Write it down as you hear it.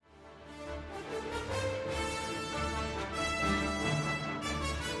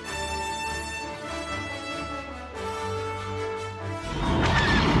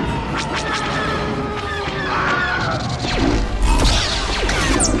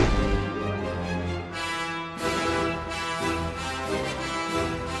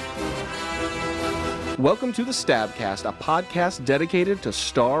Welcome to the STABcast, a podcast dedicated to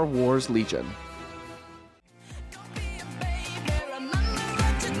Star Wars Legion.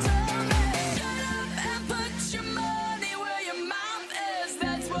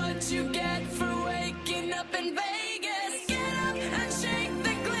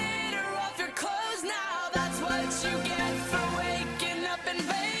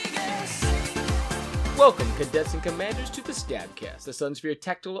 Welcome, cadets and commanders, to the STABcast, the Sunsphere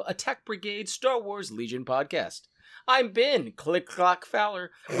Tactical Attack Brigade Star Wars Legion podcast. I'm Ben, Click-Clock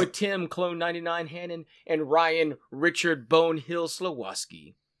Fowler, with Tim, Clone 99 Hannon, and Ryan, Richard Bonehill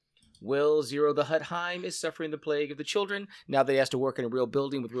Slowoski. Will Zero the Hutt Heim is suffering the plague of the children. Now that he has to work in a real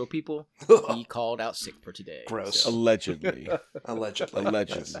building with real people, he called out sick for today. Gross. So. Allegedly.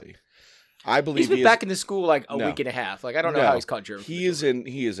 Allegedly. I believe he's been back in the school like a week and a half. Like I don't know how he's caught germs. He is in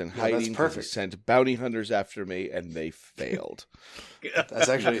hiding. That's He sent bounty hunters after me, and they failed. That's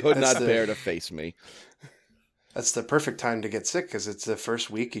actually could not bear to face me. That's the perfect time to get sick because it's the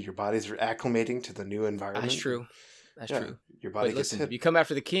first week and your body's acclimating to the new environment. That's true. That's true. Your body But gets listen, hit. if you come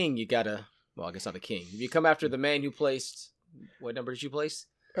after the king, you gotta. Well, I guess not the king. If you come after the man who placed, what number did you place?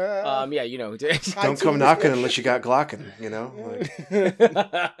 Yeah, you know. Don't come knocking unless you got Glockin', you know?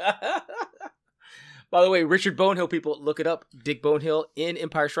 By the way, Richard Bonehill, people, look it up. Dick Bonehill in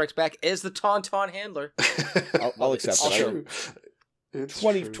Empire Strikes Back as the Tauntaun Handler. I'll accept it. It's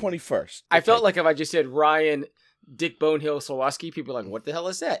 21st. I felt like if I just said Ryan, Dick Bonehill, Slowoski, people are like, what the hell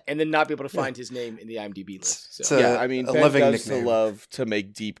is that? And then not be able to find his name in the IMDb list. So. Yeah, I mean, a Ben living does nickname. love to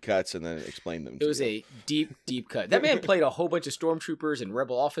make deep cuts and then explain them to It was a deep, deep cut. That man played a whole bunch of stormtroopers and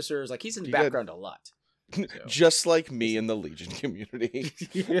rebel officers. Like, he's in the background a lot. So. Just like me in the Legion community.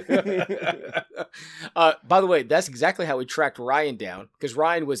 By the way, that's exactly how we tracked Ryan down, because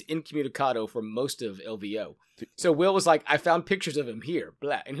Ryan was incommunicado for most of LVO. So Will was like, I found pictures of him here,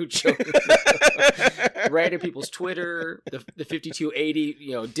 blah, and who showed random people's Twitter, the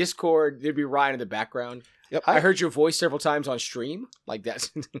 5280, Discord. There'd be Ryan in the background. Yep. I heard your voice several times on stream. Like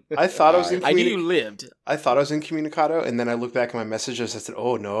that's. I thought I was in I knew you lived. I thought I was incommunicado, and then I looked back at my messages and I said,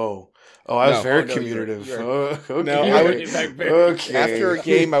 oh, no. Oh, I was very communicative. Okay. No, I would, okay. after a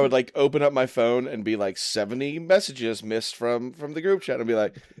game, I would like open up my phone and be like 70 messages missed from the group chat. I'd be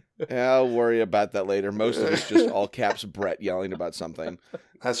like, I'll worry about that later. Most of it's just all caps Brett yelling about something.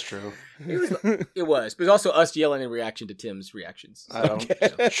 That's true. It was. But it was also us yelling in reaction to Tim's reactions. I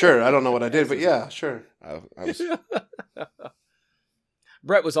don't. Sure, I don't know what I did, but yeah, sure. I was.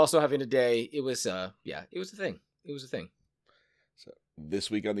 Brett was also having a day. It was it was a thing. It was a thing. So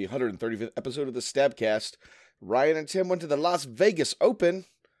this week on the 135th episode of the STABcast, Ryan and Tim went to the Las Vegas Open,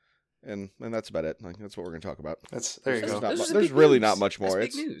 and that's about it. Like, that's what we're going to talk about. There you go. There's really not much more.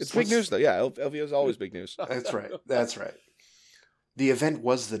 That's big news. It's big news, though. Yeah, LVO is always big news. That's right. That's right. The event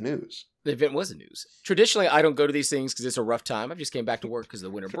was the news. The event was the news. Traditionally, I don't go to these things because it's a rough time. I just came back to work because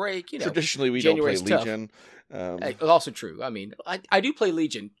of the winter break. Traditionally, we January's don't play Legion. Also true. I mean, I do play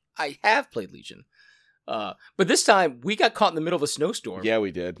Legion. I have played Legion. But this time, we got caught in the middle of a snowstorm. Yeah,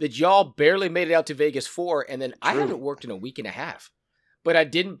 we did. That y'all barely made it out to Vegas for, and then I haven't worked in a week and a half. But I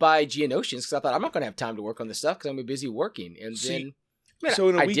didn't buy Geonosians because I thought I'm not going to have time to work on this stuff because I'm busy working. And then... So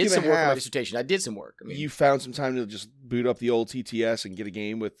in a I week did and some a work on my half, dissertation. I did some work. I mean, you found some time to just boot up the old TTS and get a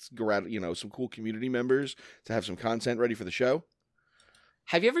game with some cool community members to have some content ready for the show.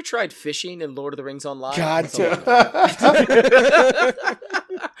 Have you ever tried fishing in Lord of the Rings Online? God damn.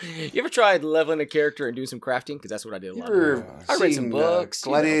 You ever tried leveling a character and doing some crafting? Because that's what I did a lot. I read some books.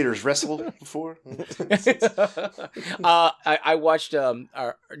 Gladiators wrestle before. I watched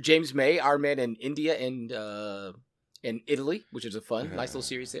James May, our man in India and Italy, which is a fun, nice little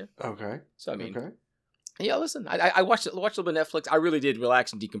series there. Okay. So I mean, yeah. Listen, I watched a little bit of Netflix. I really did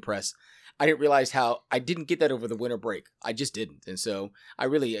relax and decompress. I didn't realize how I didn't get that over the winter break. I just didn't, and so I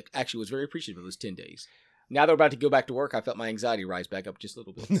really actually was very appreciative of those 10 days. Now that we're about to go back to work, I felt my anxiety rise back up just a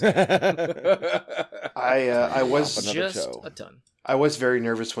little bit. I was just a ton. I was very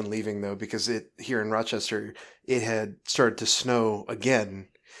nervous when leaving though, because here in Rochester, it had started to snow again.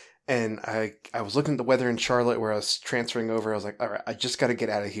 And I was looking at the weather in Charlotte where I was transferring over. I was like, all right, I just got to get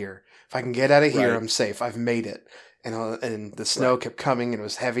out of here. If I can get out of here, I'm safe. I've made it. And the snow kept coming and it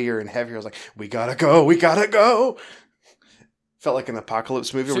was heavier and heavier. I was like, we got to go. We got to go. Felt like an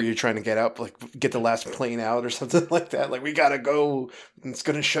apocalypse movie where you're trying to get out, like get the last plane out or something like that. Like, we got to go. It's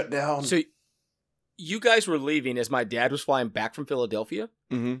going to shut down. So you guys were leaving as my dad was flying back from Philadelphia.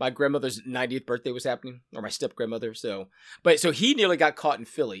 Mm-hmm. My grandmother's 90th birthday was happening, or my step grandmother. So he nearly got caught in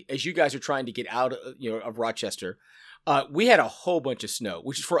Philly as you guys are trying to get out of Rochester. We had a whole bunch of snow,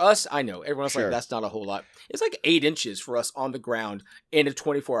 which for us, I know everyone else Sure. like that's not a whole lot. It's like 8 inches for us on the ground in a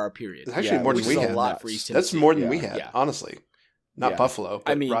 24-hour period. It's actually more than we Which is had. a lot for East That's Tennessee. more than we Yeah. had, Yeah. honestly. Not Yeah. Buffalo,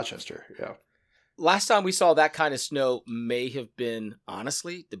 but I mean- Rochester. Yeah. Last time we saw that kind of snow may have been,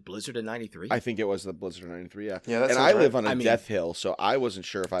 honestly, the blizzard of 93. I think it was the blizzard of 93, yeah. Yeah, that And sounds I live right. on a death hill, so I wasn't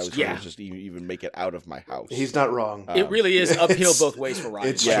sure if I was going Yeah. to just even make it out of my house. He's not wrong. It really is uphill it's- both ways for Ryan.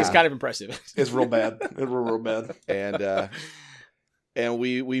 it's Like, it's true. kind of impressive. It's real bad. It's real bad. And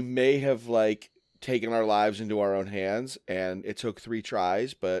we may have like taken our lives into our own hands, and it took 3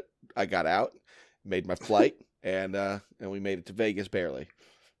 tries, but I got out, made my flight, and we made it to Vegas barely.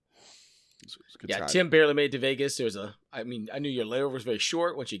 It was a good Yeah, time. Tim barely made it to Vegas. I knew your layover was very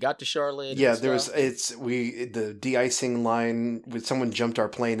short once you got to Charlotte. Yeah, and there was. stuff. The de-icing line. Someone jumped our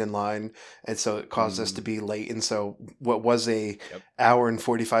plane in line, and so it caused us to be late. And so what was a hour and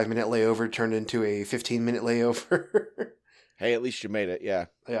 45-minute layover turned into a 15-minute layover. Hey, at least you made it, yeah.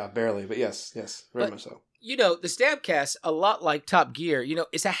 Yeah, barely, but yes, very much so. The Stabcast, a lot like Top Gear,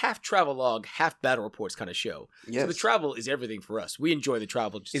 it's a half travelogue, half battle reports kind of show. Yes. So the travel is everything for us. We enjoy the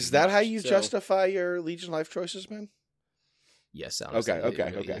travel. Just Is as that much. how you So- justify your Legion life choices, man? Yes. Honestly, Okay.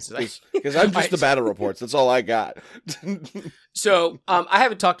 it really is. Because I'm just the battle reports. That's all I got. So I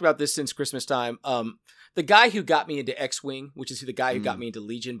haven't talked about this since Christmas time. The guy who got me into X-Wing, which is the guy who got me into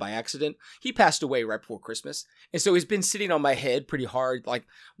Legion by accident, he passed away right before Christmas. And so he's been sitting on my head pretty hard, like,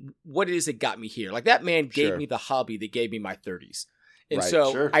 what it is that got me here. Like, that man gave Sure. me the hobby that gave me my 30s. And Right,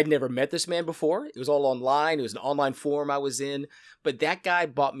 so sure. I'd never met this man before. It was all online. It was an online forum I was in. But that guy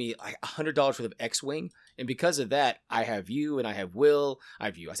bought me like $100 worth of X-Wing. And because of that, I have you and I have Will.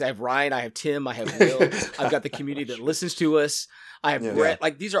 I have Ryan. I have Tim. I have Will. I've got the community that listens to us. I have Yeah. Brett.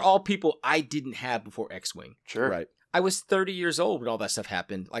 Like, these are all people I didn't have before X-Wing. Sure. Right. I was 30 years old when all that stuff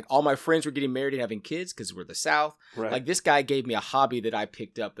happened. Like, all my friends were getting married and having kids because we're the South. Right. Like, this guy gave me a hobby that I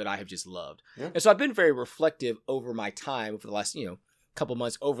picked up that I have just loved. Yeah. And so I've been very reflective over my time over the last, couple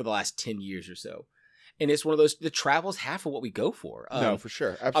months, over the last 10 years or so. And it's one of those, the travel's half of what we go for. No, for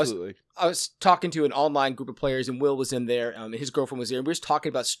sure. Absolutely. I was talking to an online group of players, and Will was in there, and his girlfriend was there, and we were just talking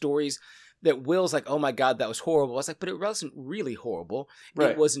about stories that Will's like, oh my God, that was horrible. I was like, but it wasn't really horrible.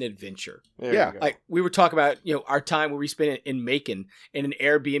 Right. It was an adventure. There Yeah. you go. Like, we were talking about, our time where we spent it in Macon in an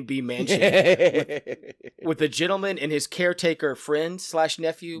Airbnb mansion with a gentleman and his caretaker friend /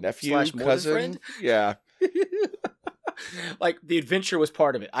 nephew / Nephew, more than cousin. friend. Yeah. Like, the adventure was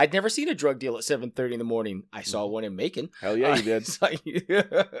part of it. I'd never seen a drug deal at 7:30 in the morning. I saw one in Macon. Hell yeah, you did. It's like,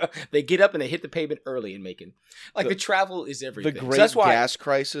 they get up and they hit the pavement early in Macon. Like, the travel is The everything. great So that's why gas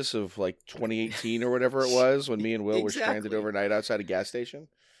crisis of like 2018 or whatever it was when me and Will were stranded Exactly. overnight outside a gas station.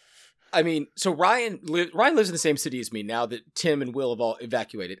 I mean, so Ryan lives in the same city as me now that Tim and Will have all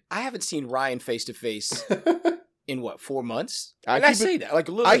evacuated. I haven't seen Ryan face to face in 4 months? I say that like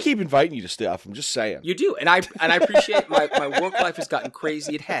literally. I keep inviting you to stuff. I'm just saying. You do, and I appreciate my work life has gotten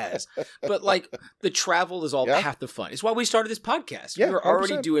crazy. It has, but like the travel is all Yeah. half the fun. It's why we started this podcast. Yeah, we were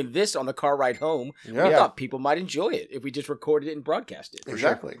already 100%. doing this on the car ride home. Yeah. We thought people might enjoy it if we just recorded it and broadcast it.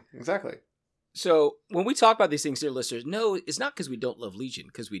 Exactly. So when we talk about these things, dear listeners, no, it's not because we don't love Legion,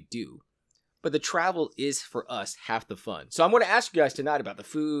 because we do. But the travel is, for us, half the fun. So I'm going to ask you guys tonight about the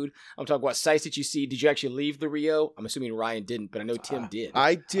food. I'm talking about sites that you see. Did you actually leave the Rio? I'm assuming Ryan didn't, but I know Tim did.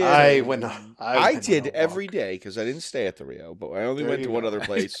 I did. I went. I went did on a every walk. day because I didn't stay at the Rio, but I only There went you to one go. other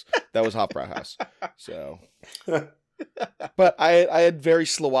place. That was Hop House. So, but I had very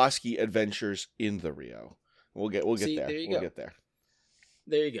Slowoski adventures in the Rio. We'll get See, there. there you We'll go. get there.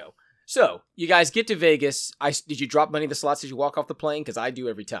 There you go. So you guys get to Vegas. Did you drop money in the slots as you walk off the plane? Because I do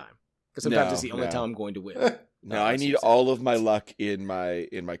every time. Because sometimes No, it's the only no. time I'm going to win. No, I need all of my luck in my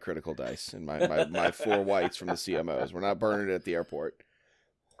critical dice in my 4 whites from the CMOs. We're not burning it at the airport.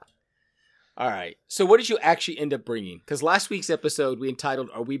 All right. So what did you actually end up bringing? Because last week's episode we entitled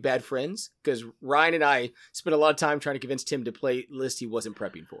 "Are We Bad Friends?" Because Ryan and I spent a lot of time trying to convince Tim to play a list he wasn't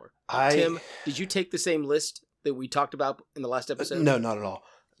prepping for. Tim, did you take the same list that we talked about in the last episode? No, not at all.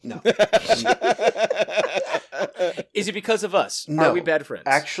 No. Is it because of us? No. Are we bad friends?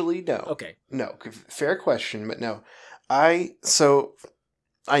 Actually, no. Okay. No. Fair question, but no. I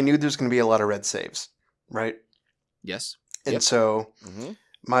knew there's going to be a lot of red saves, right? Yes. And Yep. so Mhm.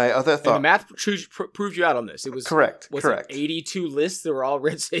 my other And the thought. math proved you out on this. It was Correct. Was Correct. it 82 lists that were all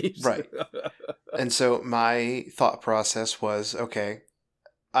red saves? Right. And so my thought process was, okay,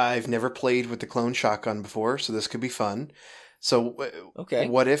 I've never played with the clone shotgun before, so this could be fun. So Okay.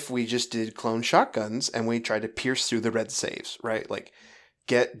 what if we just did clone shotguns and we tried to pierce through the red saves, right? Like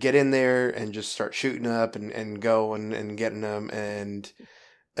get in there and just start shooting up and go and getting them. And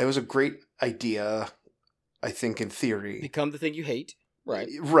it was a great idea, I think, in theory. Become the thing you hate. Right.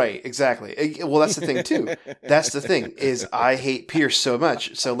 Right, exactly. Well, that's the thing, too. That's the thing, is I hate Pierce so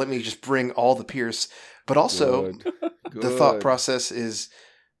much, so let me just bring all the Pierce. But also, Good. the thought process is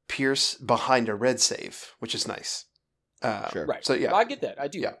Pierce behind a red save, which is nice. Sure. Right. So, yeah. I get that. I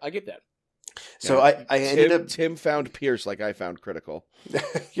do. Yeah. I get that. So I ended up... Tim found Pierce like I found Critical.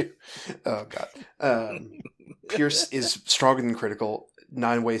 Oh, God. Pierce is stronger than Critical.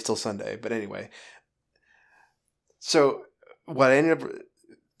 9 ways till Sunday. But anyway. So... what I ended up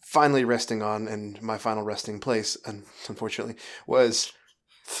finally resting on, and my final resting place, unfortunately, was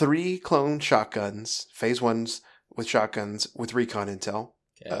 3 clone shotguns, phase 1s with shotguns with recon intel,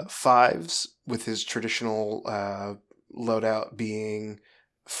 Okay. 5s with his traditional loadout being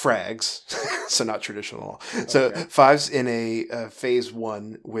frags, so not traditional. So Okay. 5s in a phase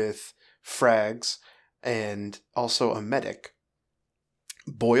 1 with frags, and also a medic.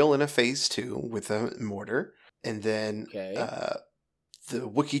 Boyle in a phase 2 with a mortar. And then Okay. The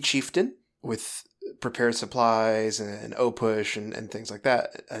Wookiee Chieftain with prepared supplies and O-Push and things like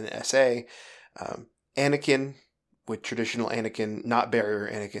that, an SA. Anakin with traditional Anakin, not barrier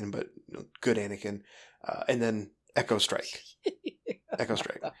Anakin, but good Anakin. And then Echo Strike. Echo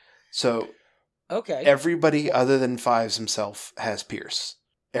Strike. So Okay. everybody other than Fives himself has Pierce.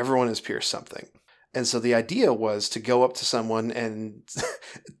 Everyone has Pierce something. And so the idea was to go up to someone and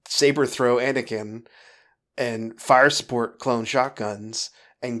saber throw Anakin and fire support clone shotguns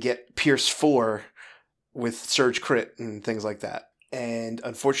and get Pierce 4 with surge crit and things like that. And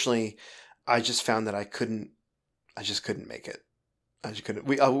unfortunately, I just found that I just couldn't make it. I just couldn't.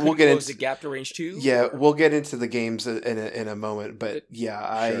 We'll get into the gap to range 2. Yeah, we'll get into the games in a moment. But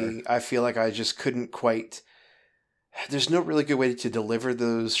yeah, Sure. I feel like I just couldn't quite. There's no really good way to deliver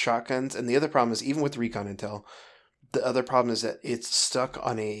those shotguns. And the other problem is, even with recon intel, the other problem is that it's stuck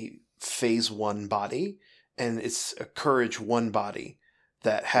on a phase 1 body. And it's a Courage 1 body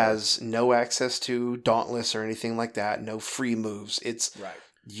that has no access to Dauntless or anything like that, no free moves. It's Right.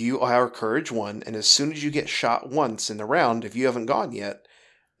 You are Courage 1, and as soon as you get shot once in the round, if you haven't gone yet,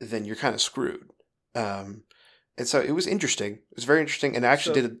 then you're kind of screwed. And so it was interesting. It was very interesting, and I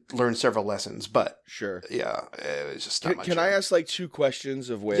actually did learn several lessons, but Sure. yeah, it was just not my Can I ask like 2 questions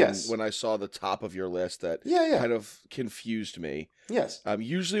of when Yes. when I saw the top of your list that Yeah. kind of confused me? Yes.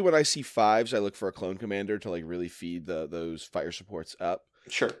 Usually when I see 5s, I look for a clone commander to like really feed those fire supports up.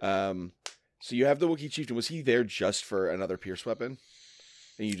 Sure. So you have the Wookiee Chieftain. Was he there just for another Pierce weapon?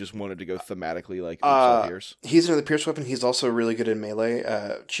 And you just wanted to go thematically like Pierce? He's another Pierce weapon. He's also really good in melee.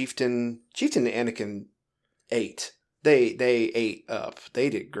 Chieftain and Anakin ate. They ate up. They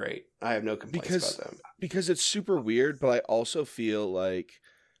did great. I have no complaints about them. Because it's super weird, but I also feel like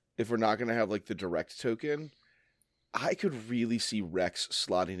if we're not going to have like the direct token, I could really see Rex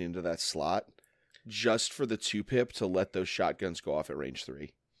slotting into that slot just for the 2-pip to let those shotguns go off at range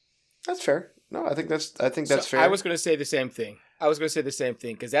 3. That's fair. No, I think that's fair. I was going to say the same thing.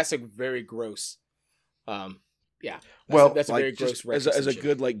 Because that's a very gross. Yeah. That's a very gross Rex as a extension.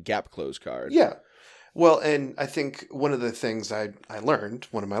 good like gap close card. Yeah. Well, and I think one of the things I learned,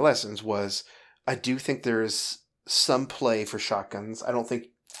 one of my lessons, was I do think there is some play for shotguns. I don't think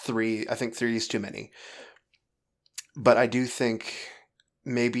 3. I think 3 is too many. But I do think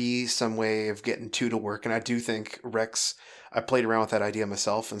maybe some way of getting 2 to work. And I do think Rex, I played around with that idea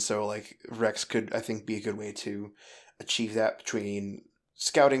myself. And so like Rex could, I think, be a good way to achieve that between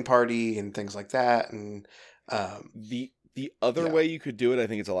scouting party and things like that. And the other way you could do it, I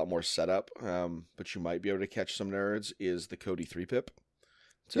think it's a lot more setup, but you might be able to catch some nerds, is the Cody 3-pip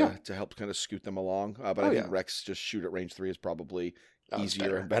to help kind of scoot them along. But I think Rex just shoot at range 3 is probably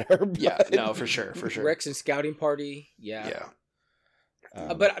easier and better. Yeah, no, for sure. Rex and scouting party, Yeah.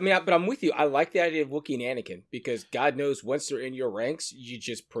 But I'm with you. I like the idea of Wookiee and Anakin because God knows once they're in your ranks, you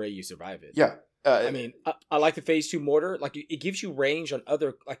just pray you survive it. Yeah. I like the phase 2 mortar. Like it gives you range on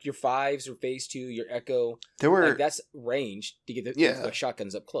other, like your 5s or phase 2, your Echo. That's range to get the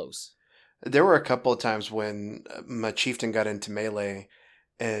shotguns up close. There were a couple of times when my chieftain got into melee,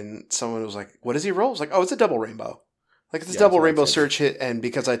 and someone was like, "What does he roll?" I was like, "Oh, it's a double rainbow. Like it's a double rainbow surge hit, and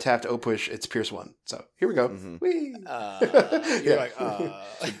because I tapped O-Push, it's Pierce 1. So here we go. Mm-hmm. You're like,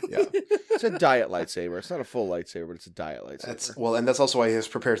 yeah. It's a diet lightsaber. It's not a full lightsaber, but it's a diet lightsaber. And that's also why he has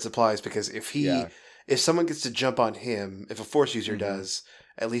prepared supplies, because if someone gets to jump on him, if a force user does,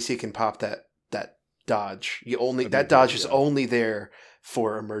 at least he can pop that dodge. That dodge is only there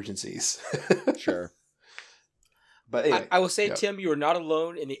for emergencies. Sure. But anyway, I will say, Tim, you are not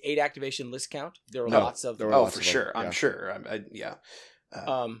alone in the 8 activation list count. There are lots of them. There were lots for of sure. them, I'm sure. Yeah.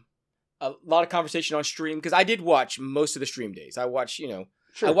 A lot of conversation on stream because I did watch most of the stream days. I watched,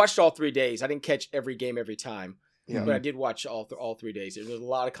 Sure. I watched all 3 days. I didn't catch every game every time, Yeah. but I did watch all 3 days. There was a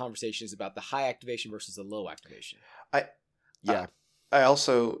lot of conversations about the high activation versus the low activation. I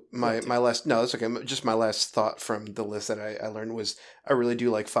also my last that's okay. Just my last thought from the list that I learned was I really do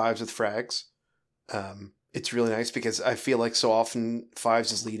like 5s with frags. It's really nice because I feel like so often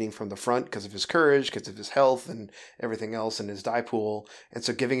 5s is leading from the front because of his courage, because of his health and everything else, and his die pool. And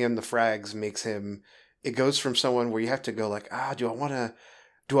so giving him the frags makes him. It goes from someone where you have to go like, do I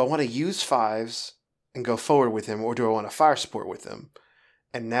want to use 5s and go forward with him, or do I want to fire support with him?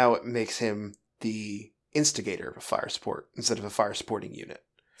 And now it makes him the instigator of a fire support instead of a fire supporting unit.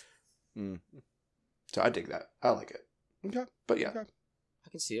 So I dig that. I like it. Okay. But yeah. Okay. I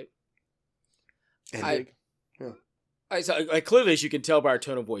can see it. And Clearly, as you can tell by our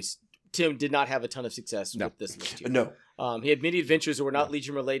tone of voice, Tim did not have a ton of success with this list here. No. He had many adventures that were not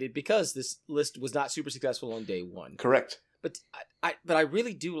Legion related because this list was not super successful on day 1. Correct. But I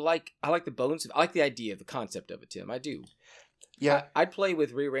really do like the bones. I like the idea, the concept of it, Tim. I do. Yeah. I'd play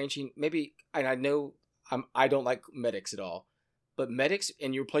with rearranging maybe, and I know I don't like medics at all, but medics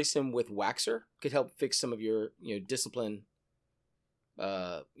and you replace them with Waxer could help fix some of your discipline,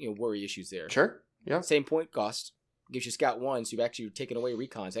 worry issues there. Sure. Yeah. Same point cost gives you Scout 1, so you've actually taken away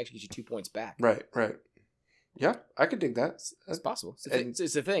recons. It actually gives you 2 points back. Right. Yeah, I could dig that. It's possible.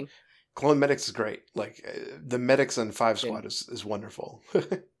 It's a thing. Clone medics is great. Like the medics on 5 squad is wonderful.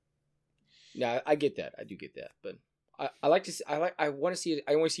 Yeah, I get that. I do get that, but I like to see. I want to see it.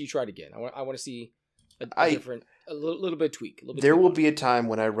 I want to see you try it again. I want to see a different, a little bit of tweak. There will be a time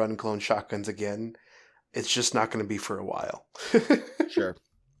when I run clone shotguns again. It's just not going to be for a while. Sure.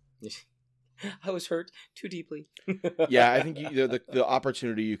 I was hurt too deeply. Yeah, I think the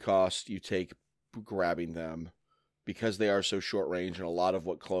opportunity you cost, you take grabbing them because they are so short range, and a lot of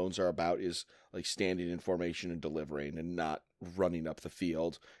what clones are about is like standing in formation and delivering and not running up the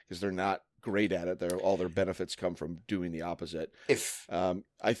field because they're not great at it. All their benefits come from doing the opposite.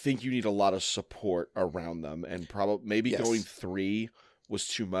 I think you need a lot of support around them, and maybe going 3 was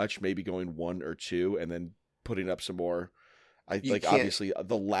too much. Maybe going 1 or 2, and then putting up some more. Obviously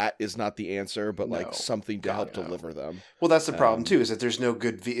the lat is not the answer, but something to help deliver them. Well, that's the problem too, is that there's no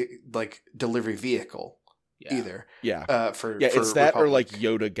good delivery vehicle either. Yeah. For it's that Republic. or like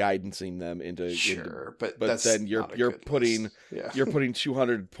Yoda guidancing them into but then you're putting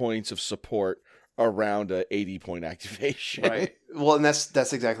 200 points of support around a 80 point activation. Right. Well, and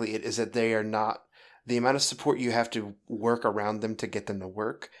that's exactly it, is that they are not the amount of support you have to work around them to get them to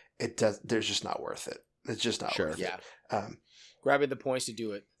work. They're just not worth it. It's just not worth it. Grabbing the points to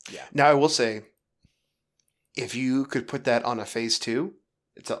do it. Yeah. Now I will say, if you could put that on a phase 2,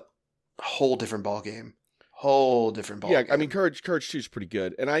 it's a whole different ball game. Yeah, I mean, Courage 2 is pretty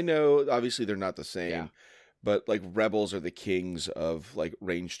good, and I know obviously they're not the same, but like Rebels are the kings of like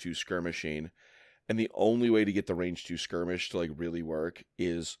range 2 skirmishing, and the only way to get the range 2 skirmish to like really work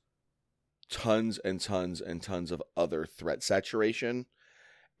is tons and tons and tons of other threat saturation,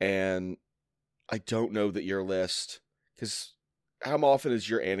 and I don't know that your list, because how often is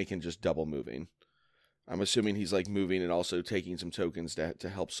your Anakin just double moving? I'm assuming he's like moving and also taking some tokens to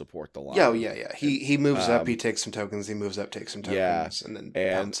help support the line. Yeah. He moves up, he takes some tokens, he moves up, takes some tokens, and then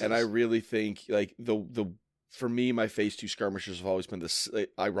bounces. And I really think like the for me, my phase 2 skirmishers have always been this,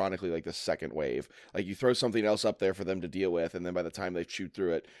 ironically, like the second wave. Like you throw something else up there for them to deal with, and then by the time they shoot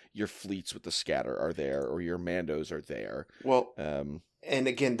through it, your fleets with the scatter are there, or your Mandos are there. Well, and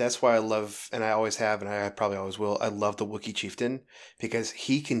again, that's why I love, and I always have, and I probably always will, I love the Wookiee Chieftain, because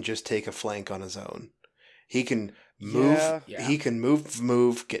he can just take a flank on his own. He can move, he can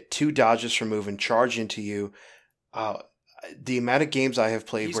move, get 2 dodges from moving, charge into you. The amount of games I have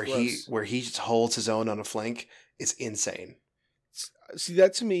played where he just holds his own on a flank is insane. See,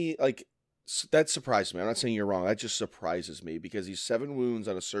 that to me, like, that surprised me. I'm not saying you're wrong. That just surprises me because he's 7 wounds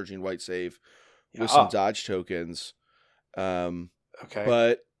on a surging white save with some dodge tokens. Okay.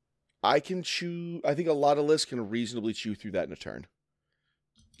 But I can chew. I think a lot of lists can reasonably chew through that in a turn.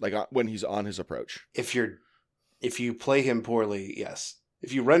 Like when he's on his approach. If you play him poorly, yes.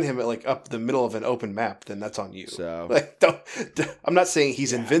 If you run him at like up the middle of an open map, then that's on you. So like, I'm not saying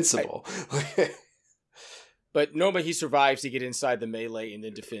he's invincible. But normally he survives to get inside the melee and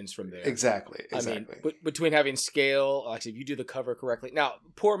then defends from there. Exactly. I mean, between having scale, like if you do the cover correctly. Now,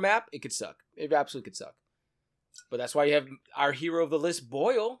 poor map, it could suck. It absolutely could suck. But that's why you have our hero of the list,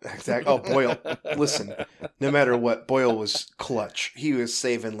 Boyle. Exactly. Oh, Boyle. Listen, no matter what, Boyle was clutch. He was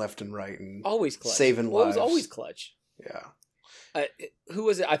saving left and right and always clutch. Saving lives. Boyle was always clutch. Yeah. Who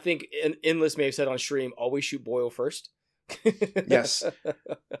was it? I think Endless may have said on stream, always shoot Boyle first. Yes.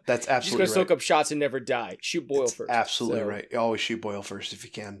 That's absolutely You're just going to soak up shots and never die. Shoot Boyle it's first. absolutely right. You always shoot Boyle first if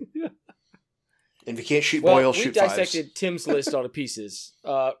you can. And if you can't shoot Boyle, Well, we shoot dissected fives. Tim's list all to pieces.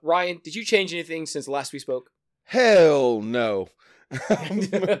 Ryan, did you change anything since last we spoke? Hell no.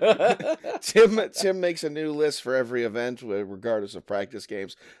 Tim makes a new list for every event, regardless of practice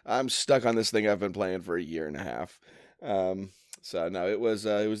games. I'm stuck on this thing I've been playing for a year and a half. So no, it was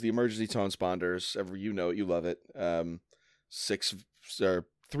the emergency transponders. You know it, you love it. 3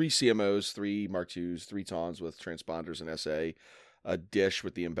 CMOs, 3 Mark IIs, 3 tons with transponders and SA, a dish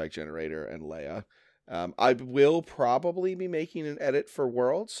with the impact generator, and Leia. I will probably be making an edit for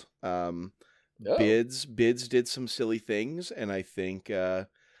Worlds. Bids did some silly things, and I think I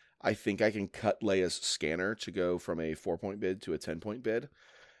can cut Leia's scanner to go from a 4-point bid to a 10-point bid,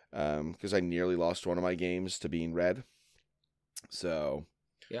 because I nearly lost one of my games to being red. So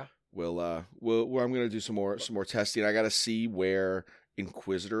yeah, I'm gonna do some more testing. I got to see where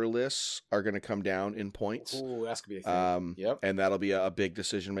Inquisitor lists are gonna come down in points. Ooh, that's gonna be a thing. Yep, and that'll be a big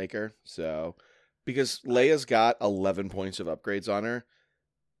decision maker. So because Leia's got 11 points of upgrades on her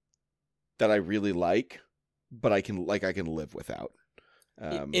that I really like, but I can live without.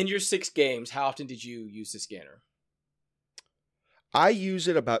 In your 6 games, how often did you use the scanner? I use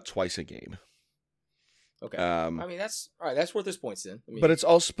it about twice a game. Okay. I mean, that's all right. That's worth his points then. I mean, but it's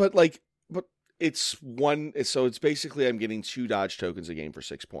also, it's one. So it's basically I'm getting 2 dodge tokens a game for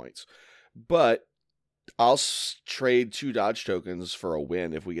 6 points. But I'll trade 2 dodge tokens for a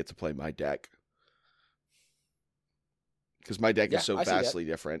win if we get to play my deck, because my deck is so vastly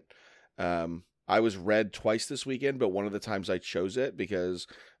different. I was red twice this weekend, but one of the times I chose it because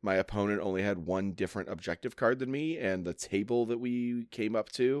my opponent only had 1 different objective card than me, and the table that we came up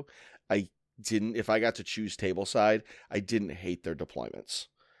to, if I got to choose table side, I didn't hate their deployments.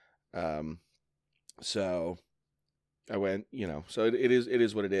 So I went, so it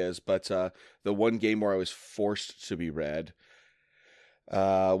is what it is. But the one game where I was forced to be red,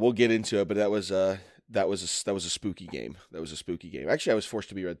 we'll get into it, but that was a spooky game. Actually, I was forced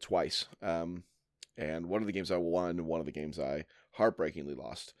to be red twice. And one of the games I won, and one of the games I heartbreakingly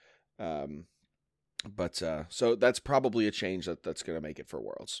lost. So that's probably a change that's going to make it for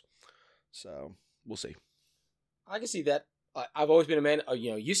Worlds. So we'll see. I can see that. I've always been a man.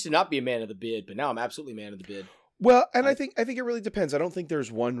 Used to not be a man of the bid, but now I'm absolutely man of the bid. Well, and I think it really depends. I don't think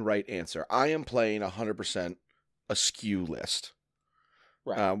there's one right answer. I am playing 100% a skew list.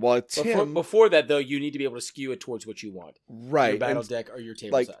 Right. Before that, though, you need to be able to skew it towards what you want. Right. Your battle deck or your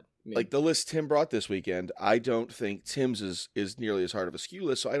table side. Like the list Tim brought this weekend, I don't think Tim's is nearly as hard of a skew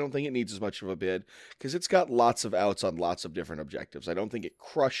list, so I don't think it needs as much of a bid because it's got lots of outs on lots of different objectives. I don't think it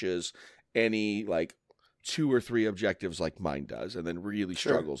crushes any 2 or 3 objectives like mine does, and then really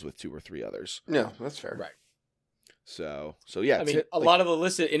struggles with 2 or 3 others. Yeah, that's fair. Right. So yeah. I mean, a lot of the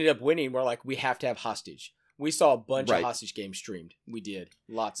lists that ended up winning were we have to have hostage. We saw a bunch of hostage games streamed. We did.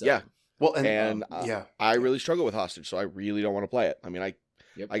 Lots of them. Well, I really struggle with hostage, so I really don't want to play it. I mean,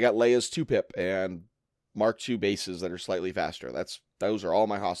 I got Leia's 2-pip and Mark II bases that are slightly faster. Those are all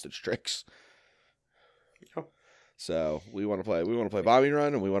my hostage tricks. Yep. So we want to play bombing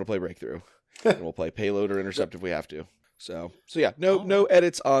run, and we want to play breakthrough. And we'll play payload or intercept if we have to. So yeah, no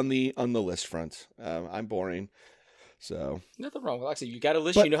edits on the list front. I'm boring. So nothing wrong. Like I said, you got a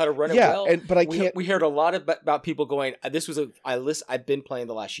list, you know how to run it well. But I can't. We heard a lot about people going, "This was a list I've been playing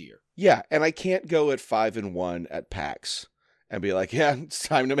the last year." Yeah, and I can't go at 5-1 at PAX and be like, "Yeah, it's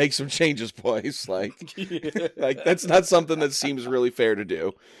time to make some changes, boys." That's not something that seems really fair to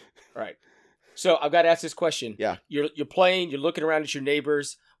do. Right. So I've got to ask this question. Yeah, you're playing. You're looking around at your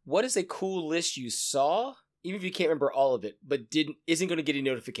neighbors. What is a cool list you saw? Even if you can't remember all of it, but isn't going to get any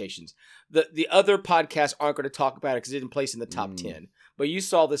notifications. The other podcasts aren't going to talk about it because it didn't place in the top 10. But you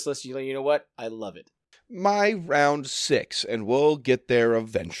saw this list, and you know what? I love it. My round 6, and we'll get there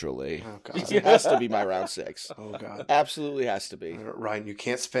eventually. Oh, God. It has to be my round 6. Oh, God. Absolutely has to be. Ryan, you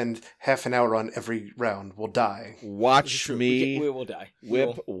can't spend half an hour on every round. We'll die. Watch me. We will die.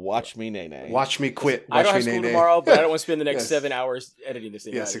 Watch me nay-nay. Watch me quit. I don't have school tomorrow, but I don't want to spend the next 7 hours editing this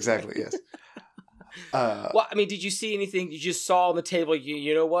thing. Yes, exactly, yes. Well, I mean, did you see anything you just saw on the table?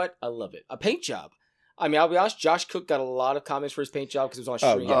 You know what? I love it. A paint job. I mean, I'll be honest, Josh Cook got a lot of comments for his paint job because it was on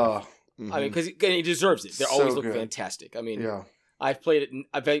stream. I mean, because he deserves it. They always look fantastic. I mean, I've played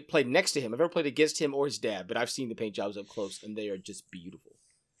next to him. I've never played against him or his dad, but I've seen the paint jobs up close, and they are just beautiful.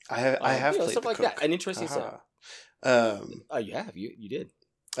 I have played stuff like Cook. that. An interesting set. You did.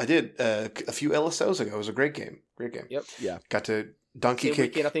 I did a few LSOs ago. It was a great game. Yep. Yeah. Got to Donkey Same Kick.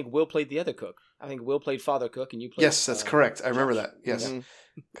 weekend, I think Will played the other Cook. I think Will played Father Cook, and you played. Yes, that's correct. I remember Josh. that. Yes, Mhm.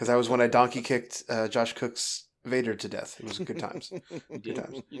 because that was when I donkey kicked Josh Cook's Vader to death. It was good times. You Good did.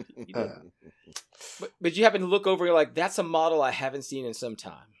 times. You did. Uh, But you happen to look over, you're like, that's a model I haven't seen in some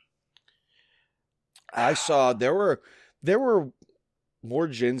time. I saw there were more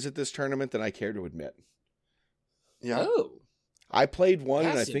gins at this tournament than I care to admit. yeah. Oh. I played one,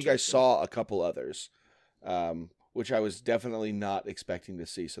 and I That's think I interesting. saw a couple others, which I was definitely not expecting to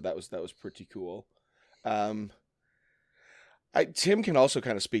see. So that was pretty cool. Tim can also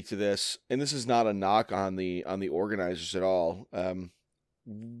kind of speak to this, and this is not a knock on the organizers at all.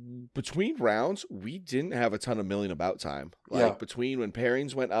 Between rounds, we didn't have a ton of milling about time. Like between when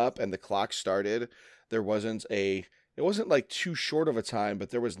pairings went up and the clock started, there wasn't it wasn't like too short of a time, but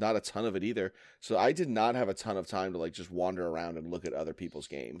there was not a ton of it either. So I did not have a ton of time to like just wander around and look at other people's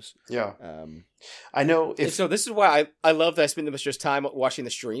games. Yeah. Um, I know if So this is why I love that I spend the most time watching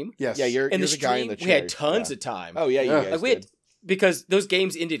the stream. yes. yeah, you're In the the guy in stream, the we had chair. tons Yeah. of time. Oh yeah, Yeah. you guys Like, we had, did. because those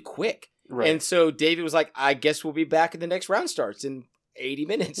games ended quick. right. And so David was like, I guess we'll be back in the next round starts in 80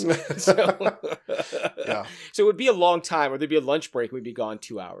 minutes. So, Yeah. so it would be a long time, or there'd be a lunch break, we'd be gone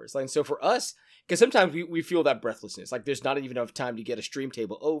 2 hours. Like, so for us, because sometimes we feel that breathlessness. Like there's not even enough time to get a stream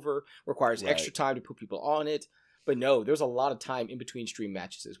table over, requires Right. extra time to put people on it. But no, there's a lot of time in between stream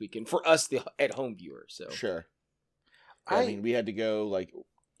matches this weekend for us, the at-home viewers. So Sure. I mean, we had to go like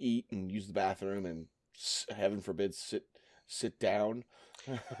eat and use the bathroom, and heaven forbid sit down.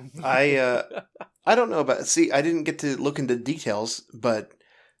 I don't know about. See, I didn't get to look into details, but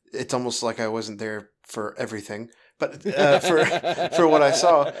it's almost like I wasn't there for everything. But for what I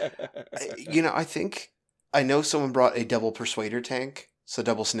saw, I think I know someone brought a double persuader tank, so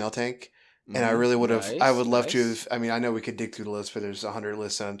double snail tank, and I really would have. Nice, I would love to nice. have. I mean, I know we could dig through the list, but there's 100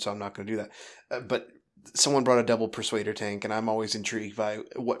 lists on, so I'm not going to do that. But someone brought a double persuader tank, and I'm always intrigued by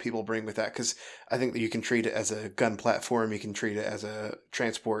what people bring with that, because I think that you can treat it as a gun platform, you can treat it as a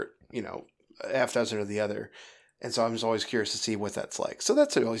transport, half dozen or the other. And so I'm just always curious to see what that's like. So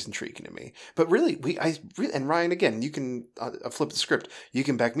that's always intriguing to me. But really, and Ryan, again, you can flip the script. You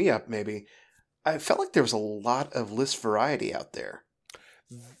can back me up, maybe. I felt like there was a lot of list variety out there.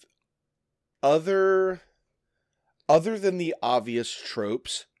 Other than the obvious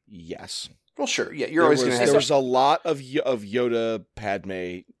tropes, yes. Well, sure. Yeah, you're always going to have... There was a lot of Yoda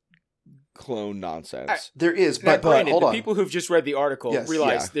Padme clone nonsense. There is, Now, but granted, hold the on. people who've just read the article Yes.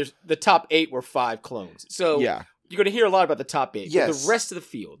 realize there's the top 8 were 5 clones. So Yeah. you're going to hear a lot about the top 8. But Yes. the rest of the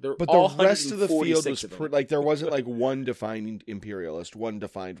field, they're But all the rest of the field 146 was of them. like there wasn't like one defined imperialist, one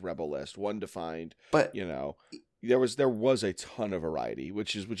defined rebel list, one defined. But there was a ton of variety,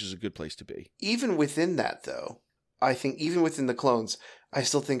 which is a good place to be. even within that, though, I think even within the clones, I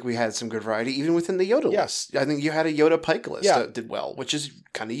still think we had some good variety. Even within the Yoda list, I think you had a Yoda Pike list that did well, which is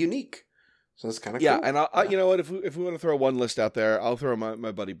kind of unique. So that's kind of Yeah, cool. and I you know what? If we want to throw one list out there, I'll throw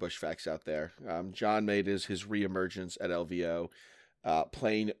my buddy Bushfax out there. John made his reemergence at LVO,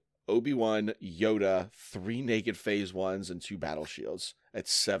 playing Obi-Wan, Yoda, 3 naked phase 1s, and 2 battle shields at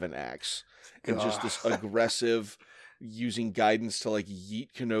 7 acts, and just this aggressive, using guidance to like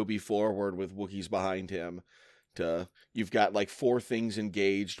yeet Kenobi forward with Wookiees behind him. You've got like 4 things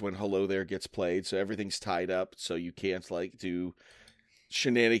engaged when Hello There gets played, so everything's tied up, so you can't like do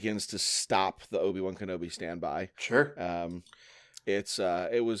shenanigans to stop the Obi-Wan Kenobi standby. Sure.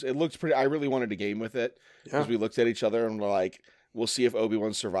 It looked pretty. I really wanted to game with it because we looked at each other and we're like, we'll see if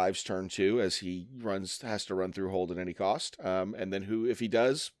Obi-Wan survives turn 2 as he has to run through hold at any cost. And then if he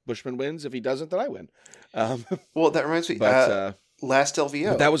does, Bushman wins. If he doesn't, then I win. Well, that reminds me. But last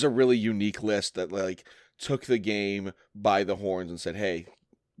LVO. but that was a really unique list that like took the game by the horns and said, "Hey,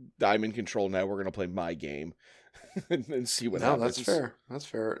 I'm in control now. We're gonna play my game." and see what happens. That's fair. That's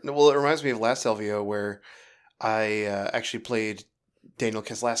fair. No, well, it reminds me of last LVO where I actually played Daniel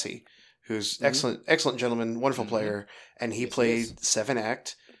Keslassi, who's excellent gentleman, wonderful player, and he played 7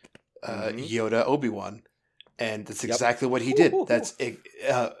 act Yoda Obi-Wan, and that's exactly what he did. That's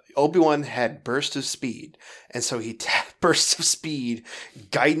Obi-Wan had burst of speed, and so he tapped bursts of speed,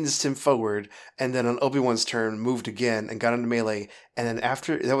 guidanced him forward, and then on Obi-Wan's turn moved again and got into melee, and then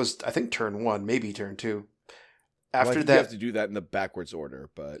after that was I think turn 1, maybe turn 2. After that, you have to do that in the backwards order,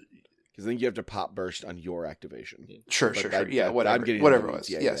 but because then you have to pop burst on your activation. Sure. Yeah, whatever. I'm getting whatever it was.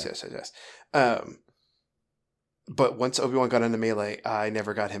 Yeah, yes. But once Obi-Wan got into melee, I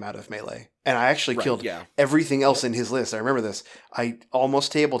never got him out of melee. And I actually killed everything else in his list. I remember this. I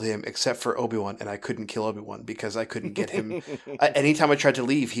almost tabled him except for Obi-Wan, and I couldn't kill Obi-Wan because I couldn't get him. Anytime I tried to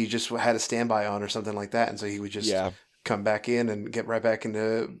leave, he just had a standby on or something like that, and so he would just come back in and get right back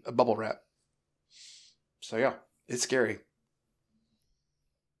into a bubble wrap. So yeah, it's scary.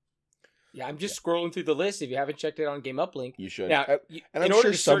 Yeah, I'm just scrolling through the list. If you haven't checked it on Game Uplink, You should. now, And in I'm order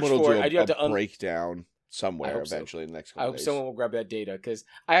sure to search someone will for do it, I do have to a breakdown I somewhere hope so. eventually in the next I couple hope days. someone will grab that data because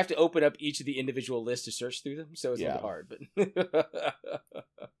I have to open up each of the individual lists to search through them, so it's a little hard. But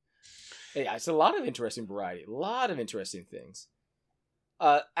yeah, it's a lot of interesting variety, a lot of interesting things.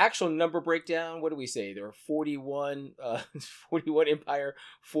 Actual number breakdown. What do we say? There are 41, 41 Empire,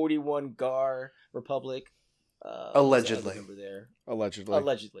 41 Gar Republic. Allegedly. What's the other number there?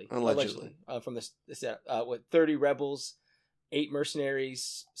 Allegedly. Allegedly. From the 30 rebels, 8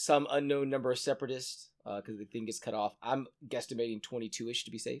 mercenaries, some unknown number of separatists. Because the thing gets cut off. I'm guesstimating 22-ish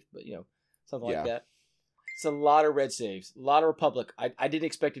to be safe, but something like that. It's a lot of red saves, a lot of Republic. I didn't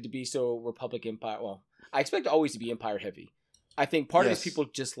expect it to be so Republic Empire. Well, I expect it always to be Empire heavy. I think part of these people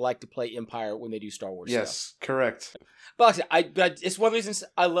just like to play Empire when they do Star Wars stuff. Yes, correct. But it's one of the reasons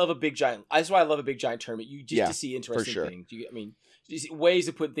I love a big giant. That's why I love a big giant tournament. You just to see interesting things. Just ways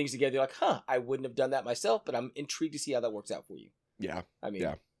of putting things together. You're like, I wouldn't have done that myself, but I'm intrigued to see how that works out for you. Yeah.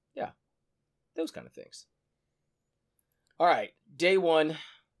 Yeah. Those kind of things. All right, day 1.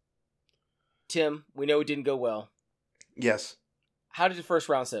 Tim, we know it didn't go well. Yes. How did the first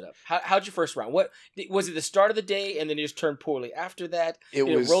round set up? How'd your first round? What was it? The start of the day, and then it just turned poorly after that. Did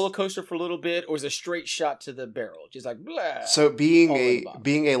it roller coaster for a little bit, or was it a straight shot to the barrel, just like blah? So being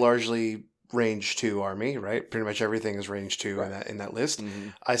a largely range 2 army, right? Pretty much everything is range 2 in that list. Mm-hmm.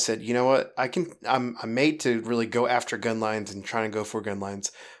 I said, you know what? I'm made to really go after gun lines and try and go for gun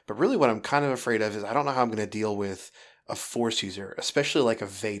lines. But really, what I'm kind of afraid of is I don't know how I'm going to deal with a Force user, especially like a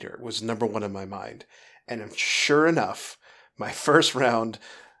Vader, was number 1 in my mind. And sure enough, my first round,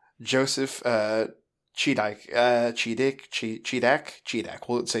 Joseph Chedak.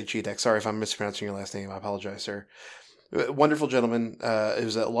 We'll say Chedak. Sorry if I'm mispronouncing your last name. I apologize, sir. Wonderful gentleman. It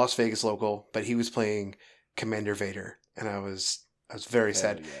was a Las Vegas local, but he was playing Commander Vader, and I was very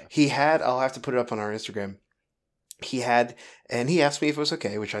sad. Yeah. He had. I'll have to put it up on our Instagram. He had, and he asked me if it was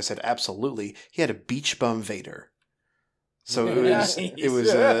okay, which I said absolutely. He had a beach bum Vader. So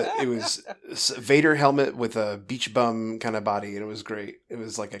it was Vader helmet with a beach bum kind of body, and it was great. It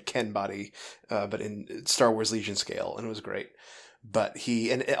was like a Ken body, but in Star Wars Legion scale, and it was great. But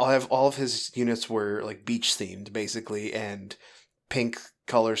all of his units were like beach themed, basically, and pink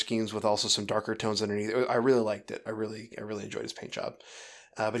color schemes with also some darker tones underneath. I really liked it. I really enjoyed his paint job.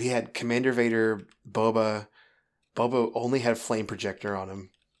 But he had Commander Vader, Boba. Boba only had flame projector on him.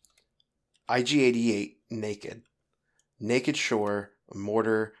 IG-88 naked shore, a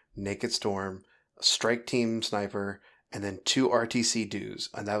mortar, naked storm, a strike team sniper, and then 2 RTC dues,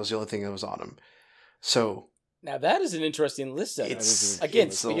 and that was the only thing that was on him. So now that is an interesting list set.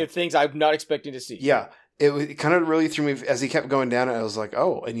 Speaking of things I'm not expecting to see. Yeah, it kind of really threw me as he kept going down. I was like,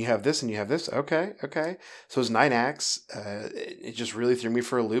 oh, and you have this, and you have this. Okay. So it was 9 acts. It just really threw me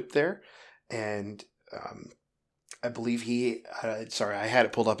for a loop there, and I believe I had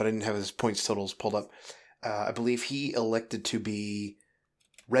it pulled up, but I didn't have his points totals pulled up. I believe he elected to be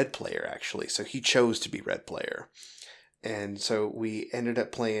red player, actually. So he chose to be red player. And so we ended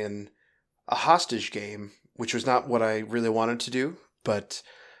up playing a hostage game, which was not what I really wanted to do. But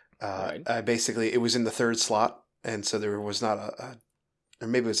I basically, it was in the 3rd slot. And so there was not or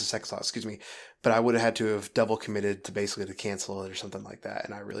maybe it was the 2nd slot, excuse me. But I would have had to have double committed to basically to cancel it or something like that.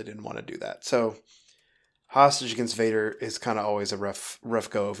 And I really didn't want to do that. So hostage against Vader is kind of always a rough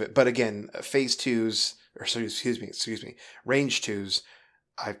go of it. But again, range 2s,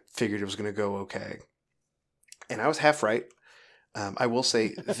 I figured it was going to go okay. And I was half right. I will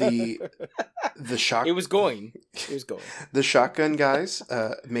say the shock. It was going. The shotgun guys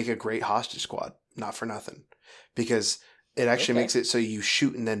make a great hostage squad, not for nothing, because it actually makes it so you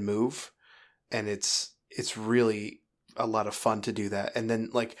shoot and then move, and it's really a lot of fun to do that. And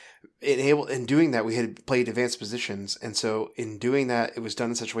then in doing that, we had played advanced positions, and so in doing that, it was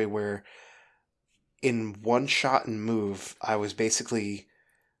done in such a way where in one shot and move, I was basically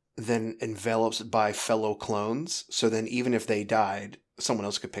then enveloped by fellow clones. So then even if they died, someone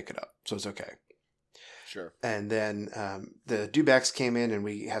else could pick it up. So it's okay. Sure. And then the dewbacks came in, and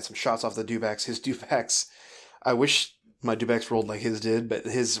we had some shots off the dewbacks. His dewbacks, I wish my dewbacks rolled like his did, but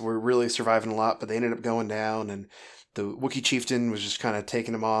his were really surviving a lot, but they ended up going down, and the Wookiee chieftain was just kind of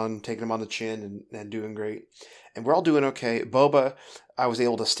taking him on the chin and doing great. And we're all doing okay. Boba, I was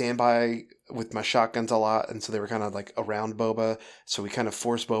able to stand by with my shotguns a lot, and so they were kind of like around Boba. So we kind of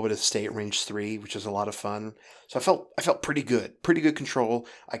forced Boba to stay at range 3, which was a lot of fun. So I felt pretty good control.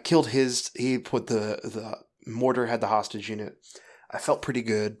 I killed he put the mortar had the hostage unit. I felt pretty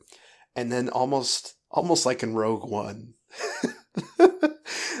good, and then almost like in Rogue One.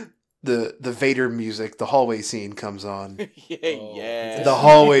 the Vader music, the hallway scene comes on. Yeah. The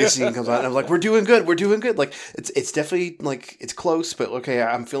hallway scene comes on, and I'm like, we're doing good. Like, it's definitely, like, it's close, but okay,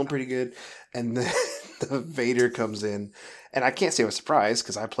 I'm feeling pretty good. And then the Vader comes in, and I can't say I was surprised,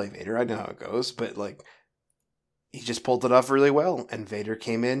 because I play Vader. I know how it goes, but, like, he just pulled it off really well, and Vader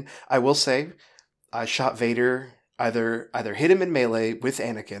came in. I will say, I shot Vader, either hit him in melee with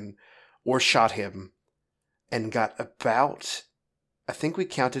Anakin, or shot him, and got about, I think we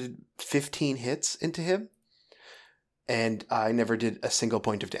counted 15 hits into him, and I never did a single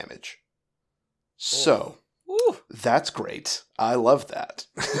point of damage. So, that's great. I love that.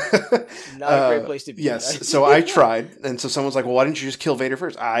 Not a great place to be. Yes, so I tried, and so someone's like, well, why didn't you just kill Vader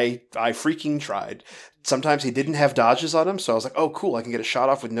first? I freaking tried. Sometimes he didn't have dodges on him, so I was like, oh, cool, I can get a shot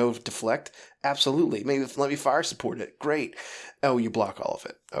off with no deflect? Absolutely. Maybe let me fire support it. Great. Oh, you block all of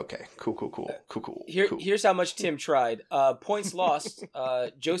it. Okay, cool. Here's how much Tim tried. Points lost.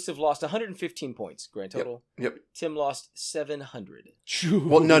 Joseph lost 115 points, grand total. Yep. Tim lost 700.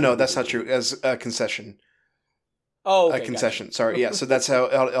 Well, no, that's not true. As a concession. Oh, okay, a concession. Gotcha. Sorry, yeah. So that's how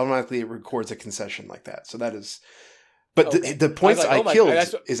automatically it records a concession like that. So that is... But okay. the points I killed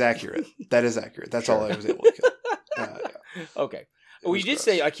is accurate. That is accurate. That's all I was able to kill. Yeah. Okay. Well, you did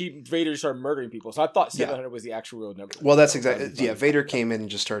say Vader started murdering people, so I thought 700 was the actual real number. Well, that's exactly... Yeah, Vader came in and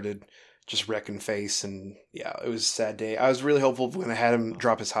just started wrecking face, and yeah, it was a sad day. I was really hopeful when I had him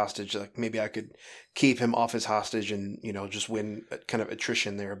drop his hostage, like maybe I could keep him off his hostage and, just win kind of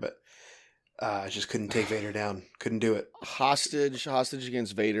attrition there, but I just couldn't take Vader down. Couldn't do it. Hostage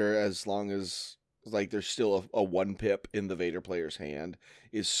against Vader, as long as... like there's still a 1 pip in the Vader player's hand,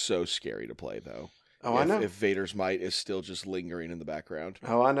 is so scary to play, though. Oh, I know. If Vader's might is still just lingering in the background.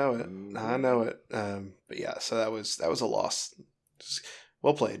 Oh, I know it. But yeah, so that was a loss.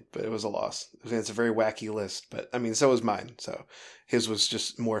 Well played, but it was a loss. It's a very wacky list, but I mean, so was mine. So his was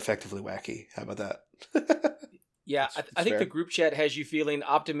just more effectively wacky. How about that? Yeah, I think the group chat has you feeling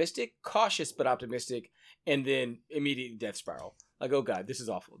optimistic, cautious but optimistic, and then immediate death spiral. Like, oh god, this is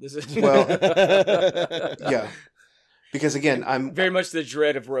awful. This is yeah. Because again, I'm very much the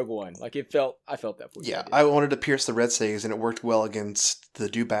dread of Rogue One. Like I felt that for you. Yeah, I wanted to pierce the red stays, and it worked well against the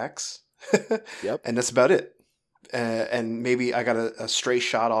dewbacks. Yep, and that's about it. And maybe I got a stray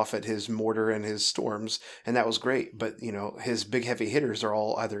shot off at his mortar and his storms, and that was great. But his big heavy hitters are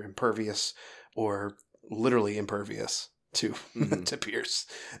all either impervious or literally impervious to to pierce.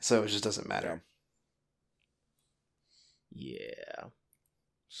 So it just doesn't matter. Yeah.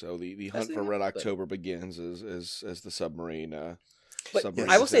 So the hunt for Red October begins as the submarine. But submarine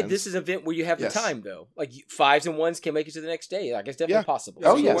I will say descends. this is an event where you have the time, though. Like 5s and 1s can make it to the next day. Like it's definitely possible.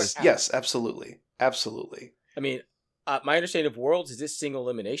 Oh yes, absolutely. I mean, my understanding of Worlds is this single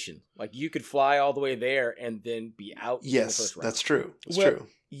elimination. Like you could fly all the way there and then be out. In the first round. That's true. It's well, true.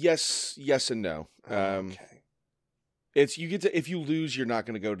 Yes, and no. Okay. It's you get to, if you lose, you're not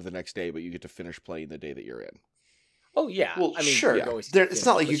going to go to the next day, but you get to finish playing the day that you're in. Oh yeah. Well, I mean, sure. It's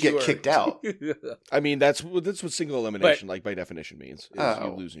not like you get kicked out. I mean, that's what single elimination, like by definition, means. Is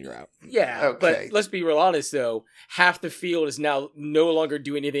you lose and you're out. Yeah, okay. But let's be real honest, though. Half the field is now no longer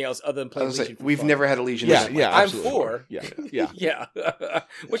doing anything else other than playing Legion. We've never had a Legion. Yeah, I'm for. Yeah.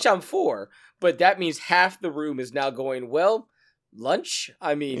 Which I'm for, but that means half the room is now going, well, lunch?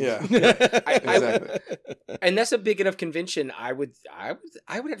 I mean, exactly. And that's a big enough convention. I would have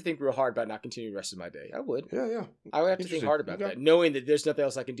to think real hard about not continuing the rest of my day. I would. Yeah. I would have to think hard about that, knowing that there's nothing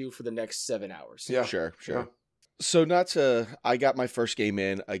else I can do for the next 7 hours. Yeah, sure. Yeah. So I got my first game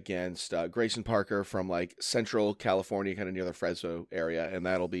in against Grayson Parker from like Central California, kind of near the Fresno area, and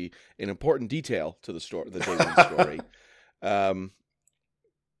that'll be an important detail to the story, the day one story.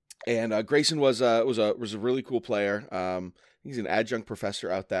 And Grayson was a really cool player. He's an adjunct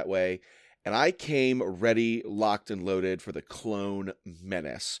professor out that way. And I came ready, locked, and loaded for the Clone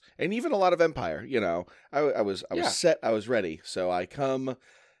Menace. And even a lot of Empire, I was set, I was ready. So I come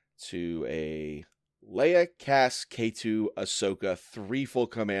to a Leia, Cass, K2, Ahsoka, 3 full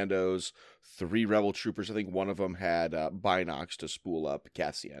commandos, 3 rebel troopers. I think one of them had Binox to spool up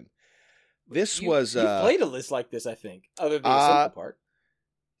Cassian. You played a list like this, I think, other than the Ahsoka part.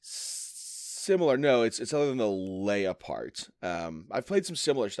 Similar, no, it's other than the Leia part. I've played some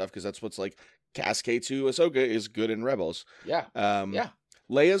similar stuff because that's what's like Cascade to Ahsoka is good in Rebels. Yeah.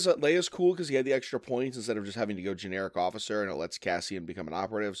 Leia's cool because he had the extra points instead of just having to go generic officer, and it lets Cassian become an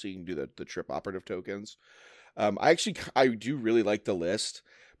operative, so you can do the trip operative tokens. I do really like the list,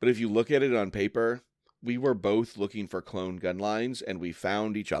 but if you look at it on paper, we were both looking for clone gun lines, and we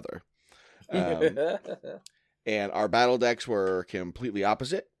found each other. And our battle decks were completely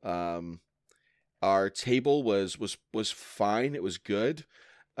opposite. Our table was fine. It was good.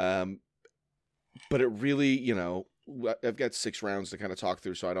 But it really, you know, I've got 6 rounds to kind of talk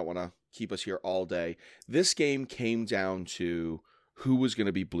through, so I don't want to keep us here all day. This game came down to who was going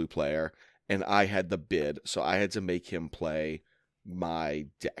to be blue player, and I had the bid, so I had to make him play my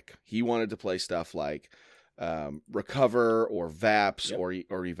deck. He wanted to play stuff like recover or VAPS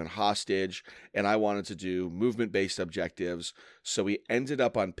or even hostage, and I wanted to do movement-based objectives, so we ended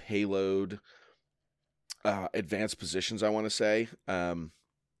up on payload advanced positions, I want to say.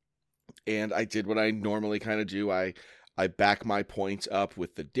 And I did what I normally kind of do. I back my points up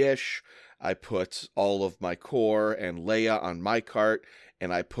with the dish. I put all of my core and Leia on my cart,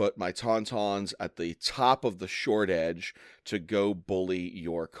 and I put my Tauntauns at the top of the short edge to go bully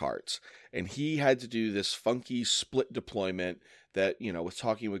your carts. And he had to do this funky split deployment that, you know, with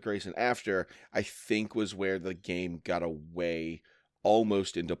talking with Grayson after, I think was where the game got away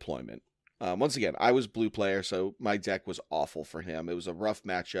almost in deployment. Once again, I was blue player, so my deck was awful for him. It was a rough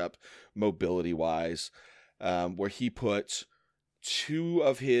matchup, mobility-wise, where he put 2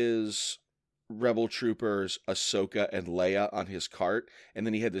 of his Rebel Troopers, Ahsoka and Leia, on his cart, and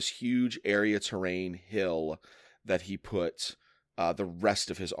then he had this huge area terrain hill that he put the rest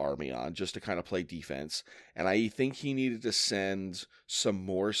of his army on, just to kind of play defense. And I think he needed to send some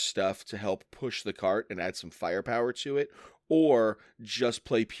more stuff to help push the cart and add some firepower to it, or just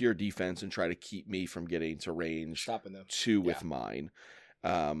play pure defense and try to keep me from getting to range 2 with mine.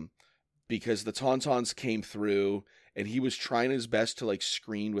 Because the Tauntauns came through, and he was trying his best to like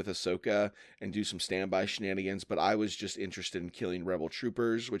screen with Ahsoka and do some standby shenanigans, but I was just interested in killing Rebel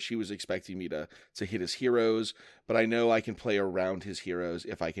Troopers, which he was expecting me to hit his heroes, but I know I can play around his heroes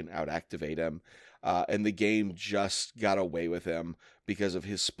if I can out-activate him. And the game just got away with him because of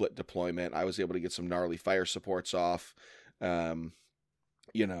his split deployment. I was able to get some gnarly fire supports off.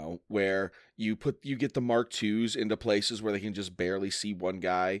 You know, where you get the Mark IIs into places where they can just barely see one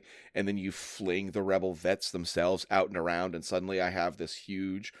guy, and then you fling the Rebel vets themselves out and around, and suddenly I have this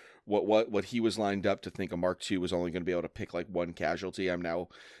huge, what he was lined up to think a Mark II was only going to be able to pick like one casualty. I'm now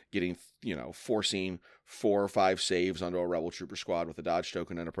getting, you know, forcing 4 or 5 saves onto a Rebel Trooper squad with a dodge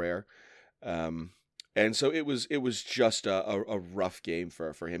token and a prayer. And so it was just a rough game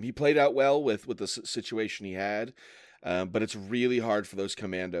for him. He played out well with the situation he had. But it's really hard for those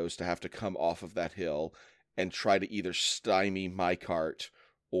commandos to have to come off of that hill and try to either stymie my cart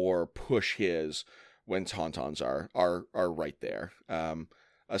or push his when Tauntauns are right there.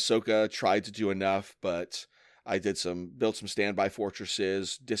 Ahsoka tried to do enough, but I built some standby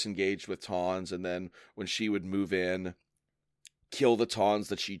fortresses, disengaged with Tauns, and then when she would move in, kill the Tauns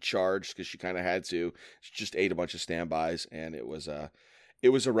that she charged because she kind of had to, she just ate a bunch of standbys, and it was a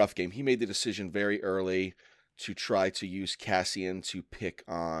rough game. He made the decision very early to try to use Cassian to pick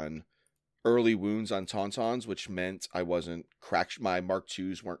on early wounds on Tauntauns, which meant my Mark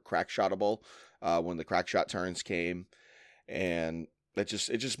IIs weren't crack-shottable when the crack-shot turns came, and it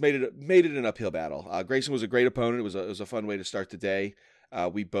just made it an uphill battle. Grayson was a great opponent. It was a fun way to start the day.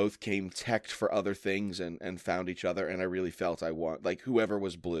 We both came teched for other things and found each other, and I really felt whoever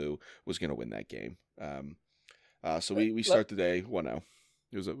was blue was going to win that game. So we start the day 1-0.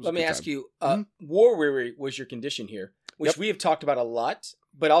 Let me ask you, War Weary was your condition here, which we have talked about a lot,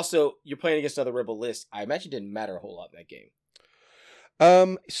 but also you're playing against another Rebel list. I imagine it didn't matter a whole lot in that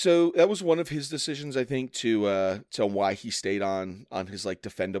game. So that was one of his decisions, I think, to why he stayed on his like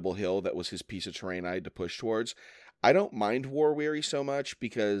defendable hill that was his piece of terrain I had to push towards. I don't mind War Weary so much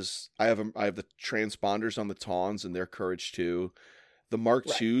because I have the transponders on the Tauns and their courage too. The Mark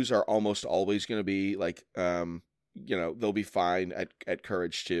IIs are almost always going to be like you know, they'll be fine at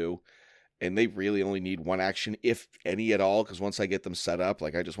courage 2, and they really only need one action, if any at all, because once I get them set up,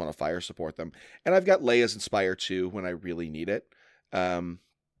 like I just want to fire support them. And I've got Leia's Inspire 2 when I really need it. That's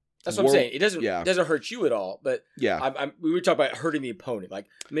what I'm saying. It doesn't hurt you at all, but we were talking about hurting the opponent, like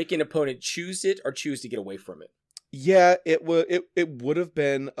making an opponent choose it or choose to get away from it. Yeah, it would have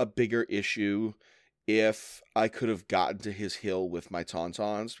been a bigger issue if I could have gotten to his hill with my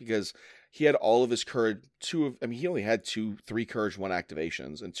Tauntauns, because he had all of his courage. He only had 3 courage 1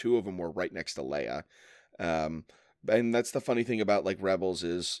 activations, and 2 of them were right next to Leia. And that's the funny thing about like Rebels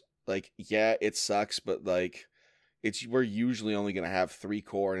is like, yeah, it sucks, but like we're usually only going to have 3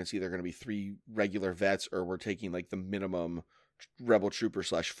 core, and it's either going to be 3 regular vets, or we're taking like the minimum Rebel Trooper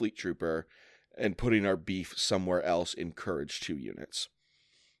 / Fleet Trooper and putting our beef somewhere else in courage 2 units.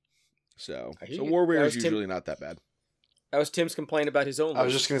 So War Weary is usually not that bad. That was Tim's complaint about his own. I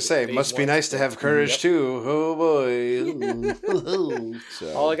was just going to say, it must be nice to have courage too. Oh boy.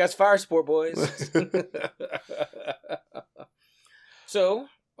 So. All I got's fire support, boys. So,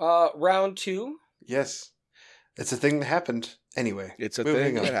 round 2. Yes. It's a thing that happened. Anyway, It's a moving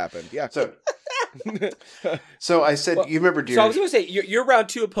thing on. that happened. Yeah. So I said, Well, you remember deer? So I was going to say, your round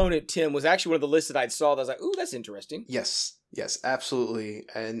 2 opponent, Tim, was actually one of the lists that I saw that I was like, ooh, that's interesting. Yes, absolutely.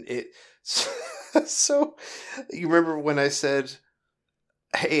 And it. So you remember when I said,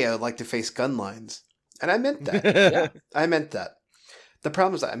 "Hey, I'd like to face gun lines," and I meant that. Yeah. I meant that. The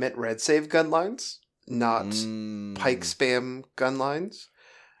problem is I meant red save gun lines, not pike spam gun lines.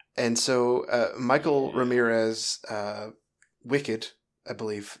 And so Michael Ramirez, Wicked, I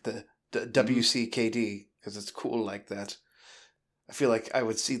believe, the WCKD, because it's cool like that. I feel like I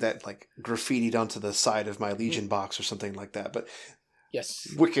would see that like graffitied onto the side of my Legion box or something like that. But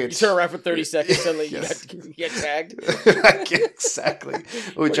Yes. Wicked. You turn around for 30 seconds, suddenly Yes. you get tagged. Exactly.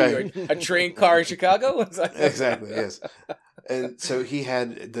 What are you, a train car in Chicago? Exactly, yes. And so he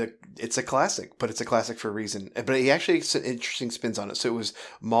had it's a classic, but it's a classic for a reason. But he actually had some interesting spins on it. So it was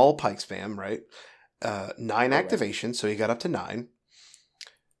Maul Pike spam, right? 9 activation, so he got up to 9.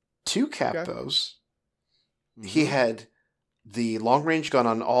 2 capos. Mm-hmm. He had the long range gun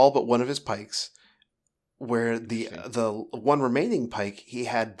on all but one of his pikes, where the one remaining pike, he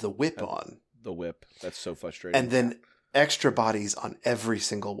had the whip on. The whip. That's so frustrating. And then extra bodies on every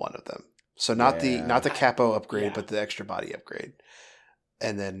single one of them. So not the capo upgrade, but the extra body upgrade.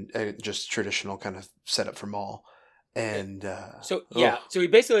 And then just traditional kind of setup for Maul. And so he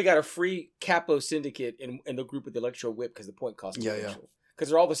basically got a free capo syndicate in the group with the electro whip because the point cost because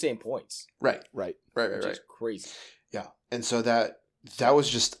they're all the same points. Right. Which is crazy. Yeah. And so that was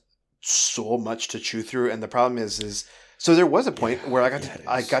just so much to chew through. And the problem is so there was a point where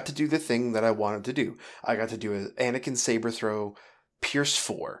I got to do the thing that I wanted to do. I got to do an Anakin saber throw, Pierce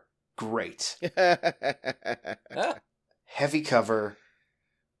 4. Great. Heavy cover.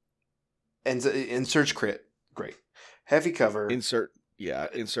 And surge crit. Great. Heavy cover. Insert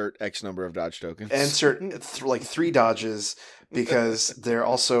X number of dodge tokens. Insert like 3 dodges because they're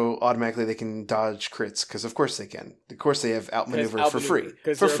also automatically they can dodge crits because of course they can. Of course they have outmaneuver for free.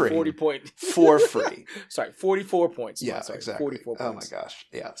 For free. 40 point. For free. Sorry, 44 points. Yeah, sorry, exactly. 44 points. Oh my gosh.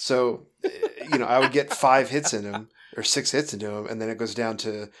 Yeah. So, I would get 5 hits in him or 6 hits into him and then it goes down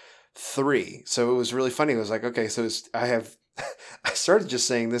to 3. So it was really funny. It was like, okay, so I started just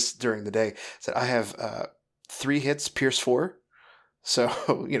saying this during the day. Said I have 3 hits, Pierce 4. So,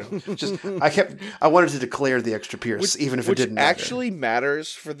 I wanted to declare the extra Pierce, even if it didn't matter. Actually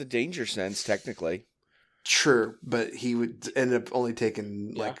matters for the danger sense, technically. Sure, but he would end up only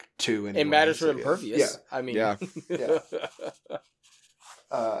taking like 2. Anyway, it matters for so, impervious. Yeah. I mean, yeah.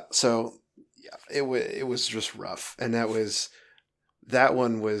 It was just rough. And that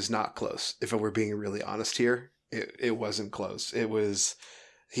one was not close. If we're being really honest here, it wasn't close. He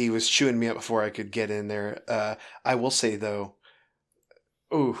was chewing me up before I could get in there. I will say though,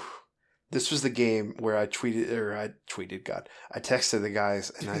 this was the game where I texted the guys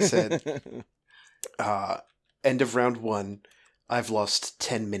and I said, end of round 1, I've lost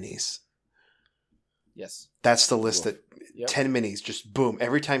 10 minis. Yes. That's the list that 10 minis, just boom.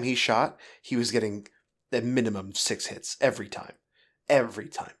 Every time he shot, he was getting at minimum 6 hits every time.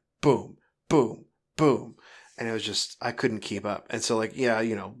 Boom, boom, boom. And it was just, I couldn't keep up. And so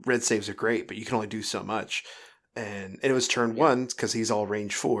red saves are great, but you can only do so much. And it was turn 1 because he's all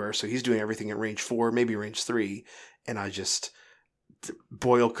range 4. So he's doing everything at range 4, maybe range 3. And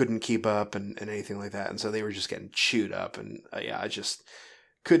Boyle couldn't keep up and anything like that. And so they were just getting chewed up. And I just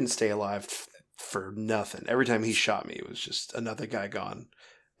couldn't stay alive for nothing. Every time he shot me, it was just another guy gone.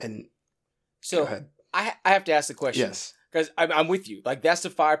 And so go ahead. I have to ask the question. Yes. Because I'm with you. Like, that's the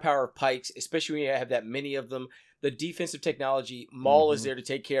firepower of pikes, especially when you have that many of them. The defensive technology, Maul is there to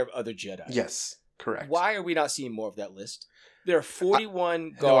take care of other Jedi. Yes, correct. Why are we not seeing more of that list? There are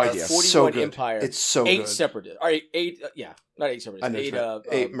 41 Guard, 41 so good. Empire. It's so 8 good. Separatists. Or 8, not 8 Separatists.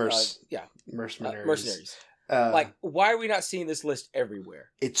 8 mercenaries. Why are we not seeing this list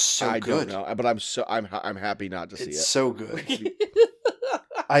everywhere? It's so I good. don't know, but I'm happy not to see it. It's so good.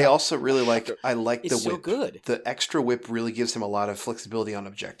 I also really like the whip. So good. The extra whip really gives him a lot of flexibility on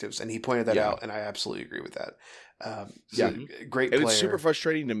objectives, and he pointed that out, and I absolutely agree with that. Great player. It was super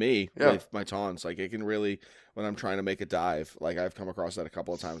frustrating to me with my taunts. Like, it can really, when I'm trying to make a dive, like I've come across that a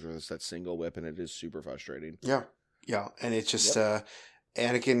couple of times where it's that single whip, and it is super frustrating. Yeah, and it's just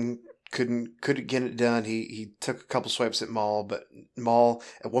Anakin couldn't get it done. He took a couple swipes at Maul, but Maul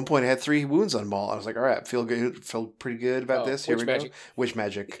at one point had 3 wounds on Maul. I was like, all right, feel pretty good about this. Here we go. Witch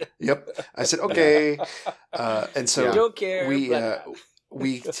magic. Yep. I said okay, and so don't care.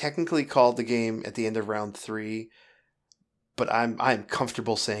 We technically called the game at the end of round 3, but I'm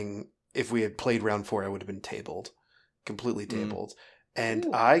comfortable saying if we had played round 4, I would have been completely tabled, and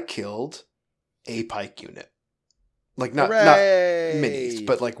I killed a pike unit. Like not Hooray! minis,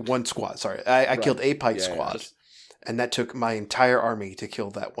 but like one squad. Sorry, I Right. killed a pike Yeah, squad, and that took my entire army to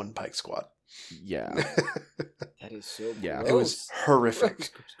kill that one pike squad. Yeah. That is so Yeah. gross. It was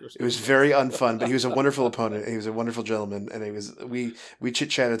horrific. Gross. It was very unfun, but he was a wonderful opponent. He was a wonderful gentleman, and we chit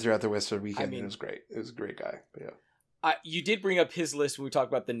chatted throughout the Whistler weekend. And it was great. It was a great guy. But yeah. You did bring up his list when we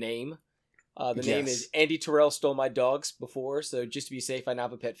talked about the name. The name Yes. is Andy Terrell Stole My Dogs before, so just to be safe, I now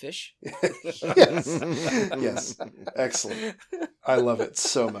have a pet fish. Yes. Excellent. I love it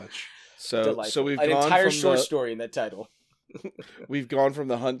so much. So Delightful. we've an gone entire from short the, story in that title. We've gone from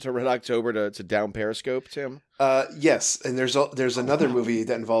the hunt to Red October to down Periscope, Tim. Yes, and there's another movie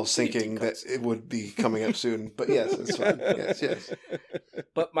that involves sinking that it would be coming up soon. But yes, it's fine. Yes.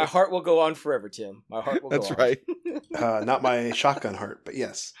 But my heart will go on forever, Tim. My heart will go on. That's right. Not my shotgun heart, but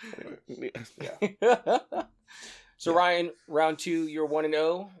yes. Anyway. Yeah. So Ryan, round 2, you're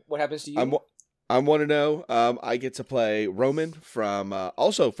 1-0. What happens to you? I'm 1-0. I get to play Roman from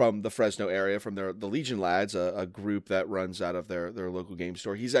also from the Fresno area, from the Legion Lads, a group that runs out of their local game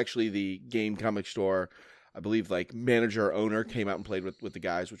store. He's actually the game comic store, I believe, like manager owner. Came out and played with the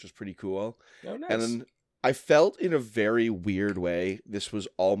guys, which was pretty cool. Oh, nice. And then I felt in a very weird way this was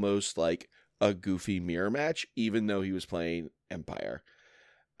almost like a goofy mirror match, even though he was playing Empire.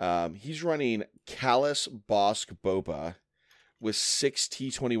 He's running Callus Bosk Boba with 6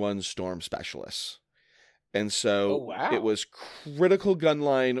 T-21 Storm Specialists. And so It was critical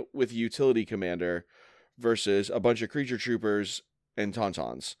gunline with utility commander versus a bunch of creature troopers and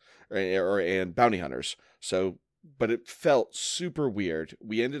tauntauns and bounty hunters. So, but it felt super weird.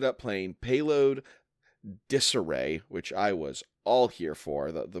 We ended up playing payload disarray, which I was all here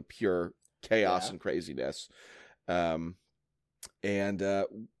for, the pure chaos and craziness. The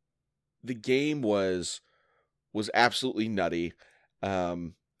game was absolutely nutty.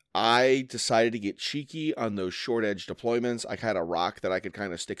 I decided to get cheeky on those short edge deployments. I had a rock that I could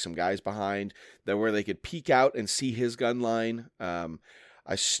kind of stick some guys behind that where they could peek out and see his gun line.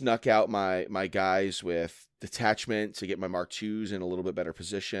 I snuck out my guys with detachment to get my Mark IIs in a little bit better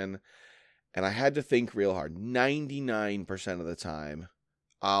position. And I had to think real hard. 99% of the time,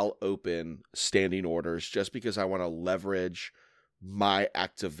 I'll open standing orders just because I want to leverage my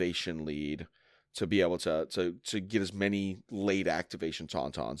activation lead to be able to get as many late activation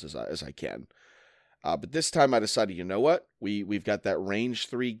tauntauns as I can. But this time I decided, you know what? We've got that range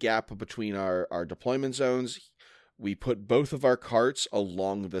 3 gap between our deployment zones. We put both of our carts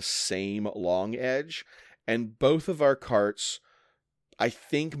along the same long edge, and both of our carts, I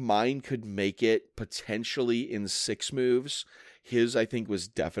think mine could make it potentially in 6 moves. His, I think, was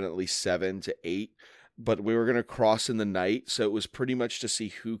definitely 7 to 8. But we were going to cross in the night, so it was pretty much to see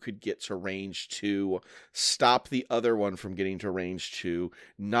who could get to range 2, stop the other one from getting to range 2,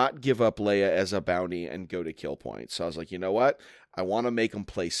 not give up Leia as a bounty, and go to kill point. So I was like, you know what? I want to make them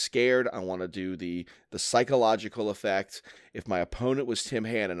play scared. I want to do the psychological effect. If my opponent was Tim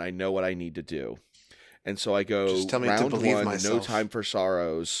Hannon, I know what I need to do. And so I go Just tell me round to believe 1, myself. no time for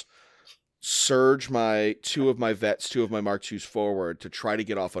sorrows. Surge my 2 of my vets, 2 of my Mark IIs forward to try to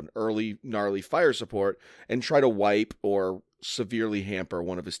get off an early gnarly fire support and try to wipe or severely hamper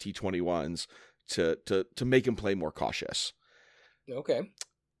one of his T-21s to make him play more cautious. Okay.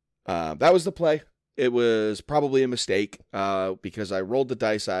 That was the play. It was probably a mistake because I rolled the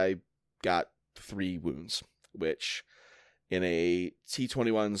dice. I got 3 wounds, which in a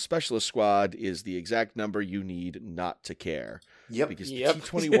T-21 specialist squad is the exact number you need not to care. Yep. Because the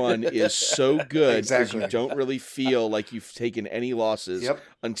T-21 is so good because you don't really feel like you've taken any losses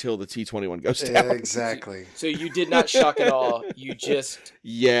until the T-21 goes down. Exactly. So you did not shock at all. You just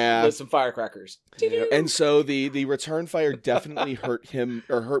lit some firecrackers. Yep. And so the return fire definitely hurt him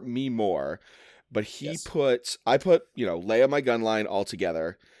or hurt me more. But I put, Leia my gun line all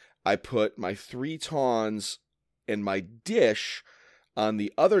together. I put my 3 tawns and my dish on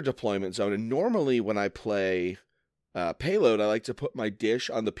the other deployment zone. And normally when I play payload, I like to put my dish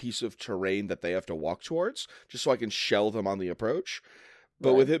on the piece of terrain that they have to walk towards, just so I can shell them on the approach.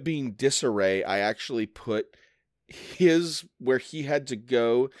 But with it being disarray, I actually put his where he had to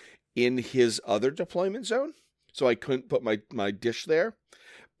go in his other deployment zone, so I couldn't put my dish there.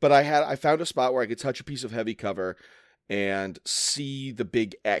 But I found a spot where I could touch a piece of heavy cover and see the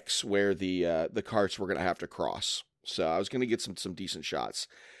big X where the carts were going to have to cross. So I was going to get some decent shots.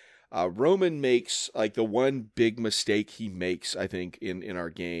 Roman makes like the one big mistake he makes, I think, in our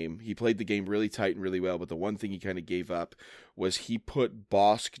game. He played the game really tight and really well, but the one thing he kind of gave up was he put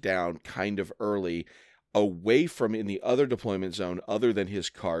Bosk down kind of early, away from in the other deployment zone other than his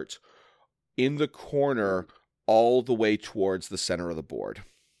cart, in the corner all the way towards the center of the board.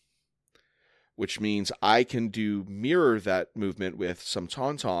 which means I can mirror that movement with some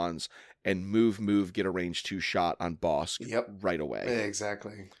tauntauns and move, get a range 2 shot on Bosk right away.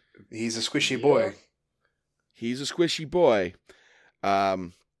 Exactly. He's a squishy boy. He's a squishy boy.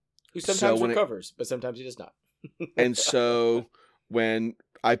 Who sometimes recovers, but sometimes he does not. And so when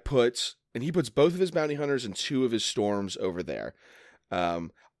he puts both of his bounty hunters and 2 of his storms over there,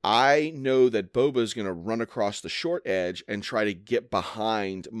 I know that Boba's going to run across the short edge and try to get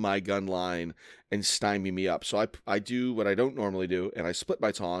behind my gun line and stymie me up. So I do what I don't normally do, and I split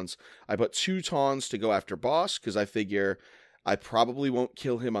my tawns. I put 2 tawns to go after Boss, because I figure I probably won't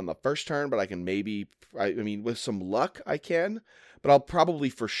kill him on the first turn, but I can with some luck, I can. But I'll probably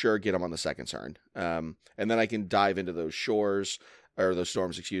for sure get him on the second turn. And then I can dive into those shores, or those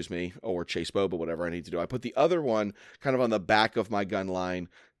storms, or chase Boba, whatever I need to do. I put the other one kind of on the back of my gun line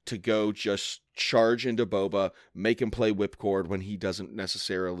to go just charge into Boba, make him play whipcord when he doesn't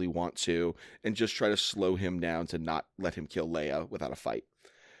necessarily want to, and just try to slow him down to not let him kill Leia without a fight.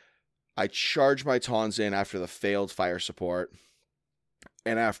 I charge my tawns in after the failed fire support,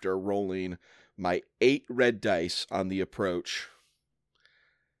 and after rolling my 8 red dice on the approach,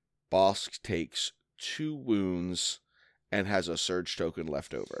 Bosk takes 2 wounds and has a surge token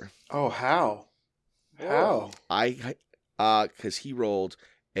left over. Oh, how? How? Because he rolled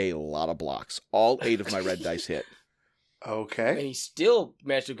a lot of blocks. All 8 of my red dice hit. Okay. And he still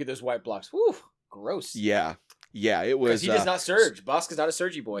managed to get those white blocks. Whew, gross. Yeah, it was... Because he does not surge. Bosk is not a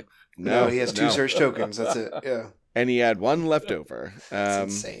surgy boy. No, he has 2 surge tokens. That's it, yeah. And he had 1 left over.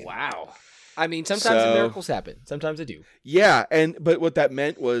 That's insane. Wow. I mean, sometimes the miracles happen. Sometimes they do. Yeah, but what that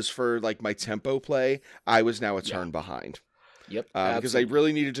meant was for like my tempo play, I was now a turn behind. Yep. Because I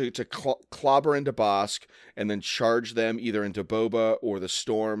really needed to clobber into Bosk and then charge them either into Boba or the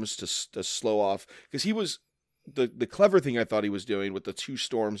storms to slow off. Because he was the clever thing I thought he was doing with the 2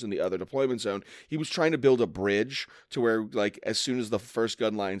 storms in the other deployment zone. He was trying to build a bridge to where, like, as soon as the first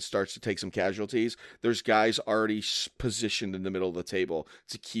gun line starts to take some casualties, there's guys already positioned in the middle of the table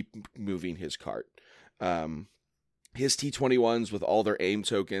to keep moving his cart. His T-21s with all their aim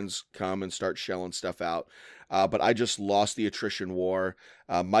tokens come and start shelling stuff out. But I just lost the attrition war.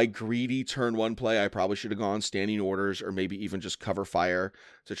 My greedy turn 1 play, I probably should have gone standing orders or maybe even just cover fire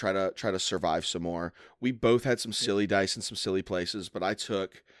to try to survive some more. We both had some silly dice in some silly places, but I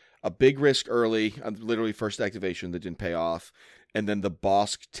took a big risk early, literally first activation that didn't pay off. And then the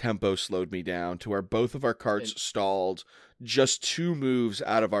Bosk tempo slowed me down to where both of our carts stalled just 2 moves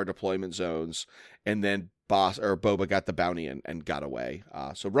out of our deployment zones. And then Boba got the bounty and got away.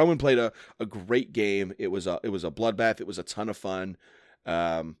 So Roman played a great game. It was a bloodbath. It was a ton of fun.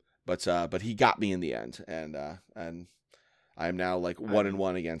 But he got me in the end, and I am now like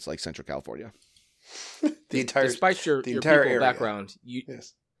 1-1 against like Central California. Despite your people area. Background,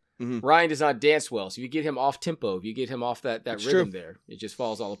 yes. Mm-hmm. Ryan does not dance well, so if you get him off tempo, if you get him off that rhythm there, it just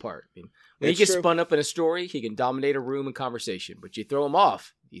falls all apart. I mean, when he gets spun up in a story, he can dominate a room in conversation, but you throw him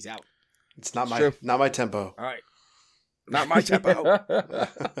off, he's out. It's not my tempo. All right. Not my tempo.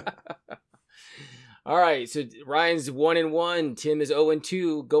 All right. So Ryan's 1-1. Tim is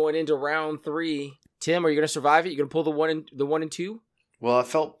 0-2 going into round 3. Tim, are you going to survive it? You going to pull the 1 and 2? Well,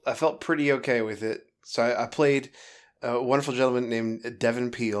 I felt pretty okay with it. So I played a wonderful gentleman named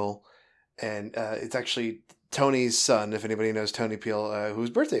Devin Peele, and it's actually Tony's son, if anybody knows Tony Peele, whose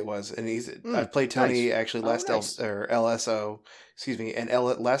birthday it was. And I played Tony actually last LSO,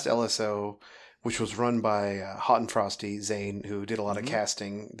 last LSO, which was run by Hot and Frosty Zane, who did a lot of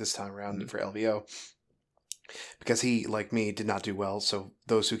casting this time around for LVO. Because he, like me, did not do well, so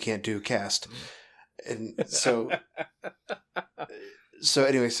those who can't do cast. And so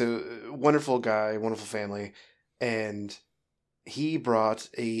anyway, wonderful guy, wonderful family, and he brought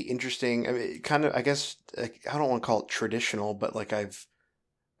a interesting, kind of, I guess, I don't want to call it traditional, but like I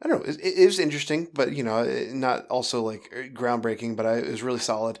don't know, it was interesting, but not also like groundbreaking, but it was really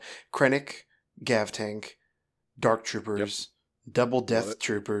solid. Krennic, Gav Tank, Dark Troopers, Double Death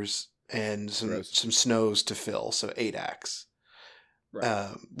Troopers, and some snows to fill, so 8 acts. Right.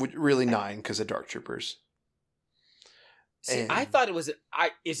 Really 9 because of Dark Troopers. See, I thought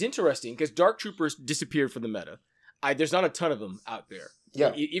it's interesting because Dark Troopers disappeared from the meta. There's not a ton of them out there.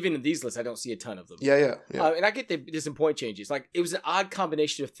 Yeah. Even in these lists, I don't see a ton of them. Yeah. And I get there's some point changes. Like, it was an odd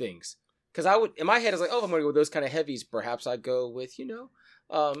combination of things. Because in my head, I was like, oh, if I'm going to go with those kind of heavies, perhaps I'd go with,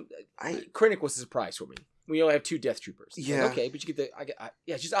 Krennic was a surprise for me. We only have 2 Death Troopers. Yeah. Like, okay, but you get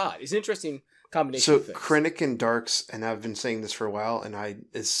it's just odd. It's an interesting combination of things. So Krennic and Darks, and I've been saying this for a while, and I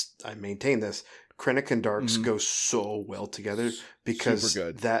maintain this, Krennic and Darks go so well together because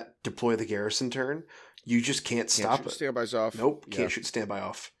that deploy the garrison turn, you just can't stop it. Standbys off. Nope, can't shoot standby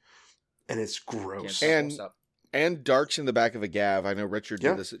off. and it's gross. And darks in the back of a gav. I know Richard did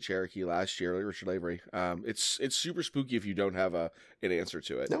Yeah. this at Cherokee last year. Richard Avery. It's super spooky if you don't have an answer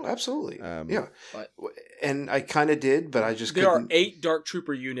to it. No, absolutely. Yeah. But And I kind of did, but I just there couldn't. are 8 Dark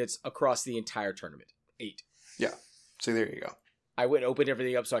Trooper units across the entire tournament. 8. Yeah. So there you go. I went and opened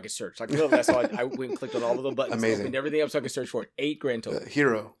everything up so I could search. Like literally, that's all I went and clicked on all of the buttons. Amazing. Opened everything up so I could search for it. 8 grand total.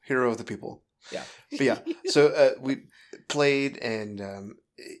 Hero of the people. Yeah. But yeah. So we played, and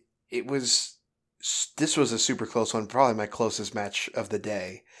this was a super close one. Probably my closest match of the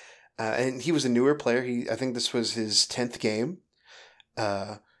day. And he was a newer player. I think this was his 10th game.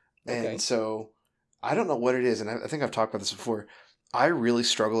 And so I don't know what it is, and I think I've talked about this before. I really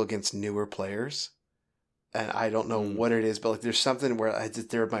struggle against newer players, and I don't know what it is, but like there's something where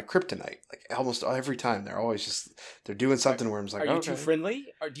they're my kryptonite. Like almost every time, they're always they're doing something where I'm just like, are you too friendly?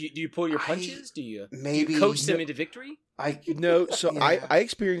 Or do you pull your punches? Do you coach them into victory? I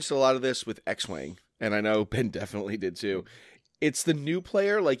experienced a lot of this with X-Wing, and I know Ben definitely did too. It's the new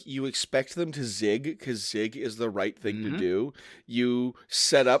player, like you expect them to zig because zig is the right thing to do. You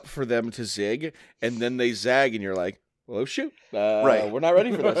set up for them to zig, and then they zag, and you're like, well, oh shoot, right? We're not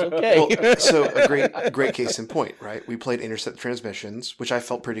ready for this. Okay. Well, so a great case in point, right? We played intercept transmissions, which I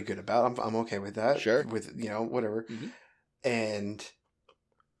felt pretty good about. I'm okay with that. Sure. With whatever, and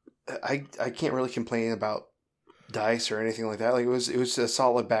I can't really complain about dice or anything like that. Like it was a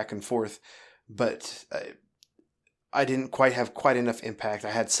solid back and forth, but I didn't quite have enough impact.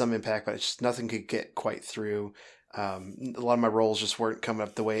 I had some impact, but just nothing could get quite through. A lot of my rolls just weren't coming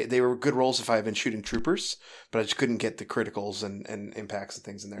up the way they were. Good rolls if I had been shooting troopers, but I just couldn't get the criticals and impacts and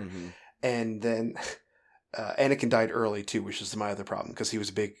things in there. And then Anakin died early too, which is my other problem because he was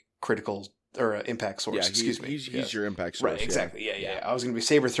a big critical or impact source. He's your impact source. Right, exactly. Yeah. I was going to be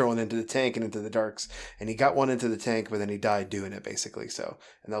saber throwing into the tank and into the darks, and he got one into the tank, but then he died doing it basically. So,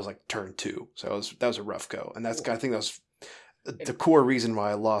 and that was like turn 2. So that was a rough go, and I think that was the core reason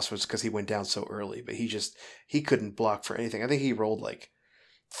why I lost was because he went down so early. But he couldn't block for anything. I think he rolled like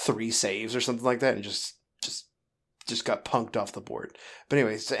 3 saves or something like that, and just got punked off the board. But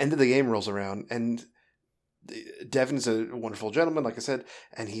anyways, the end of the game rolls around, and Devin's a wonderful gentleman, like I said,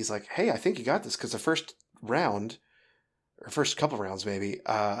 and he's like, "Hey, I think you got this." Because the first round, or first couple rounds maybe,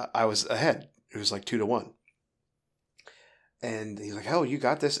 I was ahead. It was like 2-1, and he's like, "Oh, you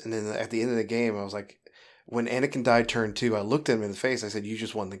got this." And then at the end of the game, I was like, when Anakin died turn 2, I looked at him in the face. I said, "You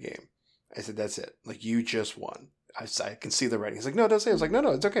just won the game." I said, "That's it. Like you just won." I can see the writing. He's like, "No, don't say it." I was like,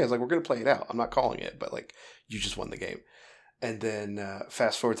 "No, it's okay." I was like, "We're gonna play it out. I'm not calling it, but like you just won the game." And then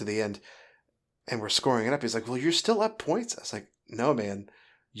fast forward to the end. And we're scoring it up. He's like, "Well, you're still up points." I was like, "No, man,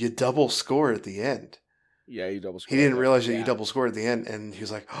 you double score at the end." Yeah, you double scored. He didn't realize that you double scored at the end, and he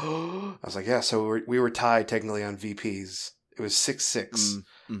was like, "Oh!" I was like, "Yeah." So we were tied technically on VPs. It was 6-6,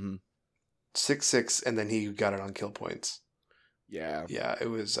 6-6, and then he got it on kill points. Yeah, it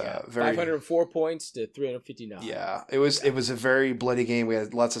was very 504 points to 359. Yeah, it was a very bloody game. We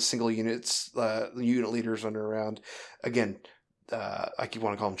had lots of single units, unit leaders running around. Again. I keep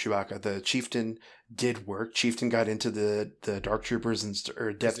want to call him Chewbacca. The chieftain did work. Chieftain got into the dark troopers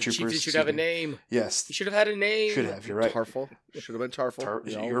or death troopers. Chieftain should have a name. Yes, he should have had a name. Should have. You're right. Tarful should have been Tarful.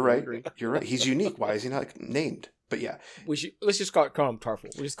 You're right. You're right. He's unique. Why is he not named? But yeah, let's just call him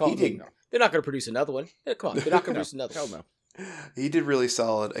Tarful. We just call him. They're not going to produce another one. Come on, they're not going to produce another. Hell no. He did really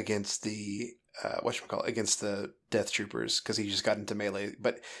solid against the against the death troopers because he just got into melee,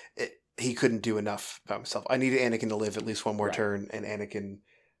 but. He couldn't do enough by himself. I needed Anakin to live at least one more turn, and Anakin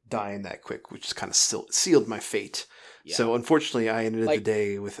dying that quick, which just kind of sealed my fate. Yeah. So unfortunately, I ended the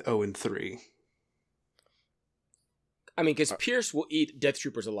day with 0-3. I mean, because Pierce will eat Death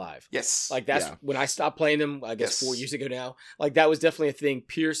Troopers alive. Yes. Like that's when I stopped playing them, I guess 4 years ago now. Like that was definitely a thing.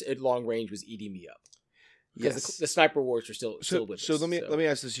 Pierce at long range was eating me up. Because the sniper wars are still with us. So let me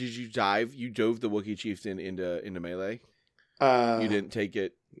ask this: did you dove the Wookiee chieftain into melee? You didn't take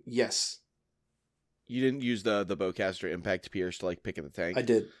it. Yes. You didn't use the bowcaster impact Pierce to like pick at the tank? I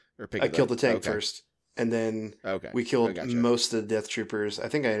did. I killed the tank first. And then we killed most of the death troopers. I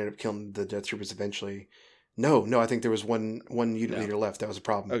think I ended up killing the death troopers eventually. No, I think there was one unit leader left. That was a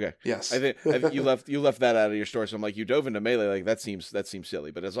problem. Okay. Yes. I think you left that out of your story. So I'm like, you dove into melee, like that seems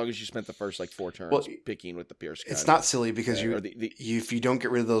silly. But as long as you spent the first like 4 turns picking with the Pierce gun. It's not silly because if you don't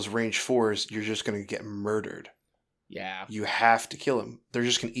get rid of those range 4s, you're just going to get murdered. Yeah. You have to kill them. They're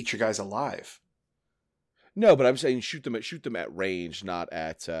just going to eat your guys alive. No, but I'm saying shoot them at range, not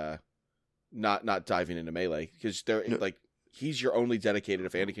at not diving into melee because they're like he's your only dedicated.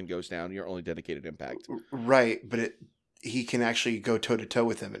 If Anakin goes down, your only dedicated impact. Right, but he can actually go toe to toe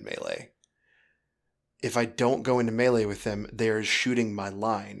with them in melee. if I don't go into melee with them, they're shooting my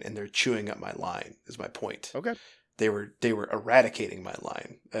line and they're chewing up my line. Is my point. Okay. They were eradicating my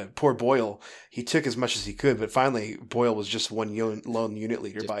line. Poor Boyle, he took as much as he could, but finally Boyle was just one lone unit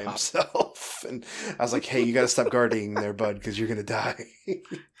leader by himself. And I was like, hey, you got to stop guarding there, bud, because you're going to die.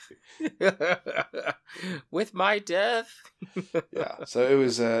 With my death. Yeah. So it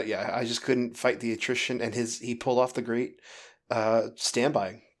was, I just couldn't fight the attrition. And he pulled off the great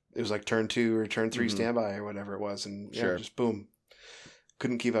standby. It was like turn 2 or turn 3 standby or whatever it was. And just boom.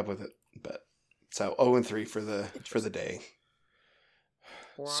 Couldn't keep up with it. But so 0-3 for the day.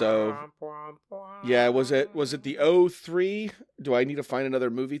 So yeah, was it the 03? Do I need to find another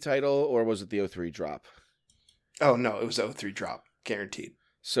movie title, or was it the 03 drop? Oh no, it was 03 drop, guaranteed.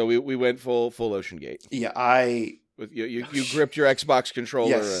 So we went full Ocean Gate. Yeah, you gripped your Xbox controller.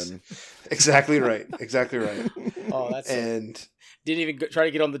 Yes, and exactly right. Oh, that's and didn't even try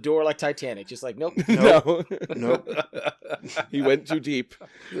to get on the door like Titanic. Just like nope. Nope. He went too deep.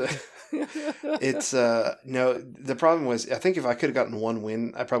 It's no. The problem was, I think if I could have gotten one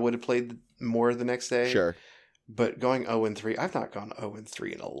win, I probably would have played more the next day. Sure. But going 0-3, I've not gone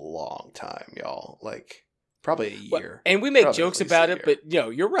 0-3 in a long time, y'all. Like probably a year. And we make jokes about it, but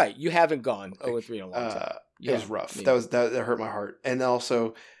you're right. You haven't gone 0-3 in a long time. It was rough. That hurt my heart. And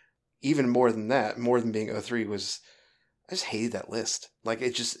also, even more than that, more than being 0-3 was, I just hated that list. Like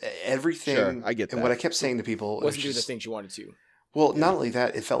it just everything. Sure, I get that. And what I kept saying to people wasn't doing the things you wanted to. Well, not only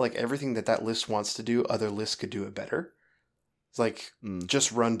that, it felt like everything that list wants to do, other lists could do it better. It's like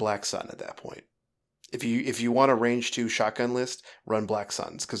just run Black Sun at that point. If you want a range 2 shotgun list, run Black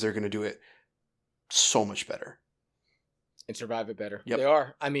Suns because they're going to do it so much better and survive it better. Yep. They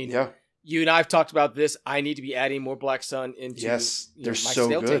are. I mean, you and I have talked about this. I need to be adding more Black Sun into they're my so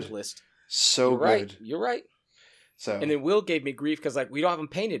snail good. tape list. So You're good. Right. You're right. So and then Will gave me grief because we don't have them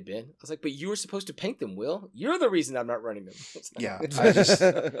painted, Ben. I was like, but you were supposed to paint them, Will. You're the reason I'm not running them. Yeah,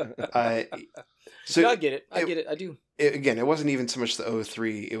 So I get it. I get it. I do. Again, it wasn't even so much the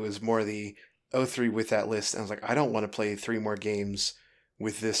 03. It was more the 03 with that list. And I was like, I don't want to play 3 more games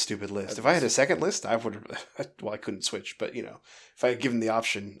with this stupid list. If I had a second list, I would have. Well, I couldn't switch, but if I had given the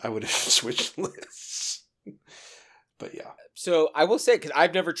option, I would have switched lists. But yeah. So I will say, because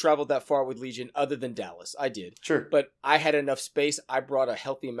I've never traveled that far with Legion other than Dallas. I did. Sure. But I had enough space. I brought a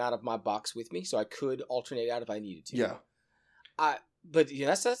healthy amount of my box with me, so I could alternate out if I needed to. Yeah. But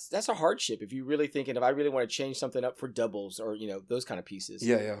that's a hardship if you're really thinking, if I really want to change something up for doubles or, those kind of pieces.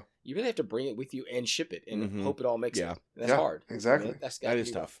 Yeah. You really have to bring it with you and ship it and hope it all makes it. That's hard. Exactly. That is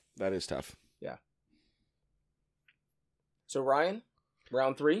tough. That is tough. Yeah. So Ryan,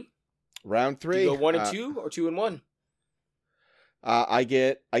 round 3? Round 3. Do you go 1 and 2 or 2 and 1? I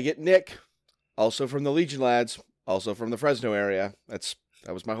get Nick, also from the Legion lads, also from the Fresno area. That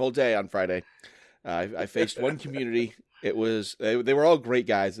was my whole day on Friday. I faced one community. It was they were all great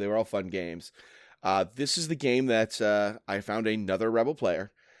guys. They were all fun games. This is the game that I found another Rebel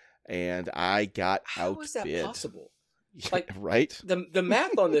player, and I got outbid. How is that possible? Right? The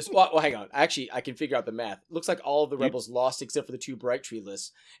math on this. Well, hang on. Actually, I can figure out the math. Looks like all of the Rebels lost except for the 2 Bright Tree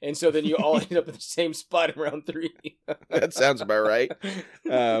lists, and so then you all end up in the same spot in round 3. That sounds about right.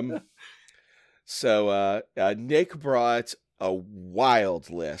 So Nick brought a wild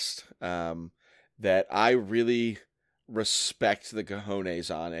list that I really respect the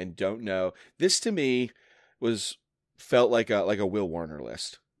cojones on and don't know. This to me felt like a Will Warner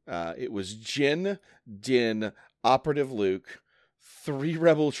list. It was Jin, Din, Operative Luke, 3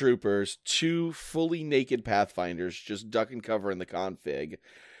 Rebel Troopers, 2 fully naked Pathfinders just duck and cover in the config,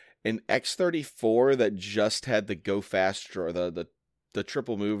 an X-34 that just had the go fast droid, the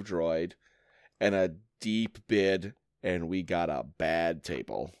triple move droid, and a deep bid, and we got a bad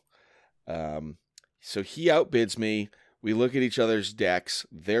table. So he outbids me. We look at each other's decks.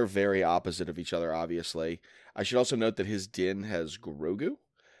 They're very opposite of each other, obviously. I should also note that his Din has Grogu.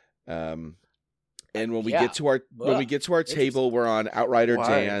 And when we get to our table, we're on Outrider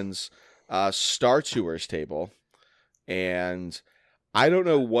Dan's Star Tours table, and I don't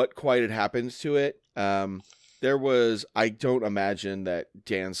know what quite had happened to it. I don't imagine that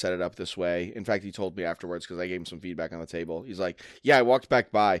Dan set it up this way. In fact, he told me afterwards because I gave him some feedback on the table. He's like, "Yeah, I walked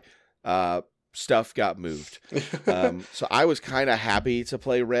back by, stuff got moved." So I was kind of happy to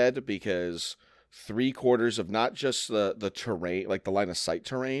play red because 3/4 of not just the terrain, like the line of sight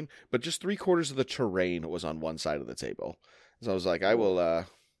terrain, but just 3/4 of the terrain was on one side of the table. So I was like, I will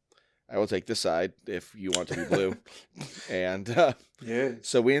take this side if you want to be blue. And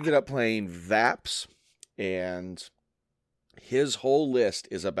so we ended up playing Vaps, and his whole list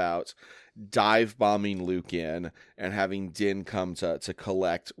is about dive bombing Luke in and having Din come to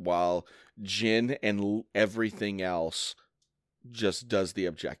collect while Jin and everything else just does the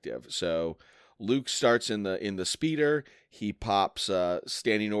objective. So Luke starts in the speeder. He pops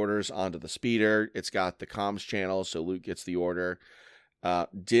standing orders onto the speeder. It's got the comms channel, so Luke gets the order.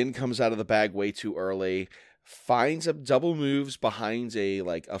 Din comes out of the bag way too early, finds a double moves behind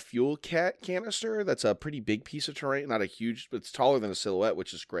a fuel canister. That's a pretty big piece of terrain, not a huge, but it's taller than a silhouette,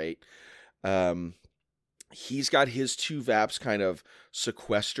 which is great. He's got his 2 VAPs kind of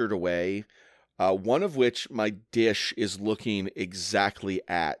sequestered away, one of which my dish is looking exactly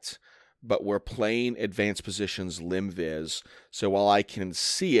at, but we're playing advanced positions limb viz, so while I can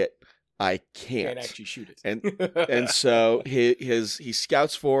see it, I can't actually shoot it. And so he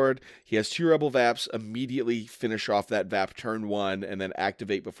scouts forward. He has 2 rebel VAPs, immediately finish off that VAP turn 1, and then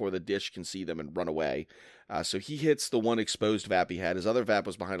activate before the dish can see them and run away. So he hits the 1 exposed VAP he had. His other VAP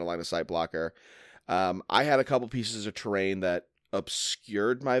was behind a line of sight blocker. I had a couple pieces of terrain that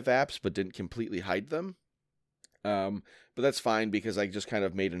obscured my VAPs but didn't completely hide them. But that's fine because I just kind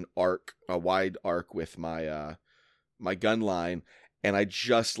of made a wide arc with my my gun line. And I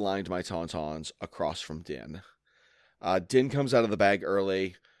just lined my tauntauns across from Din. Din comes out of the bag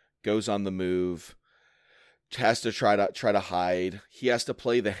early, goes on the move, has to try to hide. He has to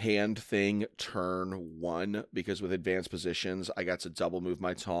play the hand thing turn 1 because with advanced positions, I got to double move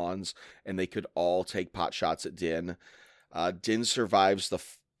my taunts, and they could all take pot shots at Din. Din survives the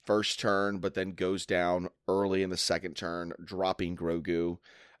first turn, but then goes down early in the second turn, dropping Grogu.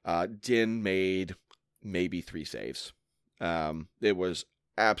 Din made maybe 3 saves. It was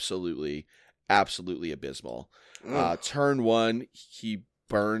absolutely abysmal. Turn 1, he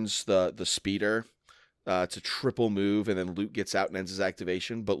burns the speeder to triple move, and then Luke gets out and ends his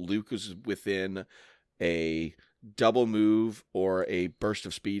activation. But Luke is within a double move or a burst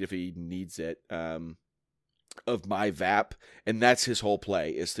of speed if he needs it of my VAP, and that's his whole play,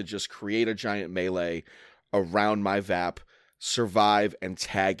 is to just create a giant melee around my VAP, survive, and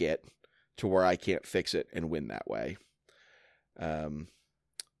tag it to where I can't fix it and win that way.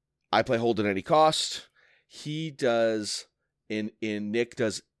 I play hold at any cost. He does, Nick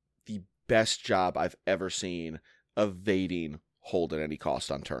does the best job I've ever seen evading hold at any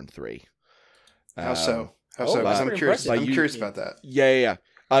cost on turn 3. How so? Because I'm curious. I'm you- curious about that. Yeah.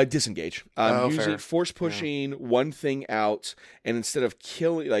 Disengage. Using fair. force pushing one thing out, and instead of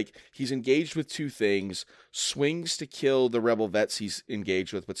killing, he's engaged with 2 things, swings to kill the rebel vets he's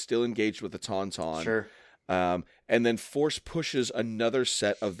engaged with, but still engaged with the tauntaun. Sure. And then force pushes another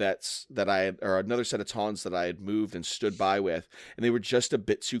set of vets another set of taunts that I had moved and stood by with, and they were just a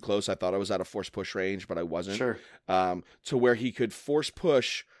bit too close. I thought I was out of force push range, but I wasn't. Sure. To where he could force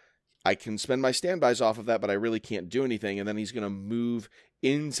push. I can spend my standbys off of that, but I really can't do anything. And then he's going to move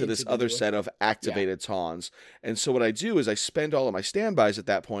into this other set of activated taunts. And so what I do is I spend all of my standbys at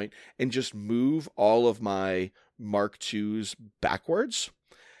that point and just move all of my Mark IIs backwards.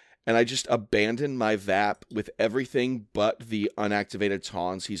 And I just abandon my VAP with everything but the unactivated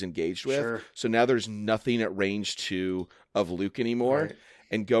taunts he's engaged with. Sure. So now there's nothing at range 2 of Luke anymore. Right.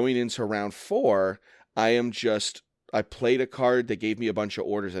 And going into round 4, I played a card that gave me a bunch of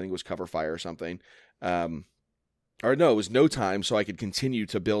orders. I think it was cover fire or something. Or no, it was no time, so I could continue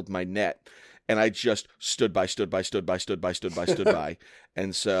to build my net. And I just stood by.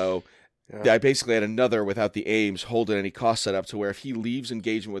 And so I basically had another without the aims, hold at any cost set up to where if he leaves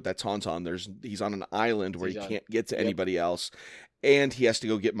engagement with that tauntaun, he's on an island where he can't get to anybody else. And he has to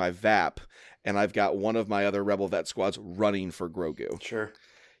go get my VAP. And I've got one of my other Rebel Vet squads running for Grogu. Sure.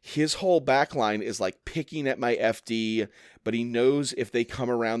 His whole backline is picking at my FD, but he knows if they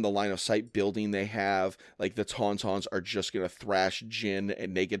come around the line of sight building they have, the Tauntauns are just going to thrash Jin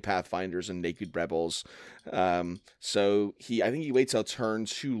and Naked Pathfinders and Naked Rebels. So I think he waits till turn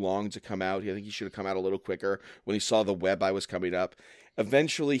too long to come out. I think he should have come out a little quicker when he saw the web I was coming up.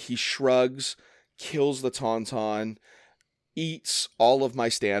 Eventually he shrugs, kills the Tauntaun, eats all of my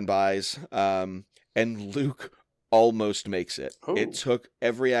standbys, and Luke almost makes it. Ooh. It took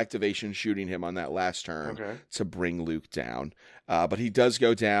every activation shooting him on that last turn to bring Luke down. But he does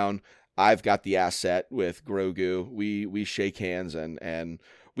go down. I've got the asset with Grogu. We shake hands and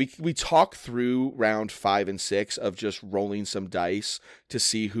we talk through round 5 and 6 of just rolling some dice to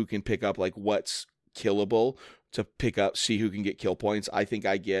see who can pick up what's killable, to see who can get kill points. I think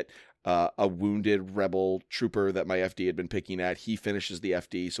I get a wounded rebel trooper that my FD had been picking at. He finishes the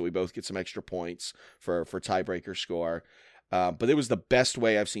FD, so we both get some extra points for tiebreaker score. But it was the best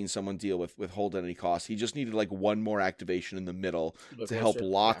way I've seen someone deal with hold at any cost. He just needed like one more activation in the middle to help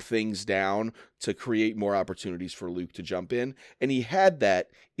lock things down, to create more opportunities for Luke to jump in. And he had that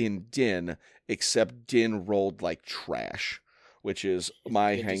in Din, except Din rolled like trash, which is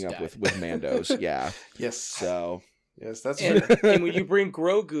my hang up with Mandos. Yeah. Yes. So. Yes, that's and when you bring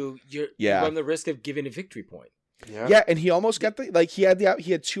Grogu, you run the risk of giving a victory point. Yeah, and he almost got he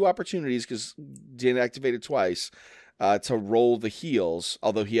had two opportunities because Din activated twice to roll the heals,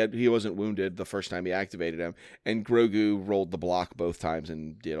 although he wasn't wounded the first time he activated him, and Grogu rolled the block both times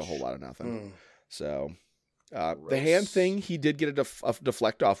and did a whole lot of nothing. So the hand thing he did get a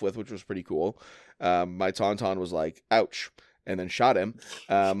deflect off with, which was pretty cool. My Tauntaun was like, ouch. And then shot him,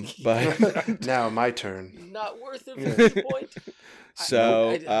 but now my turn. Not worth a victory point.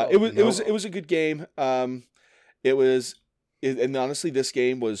 So it was a good game. And honestly, this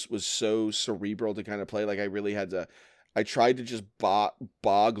game was so cerebral to kind of play. Like I tried to just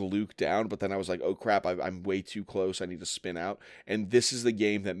bog Luke down, but then I was like, oh crap, I'm way too close. I need to spin out. And this is the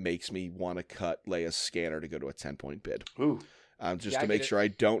game that makes me want to cut Leia's scanner to go to a 10-point bid. Ooh. Just to make sure I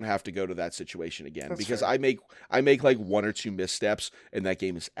don't have to go to that situation again. That's because fair. I make like one or two missteps, and that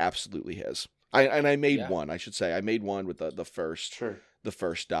game is absolutely his. I made one, I should say. I made one with the first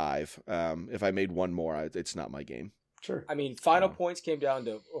dive. If I made one more, it's not my game. Sure. I mean, final points came down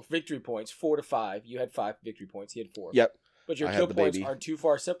to victory points, 4-5. You had 5 victory points. He had 4. Yep. But your kill points aren't too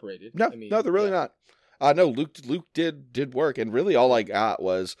far separated. No, no, they're really not. No, Luke did work, and really all I got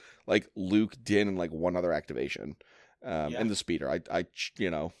was like Luke, Din, and like one other activation. And the speeder, I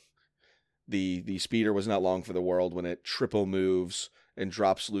the speeder was not long for the world when it triple moves and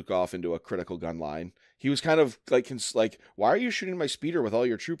drops Luke off into a critical gun line. He was kind of like, why are you shooting my speeder with all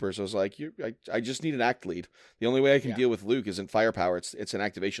your troopers? I was like, I just need an act lead. The only way I can deal with Luke isn't firepower. It's an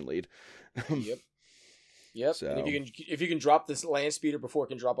activation lead. Yep. So. And if you can drop this land speeder before it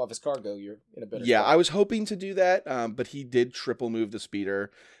can drop off his cargo, you're in a better spot. I was hoping to do that, but he did triple move the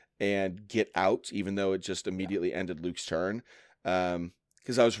speeder and get out, even though it just immediately ended Luke's turn.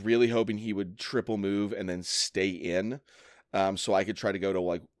 Because I was really hoping he would triple move and then stay in, so I could try to go to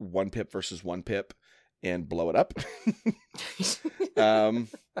like 1 pip versus 1 pip and blow it up.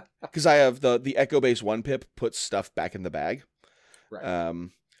 Because I have the Echo Base 1 pip puts stuff back in the bag. Right.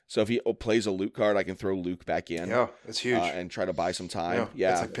 So if he plays a Luke card, I can throw Luke back in. Yeah, it's huge. And try to buy some time.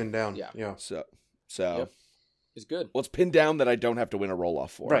 It's like pinned down. Yeah. So. Yep. It's good. Well, it's pinned down that I don't have to win a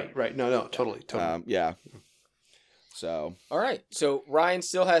roll-off for. Right. No, totally. Yeah. So. All right. So Ryan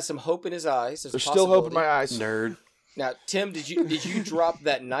still has some hope in his eyes. There's still hope in my eyes. Nerd. Now, Tim, did you drop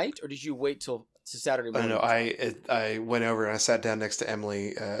that night, or did you wait till Saturday morning? No, I went over and I sat down next to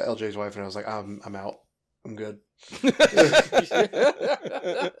Emily, LJ's wife, and I was like, I'm out. I'm good.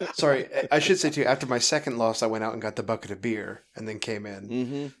 Sorry, I should say too, after my second loss, I went out and got the bucket of beer and then came in.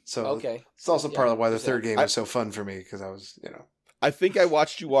 Mm-hmm. So it's also part of why the third game was so fun for me, because I was, I think I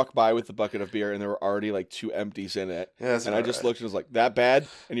watched you walk by with the bucket of beer and there were already like 2 empties in it. Yeah, and I just looked and was like, that bad?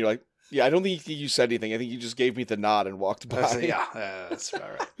 And you're like, yeah, I don't think you said anything. I think you just gave me the nod and walked by. That's all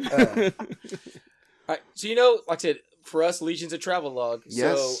right. All right. So, like I said, for us, Legion's a travel log.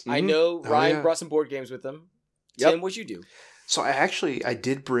 Yes. So I know Ryan brought some board games with him. Yep. Tim, what'd you do? So I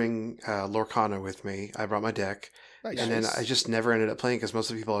did bring Lorcana with me. I brought my deck. Nice. And then I just never ended up playing because most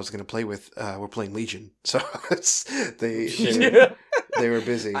of the people I was going to play with were playing Legion. So they were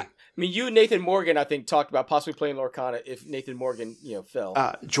busy. I mean, you and Nathan Morgan, I think, talked about possibly playing Lorcana if Nathan Morgan, fell.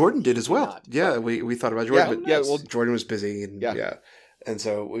 Jordan did as well. We thought about Jordan. Yeah, but well, Jordan was busy. And, and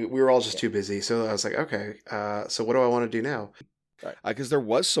so we were all just too busy. So I was like, okay, so what do I want to do now? Right. Because there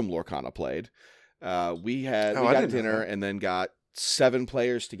was some Lorcana played. We got dinner and then got 7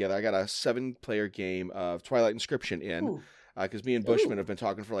 players together. I got a 7-player game of Twilight Inscription in. Because me and Bushman have been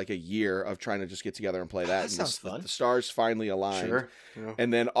talking for like a year of trying to just get together and play that. That sounds fun. The stars finally aligned. Sure. Yeah.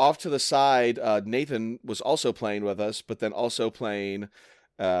 And then off to the side, Nathan was also playing with us, but then also playing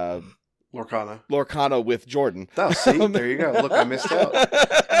Lorcana with Jordan. Oh, see? There you go. Look, I missed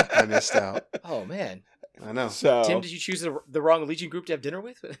out. Oh, man. I know. So, Tim, did you choose the wrong Legion group to have dinner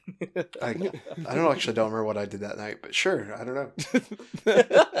with? I don't remember what I did that night, but sure, I don't know.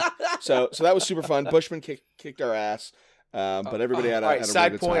 So that was super fun. Bushman kicked our ass. But everybody had a all right,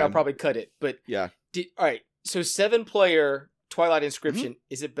 side point. time. I'll probably cut it. But yeah. All right. So 7-player Twilight Inscription,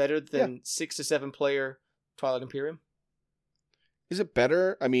 is it better than 6 to 7-player Twilight Imperium? Is it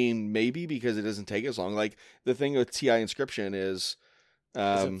better? I mean, maybe, because it doesn't take as long. Like the thing with TI Inscription is,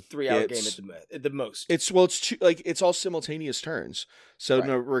 it's a 3-hour game at the most. It's all simultaneous turns. So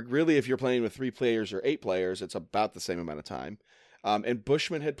really, if you're playing with 3 players or 8 players, it's about the same amount of time. And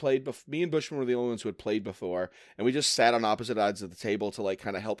Bushman had played. Me and Bushman were the only ones who had played before, and we just sat on opposite sides of the table to like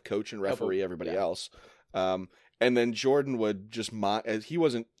kind of help coach and referee everybody else. And then Jordan would just he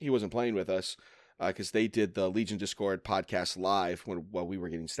wasn't playing with us because they did the Legion Discord podcast live while we were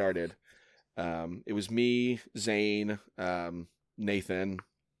getting started. It was me, Zane, Nathan,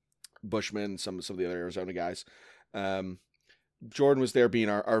 Bushman, some of the other Arizona guys. Jordan was there being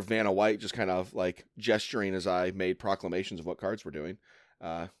our Vanna White, just kind of like gesturing as I made proclamations of what cards we're doing.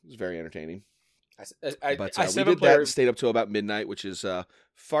 It was very entertaining. We did that and stayed up till about midnight, which is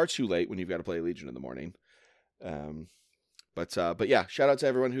far too late when you've got to play Legion in the morning. But yeah, shout out to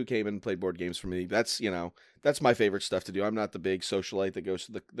everyone who came and played board games for me. That's my favorite stuff to do. I'm not the big socialite that goes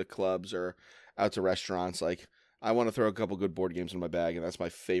to the clubs or out to restaurants. Like, I want to throw a couple good board games in my bag, and that's my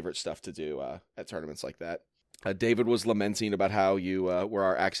favorite stuff to do at tournaments like that. David was lamenting about how you were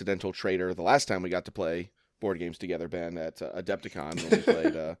our accidental traitor the last time we got to play board games together, Ben, at Adepticon when we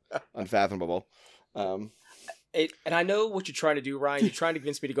played Unfathomable. And I know what you're trying to do, Ryan. You're trying to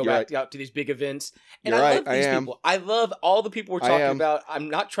convince me to go back out to these big events. And I love these people. I love all the people we're talking about. I'm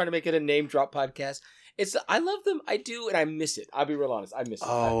not trying to make it a name drop podcast. I love them. I do, and I miss it. I'll be real honest. I miss it.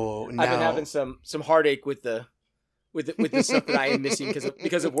 Oh, I've been having some heartache with the stuff that I am missing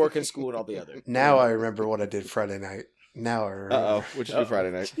because of work and school and all the other. Now I remember what I did Friday night. Now I remember. What'd you do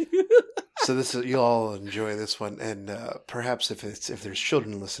Friday night? So you'll all enjoy this one, and perhaps if there's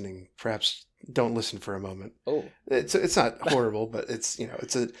children listening, perhaps don't listen for a moment. Oh, it's not horrible, but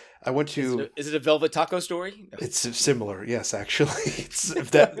I went to. Is it a Velvet Taco story? No. It's similar, yes, actually. It's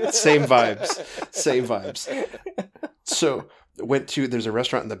that same vibes. So there's a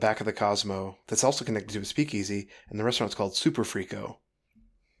restaurant in the back of the Cosmo that's also connected to a speakeasy, and the restaurant's called Super Frico.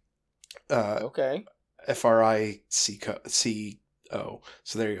 Okay. Frico.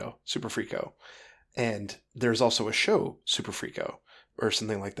 So there you go, Super Frico. And there's also a show, Super Frico, or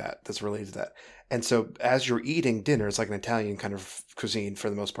something like that that's related to that. And so as you're eating dinner, it's like an Italian kind of cuisine for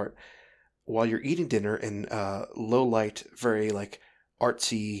the most part. While you're eating dinner in low light, very like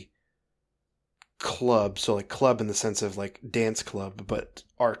artsy club, so like club in the sense of like dance club, but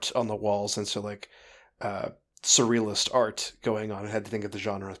art on the walls, and so like surrealist art going on. I had to think of the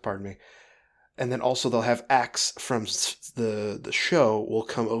genre, pardon me. And then also they'll have acts from the show will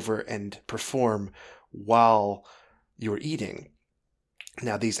come over and perform while you're eating.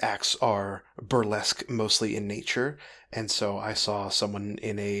 Now these acts are burlesque mostly in nature, and so I saw someone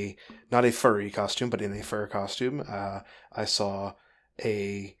in not a furry costume, but in a fur costume. I saw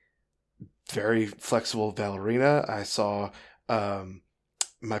a very flexible ballerina. I saw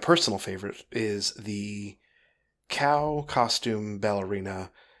my personal favorite is the cow costume ballerina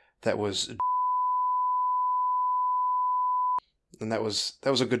that was, and that was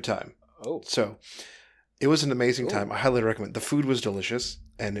a good time. Oh, so it was an amazing time. I highly recommend. The food was delicious,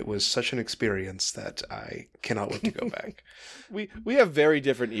 and it was such an experience that I cannot wait to go back. We have very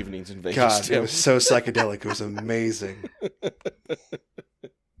different evenings in Vegas. God, Tim. it was so psychedelic. It was amazing.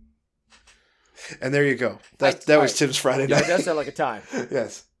 And there you go. That was Tim's Friday night. That does sound like a time.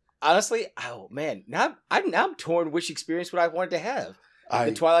 Yes. Honestly, oh man, now I'm torn which experience would I wanted to have.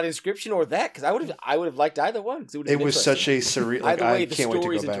 The Twilight Inscription or that, because I would have liked either one. It was such a surreal. Like, either way, I can't wait to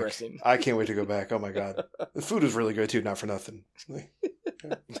go back. Interesting. I can't wait to go back. Oh my god, the food was really good too. Not for nothing.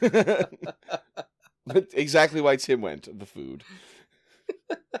 But exactly why Tim went. The food.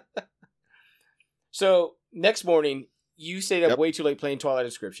 So next morning, you stayed up way too late playing Twilight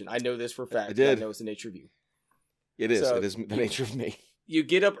Inscription. I know this for a fact. I did. I know it's the nature of you. It is. So, it is the nature of me. You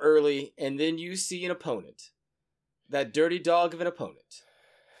get up early, and then you see an opponent. That dirty dog of an opponent.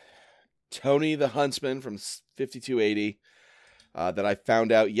 Tony the Huntsman from 5280 that I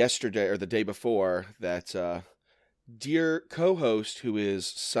found out yesterday or the day before that dear co-host who is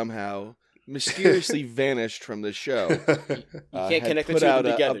somehow mysteriously vanished from the show. You can't connect the two of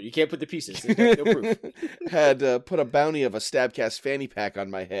them together. You can't put the pieces. There's no proof. Had put a bounty of a STABcast fanny pack on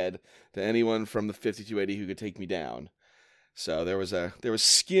my head to anyone from the 5280 who could take me down. So there was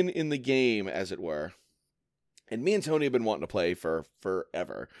skin in the game, as it were. And me and Tony have been wanting to play for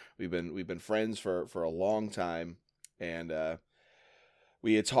forever. We've been friends for a long time, and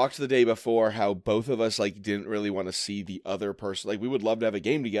we had talked the day before how both of us like didn't really want to see the other person. Like, we would love to have a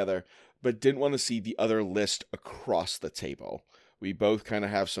game together, but didn't want to see the other list across the table. We both kind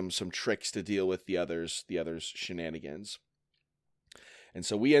of have some tricks to deal with the others shenanigans, and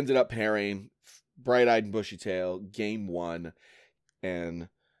so we ended up pairing Bright Eyed and Bushy Tail game 1, and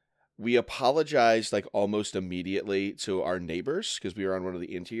we apologized like almost immediately to our neighbors because we were on one of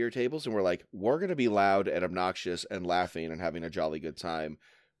the interior tables, and we're like, we're going to be loud and obnoxious and laughing and having a jolly good time.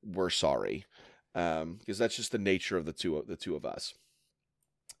 We're sorry. because that's just the nature of the two of us.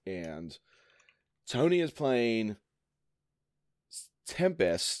 And Tony is playing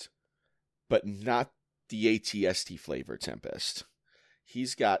Tempest, but not the ATST flavor Tempest.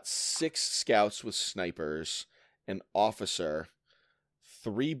 He's got 6 scouts with snipers, an officer,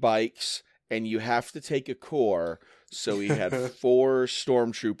 3 bikes, and you have to take a core. So he had 4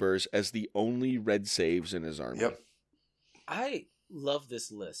 stormtroopers as the only red saves in his army. Yep. I love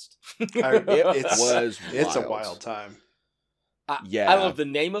this list. It's a wild time. I love the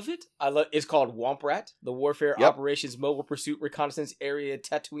name of it. It's called Womp Rat, the Warfare Operations Mobile Pursuit Reconnaissance Area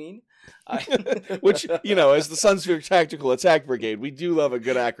Tatooine. Which, as the Sunsphere Tactical Attack Brigade, we do love a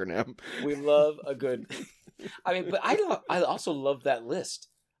good acronym. We love a good... but I also love that list.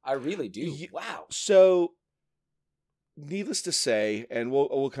 I really do. Wow. So, needless to say, and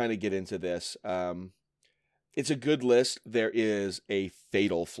we'll kind of get into this, it's a good list. There is a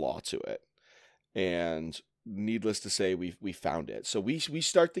fatal flaw to it. And needless to say, we found it. So we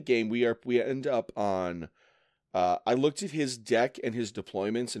start the game. We end up on. I looked at his deck and his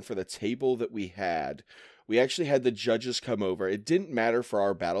deployments, and for the table that we actually had the judges come over. It didn't matter for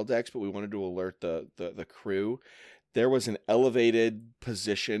our battle decks, but we wanted to alert the crew. There was an elevated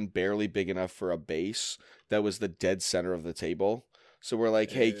position, barely big enough for a base, that was the dead center of the table. So we're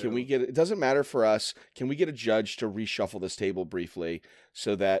like, hey, can we get, it doesn't matter for us, can we get a judge to reshuffle this table briefly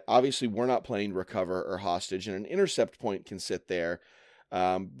so that obviously we're not playing recover or hostage, and an intercept point can sit there,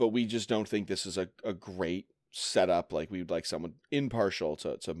 but we just don't think this is a great setup. Like, we would like someone impartial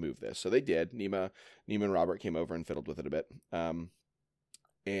to move this. So they did. Nima and Robert came over and fiddled with it a bit.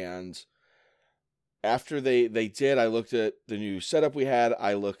 And after they did, I looked at the new setup we had.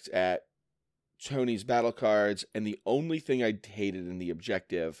 I looked at Tony's battle cards, and the only thing I hated in the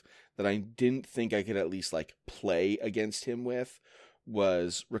objective that I didn't think I could at least like play against him with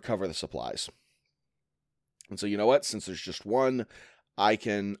was recover the supplies. And so, you know what? Since there's just one, I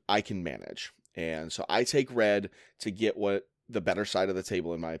can manage. And so I take red to get what the better side of the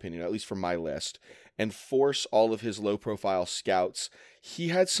table, in my opinion, at least for my list, and force all of his low-profile scouts. He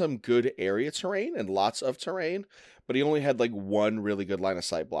had some good area terrain and lots of terrain, but he only had like one really good line of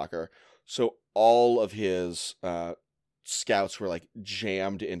sight blocker. So all of his scouts were like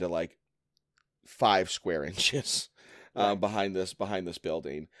jammed into like 5 square inches behind this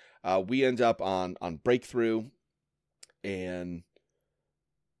building. We end up on breakthrough, and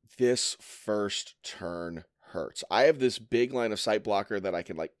this first turn hurts. I have this big line of sight blocker that I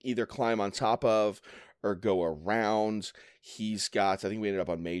can like either climb on top of or go around. He's got, I think we ended up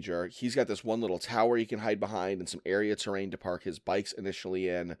on major. He's got this one little tower he can hide behind and some area terrain to park his bikes initially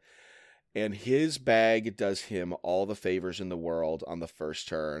in. And his bag does him all the favors in the world on the first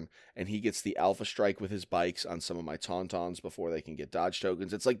turn, and he gets the alpha strike with his bikes on some of my tauntauns before they can get dodge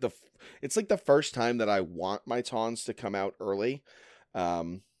tokens. It's like the first time that I want my taunts to come out early.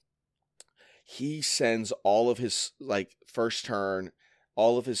 He sends all of his, like, first turn,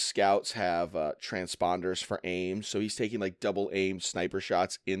 all of his scouts have transponders for aim, so he's taking like double aimed sniper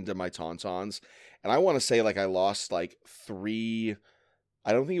shots into my tauntauns. And I want to say like I lost like 3.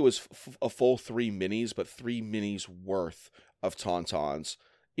 I don't think it was a full 3 minis, but 3 minis worth of tauntauns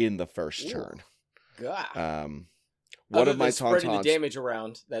in the first turn. God. One of my tauntauns, spreading the damage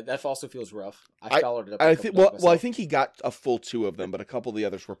around, that also feels rough. I followed it up. I think he got a full 2 of them, but a couple of the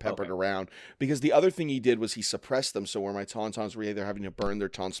others were peppered around, because the other thing he did was he suppressed them. So where my tauntauns were either having to burn their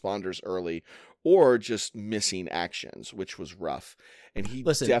transponders early or just missing actions, which was rough. And he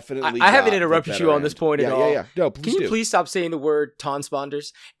definitely. I haven't interrupted you on this point at all. Yeah. No, please. Can you please stop saying the word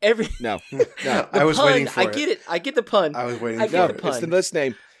transponders? No. I was waiting for it. I get it. I get the pun. I was waiting for it. it. It's the list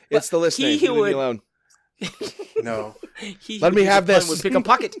name. It's the list name. Leave me alone. No. Let me have this. Would pick a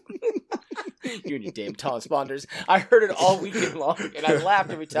pocket. You and your damn transponders. I heard it all weekend long, and I laughed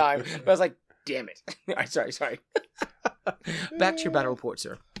every time. But I was like, damn it. All right, sorry. Back to your battle report,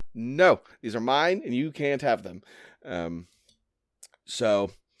 sir. No, these are mine, and you can't have them. So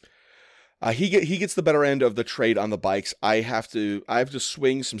he gets the better end of the trade on the bikes. I have to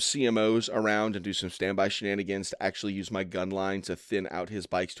swing some CMOs around and do some standby shenanigans to actually use my gun line to thin out his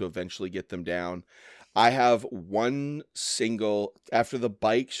bikes to eventually get them down. I have one single, after the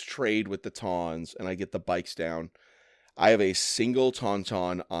bikes trade with the tauns and I get the bikes down, I have a single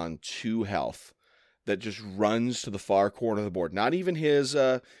tauntaun on 2 health that just runs to the far corner of the board. Not even his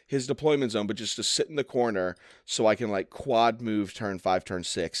deployment zone, but just to sit in the corner so I can like quad move turn 5, turn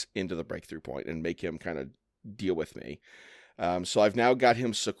 6 into the breakthrough point and make him kind of deal with me. So I've now got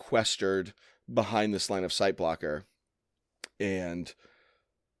him sequestered behind this line of sight blocker, and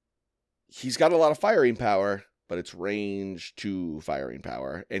he's got a lot of firing power, but it's range 2 firing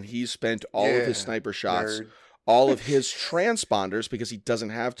power. And he's spent all of his sniper shots, nerd. all of his transponders, because he doesn't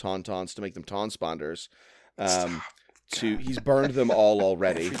have tauntauns to make them taunsponders. He's burned them all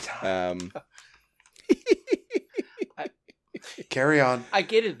already. Carry on. I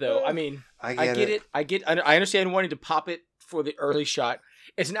get it though. I mean, I get it. I understand wanting to pop it for the early shot.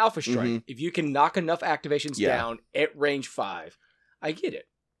 It's an alpha strike. Mm-hmm. If you can knock enough activations down at range 5, I get it.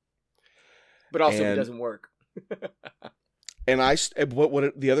 But also, it doesn't work. And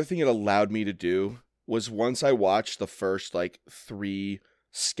the other thing it allowed me to do was, once I watched the first 3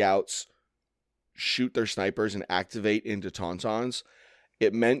 scouts shoot their snipers and activate into tauntauns,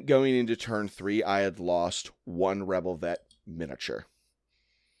 it meant going into turn 3, I had lost 1 rebel vet miniature.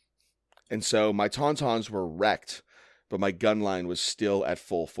 And so my tauntauns were wrecked, but my gun line was still at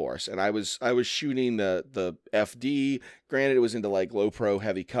full force. And I was shooting the FD. Granted, it was into low pro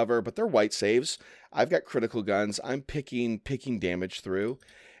heavy cover, but they're white saves. I've got critical guns. I'm picking damage through,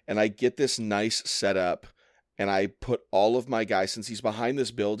 and I get this nice setup, and I put all of my guys, since he's behind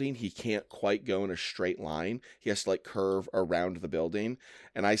this building, he can't quite go in a straight line. He has to curve around the building,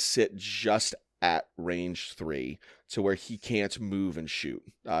 and I sit just at range 3 to where he can't move and shoot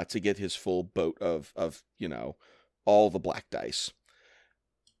to get his full boat of all the black dice.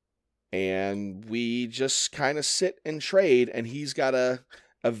 And we just kind of sit and trade, and he's got to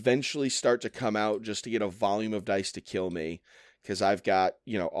eventually start to come out just to get a volume of dice to kill me, because I've got,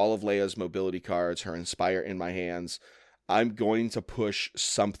 all of Leia's mobility cards, her Inspire in my hands. I'm going to push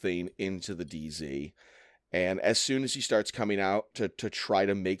something into the DZ. And as soon as he starts coming out to try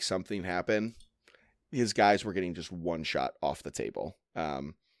to make something happen, his guys were getting just one shot off the table.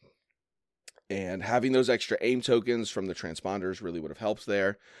 And having those extra aim tokens from the transponders really would have helped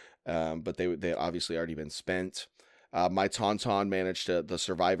there. But they had obviously already been spent. My Tauntaun the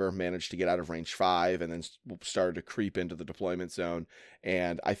survivor managed to get out of range 5 and then started to creep into the deployment zone.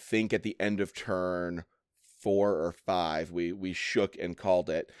 And I think at the end of turn 4 or 5, we shook and called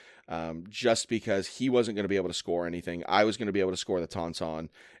it, just because he wasn't going to be able to score anything. I was going to be able to score the Tauntaun,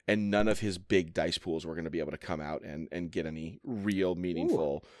 and none of his big dice pools were going to be able to come out and get any real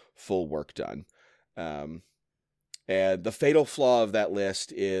meaningful full work done. And the fatal flaw of that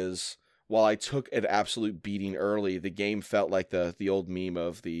list is, while I took an absolute beating early, the game felt like the old meme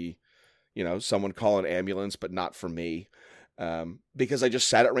of someone call an ambulance, but not for me. Because I just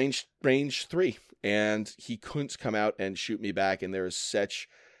sat at range 3 and he couldn't come out and shoot me back. And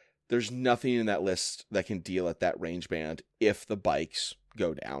there's nothing in that list that can deal at that range band if the bikes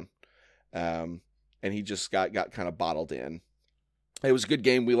go down. And he just got kind of bottled in. It was a good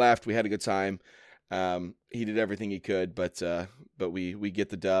game. We laughed. We had a good time. He did everything he could, but we get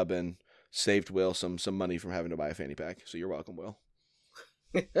the dub and saved Will some money from having to buy a fanny pack. So you're welcome, Will.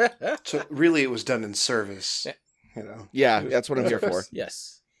 So really, it was done in service. Yeah, that's what I'm here for.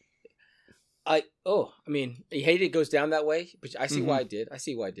 Yes. I hate it goes down that way, but I see why I did.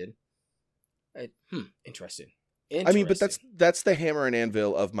 Interesting. I mean, but that's the hammer and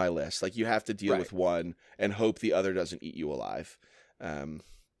anvil of my list. You have to deal with one and hope the other doesn't eat you alive.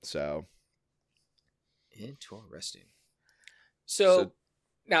 So interesting. So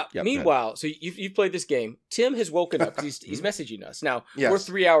now, meanwhile, so you've played this game. Tim has woken up. He's messaging us now. Yes. We're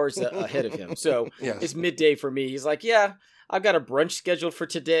 3 hours ahead of him, so it's midday for me. He's like, "Yeah, I've got a brunch scheduled for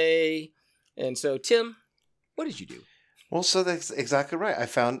today." And so, Tim, what did you do? Well, so that's exactly right. I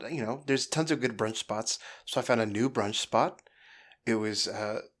found, there's tons of good brunch spots. So I found a new brunch spot. It was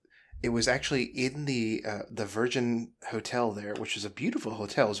actually in the Virgin Hotel there, which is a beautiful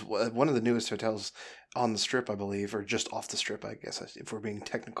hotel. It's one of the newest hotels on the Strip, I believe, or just off the Strip, I guess, if we're being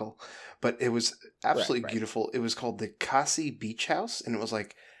technical. But it was absolutely beautiful. It was called the Cassi Beach House, and it was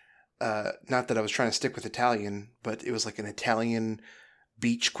not that I was trying to stick with Italian, but it was an Italian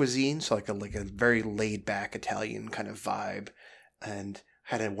beach cuisine, so a very laid back Italian kind of vibe, and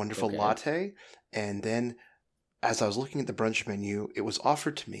had a wonderful latte. And then, as I was looking at the brunch menu, it was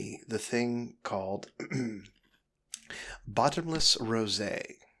offered to me the thing called bottomless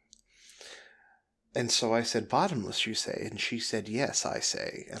rosé. And so I said, "Bottomless, you say?" And she said, "Yes, I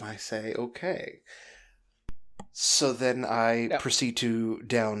say." And I say, "Okay." So then I proceed to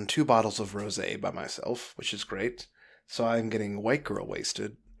down 2 bottles of rosé by myself, which is great. So I'm getting white girl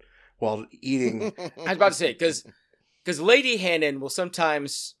wasted while eating. I was about to say, because Lady Hannon will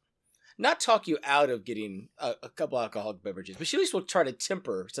sometimes not talk you out of getting a couple alcoholic beverages, but she at least will try to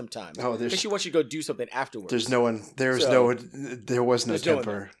temper sometimes. Oh, because she wants you to go do something afterwards. There was no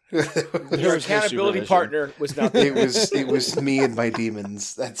temper. Your accountability partner was not there. It was me and my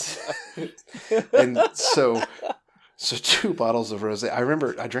demons. And so 2 bottles of rosé. I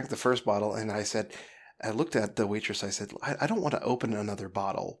remember I drank the first bottle and I said, I looked at the waitress. I said, I don't want to open another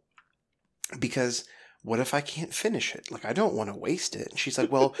bottle because what if I can't finish it? Like, I don't want to waste it. And she's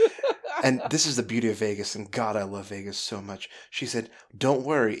like, well, and this is the beauty of Vegas, and God, I love Vegas so much. She said, don't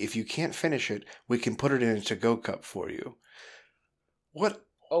worry. If you can't finish it, we can put it in a to-go cup for you. What?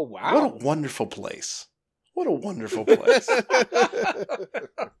 Oh, wow. What a wonderful place. What a wonderful place.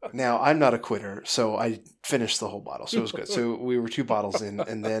 Now, I'm not a quitter, so I finished the whole bottle, so it was good. So we were 2 bottles in,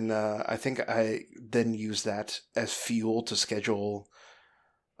 and then I think I then used that as fuel to schedule,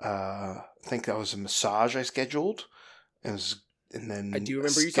 I think that was a massage I scheduled. And then I do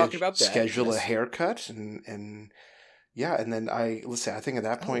remember you talking about that. Schedule a haircut, and yeah, and then I think at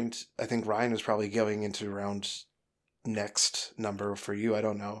that point, I think Ryan was probably going into around next number for you. I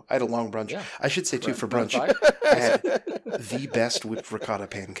don't know. I had a long brunch. Yeah. I should say too, for brunch, I had the best whipped ricotta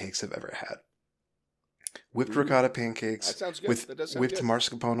pancakes I've ever had. Whipped ricotta pancakes that sounds good. with whipped good.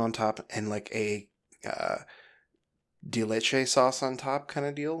 Mascarpone on top and like a de leche sauce on top kind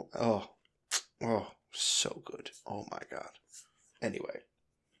of deal. Oh, so good. Oh my God. Anyway,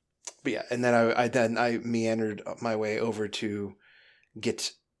 but yeah, and then I meandered my way over to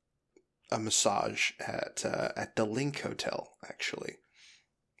get a massage at the Link Hotel. Actually,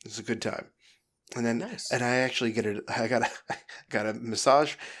 it was a good time, and then and I actually got a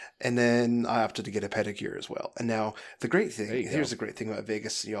massage, and then I opted to get a pedicure as well. And now the great thing here's the great thing about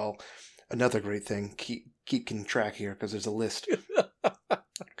Vegas, y'all. Another great thing. Keep keeping track here because there's a list.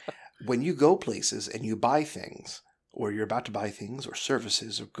 When you go places and you buy things, or you're about to buy things or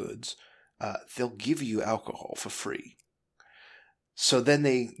services or goods, they'll give you alcohol for free. So then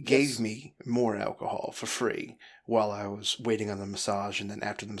they gave me more alcohol for free while I was waiting on the massage, and then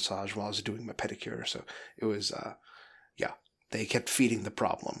after the massage while I was doing my pedicure. So it was, they kept feeding the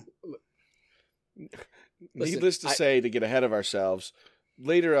problem. Needless to say, to get ahead of ourselves,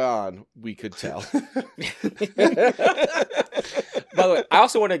 later on we could tell. By the way, I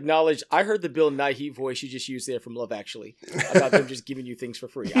also want to acknowledge, I heard the Bill Nighy voice you just used there from Love Actually, about them just giving you things for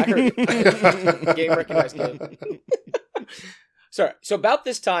free. I heard it. Game recognized game. Sorry. So about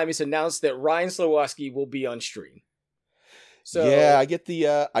this time, it's announced that Ryan Slowowski will be on stream. So yeah, I get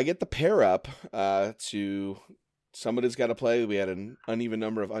the pair up to somebody's got to play. We had an uneven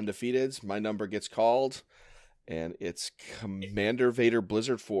number of undefeateds. My number gets called, and it's Commander Vader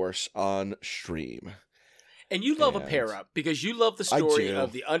Blizzard Force on stream. And you love a pair up because you love the story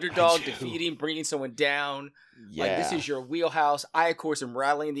of the underdog defeating, bringing someone down. Yeah. Like, this is your wheelhouse. I, of course, am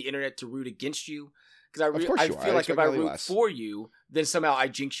rallying the internet to root against you. Because I feel like if I root for you, then somehow I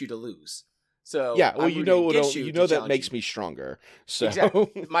jinx you to lose. So yeah, well, you know that makes me stronger. So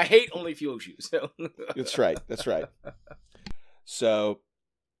exactly. My hate only fuels you. So That's right. So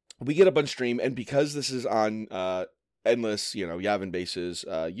we get up on stream, and because this is on Endless, Yavin Base's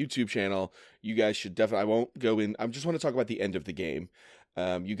YouTube channel, you guys should definitely. I won't go in. I just want to talk about the end of the game.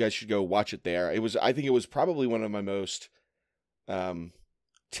 You guys should go watch it there. I think it was probably one of my most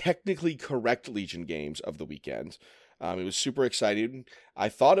technically correct Legion games of the weekend. It was super exciting. I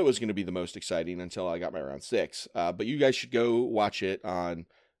thought it was going to be the most exciting until I got my round 6. But you guys should go watch it on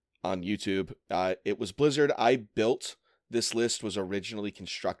YouTube. It was Blizzard. I built this list was originally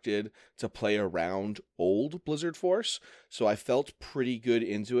constructed to play around old Blizzard Force, so I felt pretty good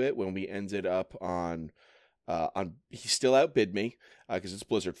into it when we ended up on. He still outbid me because it's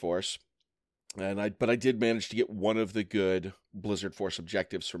Blizzard Force. But I did manage to get one of the good Blizzard Force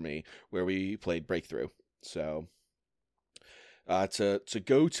objectives for me, where we played Breakthrough. So, to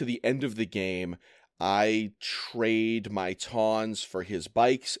go to the end of the game, I trade my Tawns for his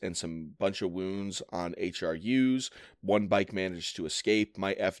bikes and some bunch of wounds on HRUs. One bike managed to escape.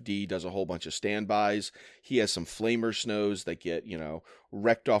 My FD does a whole bunch of standbys. He has some Flamer Snows that get,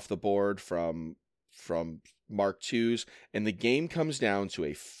 wrecked off the board from Mark IIs. And the game comes down to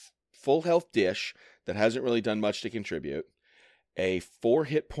a full health Dish that hasn't really done much to contribute, a 4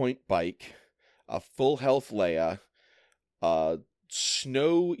 hit point bike, a full health Leia, a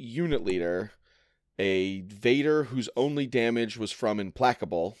Snow unit leader, a Vader whose only damage was from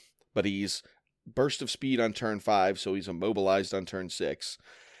Implacable, but he's burst of speed on turn 5, so he's immobilized on turn 6,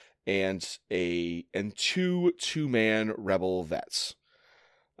 and two 2-man Rebel vets.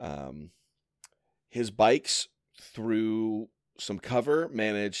 His bikes, through some cover,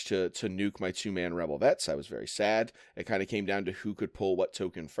 managed to nuke my 2-man Rebel vets. I was very sad. It kind of came down to who could pull what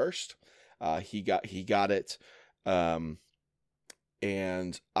token first. He got it.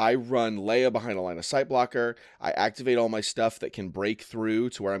 And I run Leia behind a line of sight blocker. I activate all my stuff that can break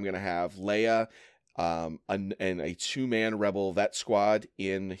through to where I'm going to have Leia and a 2-man Rebel vet squad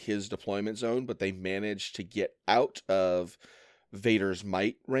in his deployment zone, but they managed to get out of Vader's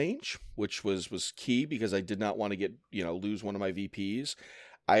might range, which was key because I did not want to get, lose one of my VPs.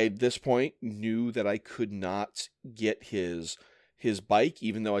 I, at this point, knew that I could not get his bike,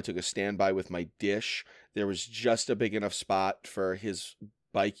 even though I took a standby with my dish. There was just a big enough spot for his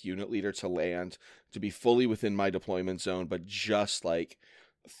bike unit leader to land, to be fully within my deployment zone, but just like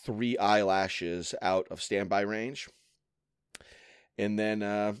 3 eyelashes out of standby range. And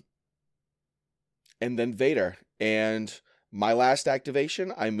then Vader. And my last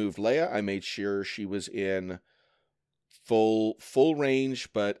activation, I moved Leia. I made sure she was in full range,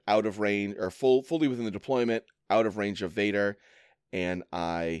 but out of range, or fully within the deployment, out of range of Vader. And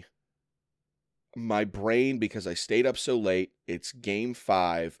my brain, because I stayed up so late, it's game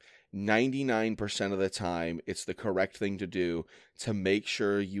 5, 99% of the time, it's the correct thing to do to make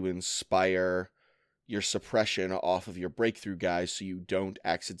sure you inspire your suppression off of your breakthrough guys so you don't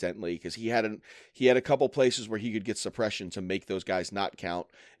accidentally, because he had a couple places where he could get suppression to make those guys not count.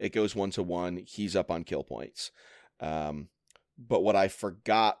 It goes 1-1. He's up on kill points. But what I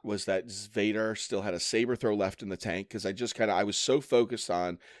forgot was that Vader still had a saber throw left in the tank, because I was so focused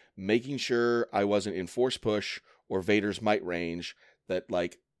on making sure I wasn't in force push or Vader's might range that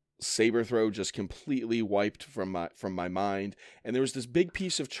like saber throw just completely wiped from my mind. And there was this big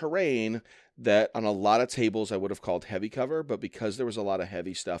piece of terrain that on a lot of tables I would have called heavy cover, but because there was a lot of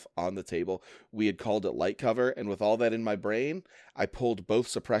heavy stuff on the table, we had called it light cover. And with all that in my brain, I pulled both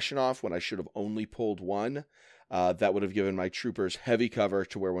suppression off when I should have only pulled one. That would have given my troopers heavy cover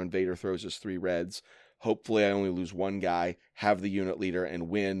to where when Vader throws his 3 reds, hopefully I only lose one guy, have the unit leader, and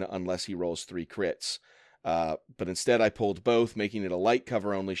win unless he rolls 3 crits. But instead I pulled both, making it a light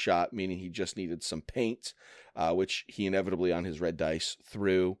cover only shot, meaning he just needed some paint, which he inevitably on his red dice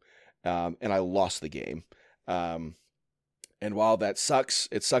threw, and I lost the game. And while that sucks,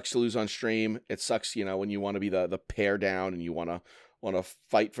 it sucks to lose on stream. It sucks, when you want to be the pair down and you want to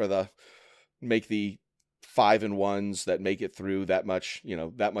fight for make the 5 and 1s that make it through that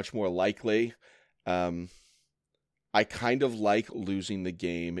much more likely. I kind of like losing the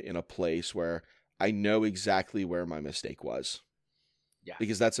game in a place where I know exactly where my mistake was. Yeah.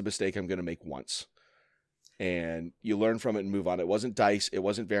 Because that's a mistake I'm going to make once. And you learn from it and move on. It wasn't dice. It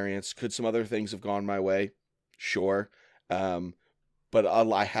wasn't variance. Could some other things have gone my way? Sure. But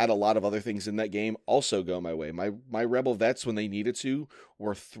I had a lot of other things in that game also go my way. My rebel vets, when they needed to,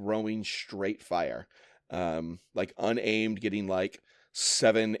 were throwing straight fire. Like unaimed, getting like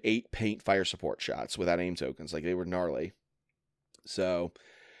 7-8 paint fire support shots without aim tokens. Like they were gnarly. So,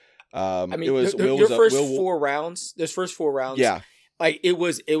 it was your first 4 rounds. Those first 4 rounds, yeah. Like it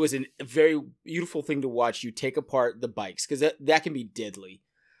was a very beautiful thing to watch you take apart the bikes, because that can be deadly.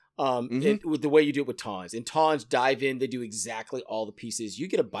 With the way you do it with Tawns, and Tawns dive in, they do exactly all the pieces. You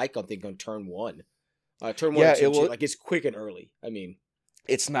get a bike on turn 1, turn 1, yeah, 2, like it's quick and early. I mean,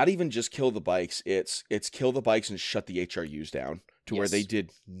 it's not even just kill the bikes. It's kill the bikes and shut the HRUs down to where they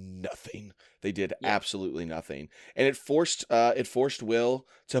did nothing. They did absolutely nothing. And it forced Will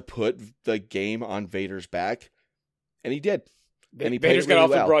to put the game on Vader's back. And he did. And he Vader's got really off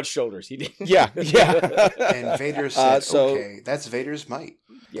well. the broad shoulders. He did. Yeah. And Vader said, okay, that's Vader's might.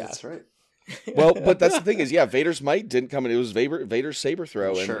 Yeah. That's right. Well, but that's the thing is, Vader's might didn't come in. It was Vader's saber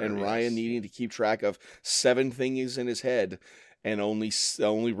throw, and Ryan needing to keep track of 7 things in his head and only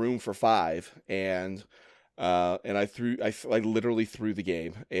room for 5. And I literally threw the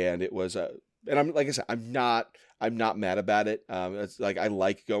game, and it was and I'm like I said, I'm not mad about it. It's like I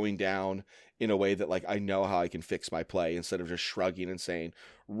like going down in a way that like I know how I can fix my play instead of just shrugging and saying,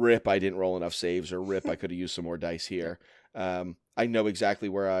 "Rip, I didn't roll enough saves," or "Rip, I could have used some more dice here." I know exactly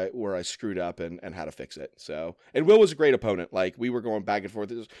where I screwed up and how to fix it. So, and Will was a great opponent. Like we were going back and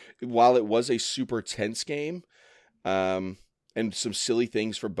forth. While it was a super tense game, and some silly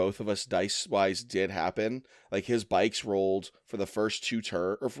things for both of us dice wise did happen. Like his bikes rolled for the first 2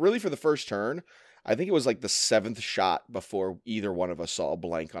 turns, or really for the first turn. I think it was like the 7th shot before either one of us saw a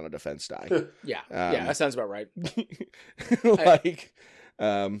blank on a defense die. Yeah, that sounds about right.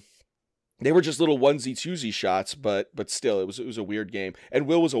 They were just little onesie twosie shots, but still, it was a weird game. And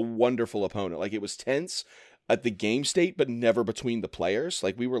Will was a wonderful opponent. Like it was tense at the game state, but never between the players.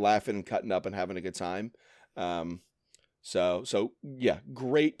 Like we were laughing and cutting up and having a good time. So yeah,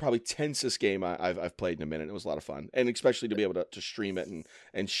 great, probably tensest game I've played in a minute. It was a lot of fun, and especially to be able to stream it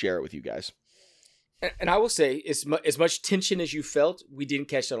and share it with you guys. And I will say, as much tension as you felt, we didn't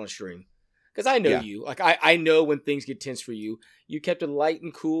catch that on stream. Because I know you. Like, I know when things get tense for you. You kept it light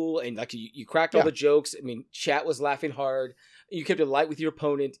and cool, and like you cracked all the jokes. I mean, chat was laughing hard. You kept it light with your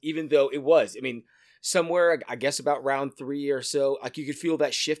opponent, even though it was. I mean, somewhere, I guess about round 3 or so, like you could feel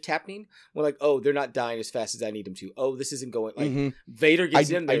that shift happening. When like, oh, they're not dying as fast as I need them to. Oh, this isn't going. Like Vader gets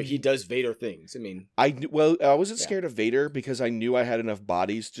in there, he does Vader things. I mean, I wasn't scared of Vader because I knew I had enough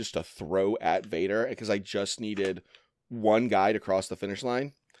bodies just to throw at Vader because I just needed one guy to cross the finish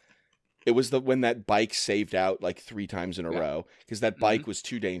line. It was when that bike saved out like 3 times in a row because that bike was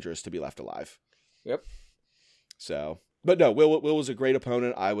too dangerous to be left alive. Yep. So, but no, Will was a great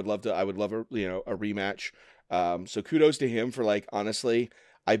opponent. I would love a rematch. So kudos to him for like, honestly,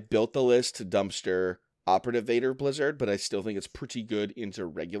 I built the list to dumpster Operative Vader Blizzard, but I still think it's pretty good into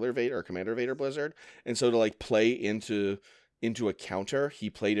regular Vader or Commander Vader Blizzard. And so to like play into a counter, he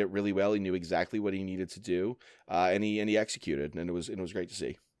played it really well. He knew exactly what he needed to do, and he executed, and it was great to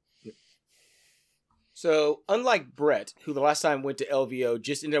see. So, unlike Brett, who the last time went to LVO,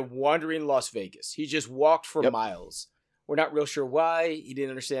 just ended up wandering Las Vegas. He just walked for miles. We're not real sure why. He didn't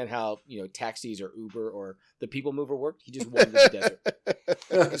understand how, taxis or Uber or the People Mover worked. He just wandered the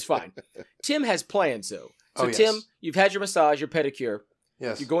desert. It's fine. Tim has plans, though. So, Tim, you've had your massage, your pedicure.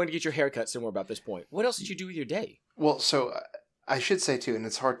 Yes. You're going to get your haircut somewhere about this point. What else did you do with your day? Well, so I should say, too, and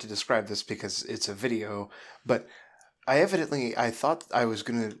it's hard to describe this because it's a video, but I thought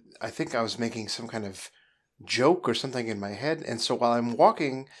I think I was making some kind of joke or something in my head. And so while I'm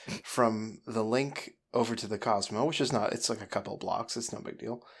walking from the link over to the Cosmo, which is not, it's like a couple of blocks, it's no big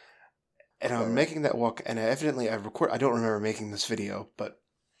deal. And I'm making that walk, and I don't remember making this video, but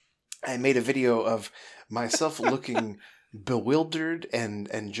I made a video of myself looking bewildered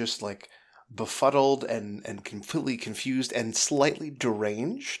and just like befuddled and completely confused and slightly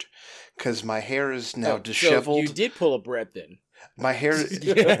deranged because my hair is now disheveled. So you did pull a Brett then. My hair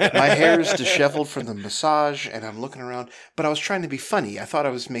is disheveled from the massage, and I'm looking around. But I was trying to be funny. I thought I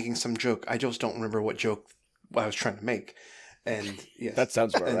was making some joke. I just don't remember what joke I was trying to make. And yes, that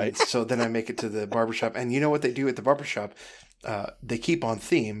sounds about right. So then I make it to the barbershop, and you know what they do at the barbershop? They keep on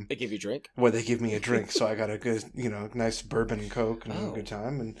theme. They give you a drink? Well, they give me a drink. So I got a good, nice bourbon and Coke and a good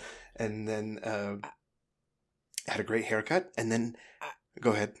time. And then had a great haircut. And then,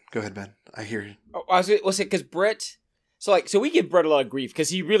 go ahead, Ben. I hear you. Oh, I was going to say, because Brett... So we give Brett a lot of grief because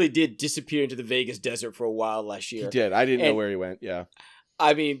he really did disappear into the Vegas desert for a while last year. He did. I didn't know where he went. Yeah.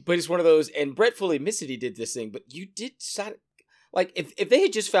 I mean, but it's one of those, and Brett fully admits that he did this thing, but you did sign. Like, if they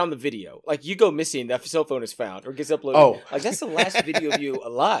had just found the video, like, you go missing, that cell phone is found, or gets uploaded. Oh. Like, that's the last video of you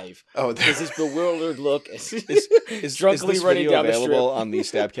alive. Oh. There's this bewildered look. Is drunkenly this running video down the strip. available on the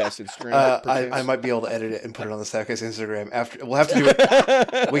STABcast Instagram? I might be able to edit it and put it on the STABcast Instagram after. We'll have to do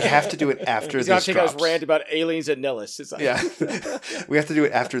it. We have to do it after He's this take drops. us rant about aliens at Nellis. It's like, Yeah. We have to do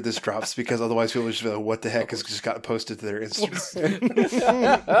it after this drops because otherwise people will just be like, what the heck has just got posted to their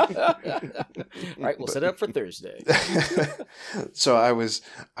Instagram. All right, we'll set it up for Thursday. So I was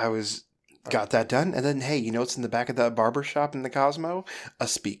got that done, and then hey, you know what's in the back of that barber shop in the Cosmo? A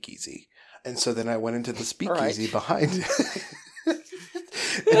speakeasy. And so then I went into the speakeasy behind.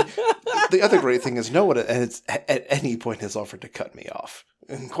 The other great thing is no one at any point has offered to cut me off.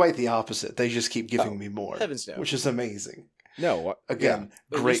 And quite the opposite. They just keep giving me more. Heavens no. Which is amazing. No. Again,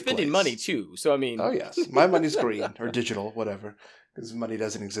 great You're spending place. money too, so I mean. Oh yes. My money's green or digital, whatever. Because money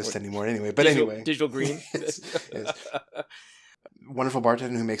doesn't exist anymore anyway. But anyway. Digital green. Yes. Wonderful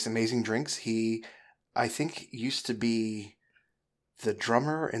bartender who makes amazing drinks. He, I think, used to be the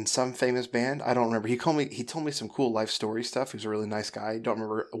drummer in some famous band. I don't remember. He told me some cool life story stuff. He was a really nice guy. I don't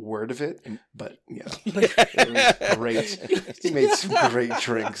remember a word of it, but it was great. He made some great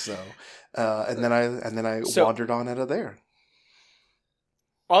drinks though. And then I wandered on out of there.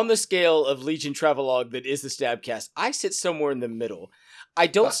 On the scale of Legion Travelogue that is the STABcast, I sit somewhere in the middle. I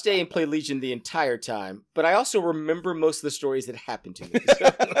don't stay and play Legion the entire time, but I also remember most of the stories that happened to me.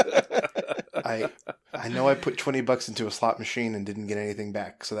 I know I put $20 into a slot machine and didn't get anything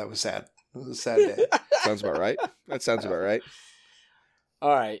back, so that was sad. It was a sad day. Sounds about right. That sounds about right.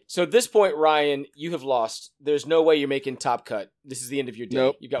 All right. So at this point, Ryan, you have lost. There's no way you're making top cut. This is the end of your day.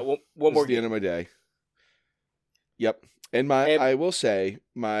 Nope. You've got one more This is the game. end of my day. Yep. I will say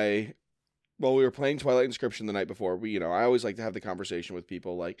while we were playing Twilight Inscription the night before, I always like to have the conversation with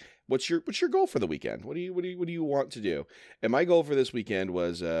people like, what's your goal for the weekend? What do you want to do? And my goal for this weekend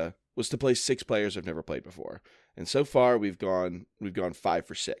was to play 6 players I've never played before. And so far we've gone 5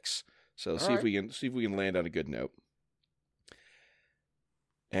 for 6. So see if we can land on a good note.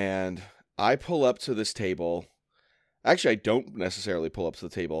 And I pull up to this table. Actually, I don't necessarily pull up to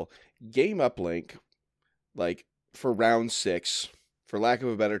the table. Game Uplink, like for round 6, for lack of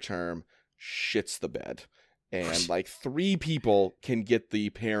a better term, shits the bed. And like 3 people can get the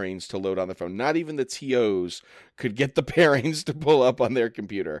pairings to load on the phone. Not even the TOs could get the pairings to pull up on their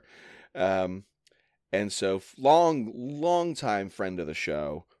computer. And so long time friend of the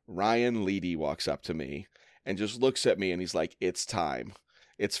show, Ryan Leedy, walks up to me and just looks at me and he's like, "It's time.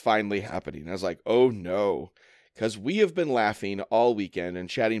 It's finally happening." And I was like, "Oh no." Because we have been laughing all weekend and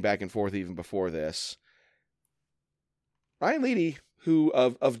chatting back and forth even before this. Ryan Leedy, who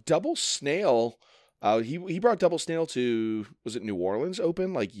of Double Snail, he brought Double Snail to, was it New Orleans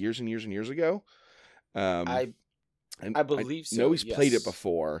Open, like years and years and years ago? I believe so. No, he's played it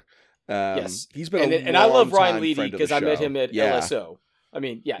before. Yes, he's been and I love Ryan Leedy because I met him at Yeah. LSO. I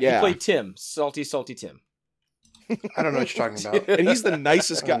mean, he played Tim, salty Tim. I don't know what you're talking about. And he's the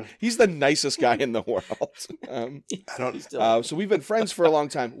nicest guy. He's the nicest guy in the world. I don't. So we've been friends for a long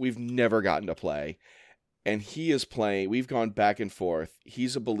time. We've never gotten to play, and he is playing. We've gone back and forth.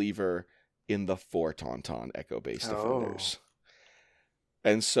 He's a believer in the 4 Tauntaun echo-based defenders.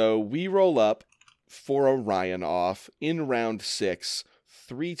 And so we roll up for a Ryan off in round 6,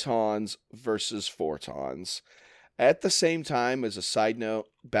 3 Tauns versus 4 Tauns. At the same time, as a side note,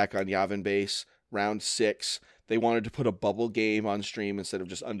 back on Yavin base, round 6, they wanted to put a bubble game on stream instead of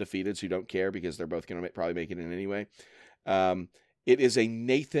just undefeated, so you don't care because they're both going to probably make it in anyway. It is a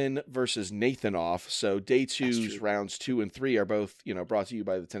Nathan versus Nathan off. So day 2's rounds 2 and 3 are both, brought to you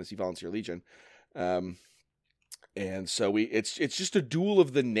by the Tennessee Volunteer Legion. And so it's just a duel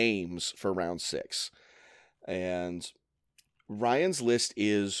of the names for round 6. And Ryan's list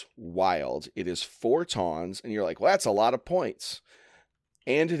is wild. It is 4 Tauns, and you're like, well, that's a lot of points.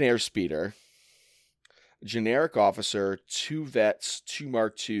 And an airspeeder, generic officer, 2 vets, 2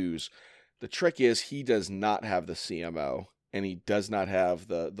 Mark IIs. The trick is he does not have the CMO. And he does not have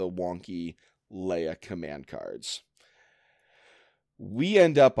the wonky Leia command cards. We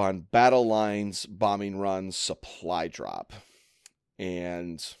end up on battle lines, bombing runs, supply drop.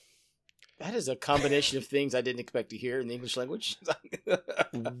 And that is a combination of things I didn't expect to hear in the English language.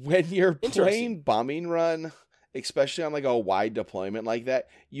 When you're playing bombing run, especially on like a wide deployment like that,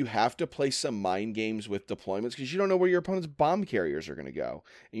 you have to play some mind games with deployments because you don't know where your opponent's bomb carriers are going to go.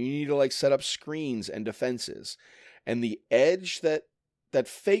 And you need to like set up screens and defenses. And the edge that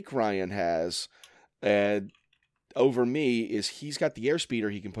fake Ryan has over me is he's got the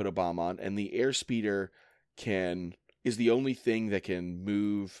airspeeder he can put a bomb on, and the airspeeder is the only thing that can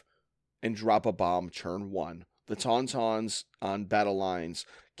move and drop a bomb turn 1. The Tauntauns on battle lines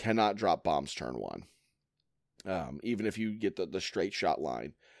cannot drop bombs turn 1, even if you get the straight shot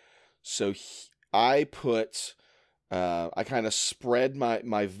line. So I kind of spread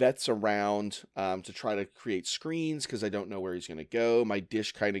my vets around to try to create screens because I don't know where he's going to go. My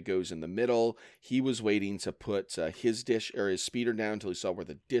dish kind of goes in the middle. He was waiting to put his dish or his speeder down until he saw where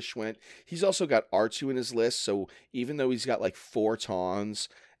the dish went. He's also got R2 in his list, so even though he's got like 4 Tauns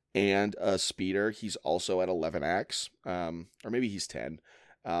and a speeder, he's also at 11 or maybe he's 10,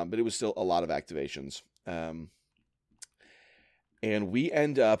 but it was still a lot of activations. And we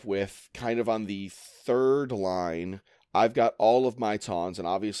end up with kind of on the 3rd line, I've got all of my Tauns, and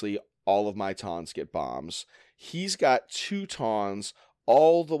obviously all of my Tauns get bombs. He's got 2 Tauns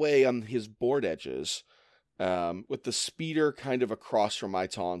all the way on his board edges, with the speeder kind of across from my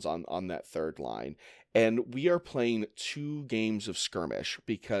Tauns on that 3rd line. And we are playing 2 games of skirmish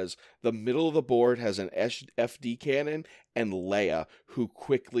because the middle of the board has an FD cannon and Leia, who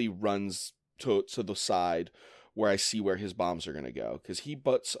quickly runs to the side where I see where his bombs are going to go. Because he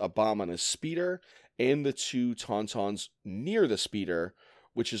puts a bomb on his speeder and the 2 Tauntauns near the speeder,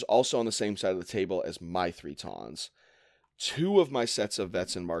 which is also on the same side of the table as my 3 Tauns. 2 of my sets of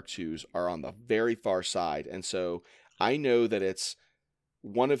vets and Mark IIs are on the very far side. And so I know that it's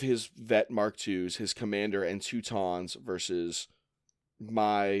one of his vet Mark IIs, his commander, and 2 Tauns versus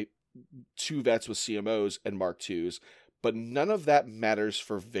my 2 vets with CMOs and Mark IIs. But none of that matters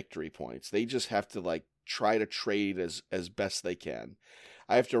for victory points. They just have to like try to trade as best they can.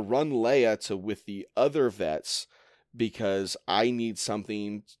 I have to run Leia with the other vets because I need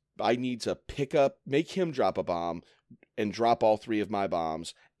something. I need to make him drop a bomb and drop all 3 of my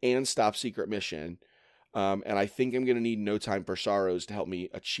bombs and stop secret mission. And I think I'm going to need No Time for Sorrows to help me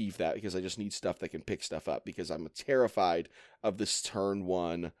achieve that because I just need stuff that can pick stuff up because I'm terrified of this turn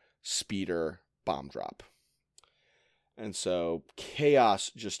 1 speeder bomb drop. And so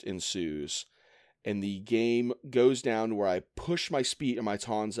chaos just ensues. And the game goes down to where I push my speed and my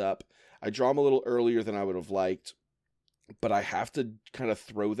Tauns up. I draw them a little earlier than I would have liked, but I have to kind of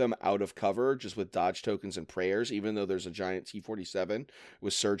throw them out of cover just with dodge tokens and prayers, even though there's a giant T-47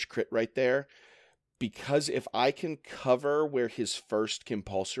 with Surge Crit right there. because if I can cover where his first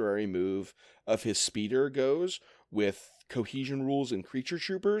compulsory move of his speeder goes with cohesion rules and creature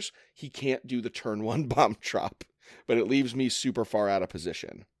troopers, he can't do the turn 1 bomb drop, but it leaves me super far out of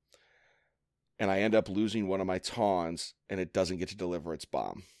position. And I end up losing one of my tawns, and it doesn't get to deliver its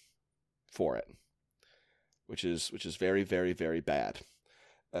bomb for it, which is very, very, very bad.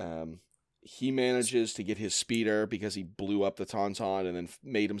 He manages to get his speeder because he blew up the tauntaun and then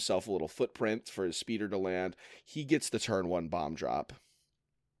made himself a little footprint for his speeder to land. He gets the turn 1 bomb drop.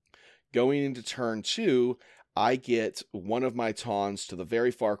 Going into turn 2, I get one of my tawns to the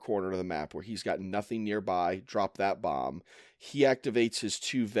very far corner of the map where he's got nothing nearby, drop that bomb. He activates his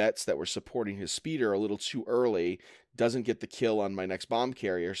 2 vets that were supporting his speeder a little too early, doesn't get the kill on my next bomb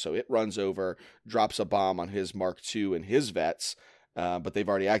carrier, so it runs over, drops a bomb on his Mark II and his vets, but they've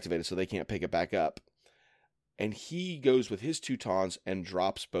already activated, so they can't pick it back up. And he goes with his 2 tawns and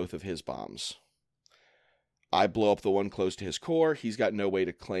drops both of his bombs. I blow up the one close to his core. He's got no way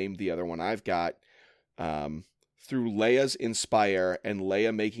to claim the other one I've got. Through Leia's Inspire and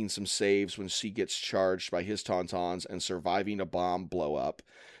Leia making some saves when she gets charged by his tauntauns and surviving a bomb blow up,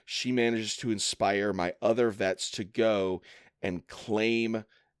 she manages to inspire my other vets to go and claim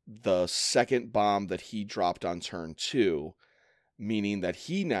the second bomb that he dropped on turn 2, meaning that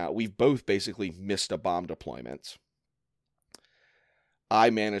we've both basically missed a bomb deployment. I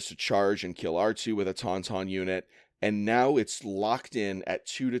managed to charge and kill R2 with a tauntaun unit, and now it's locked in at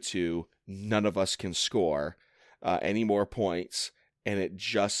 2-2. None of us can score any more points, and it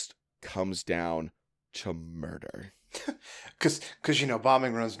just comes down to murder. Because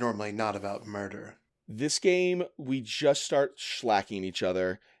bombing run's normally not about murder. This game, we just start slacking each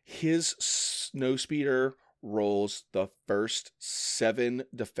other. His snowspeeder rolls the first 7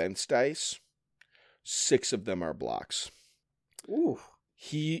 defense dice. 6 of them are blocks. Ooh.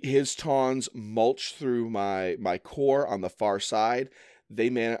 His tawns mulch through my core on the far side.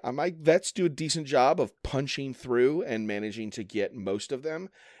 My vets do a decent job of punching through and managing to get most of them.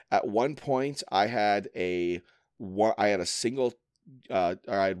 At one point, I had one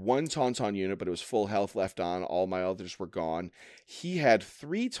tauntaun unit, but it was full health left on. All my others were gone. He had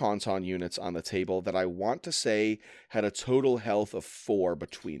 3 tauntaun units on the table that I want to say had a total health of 4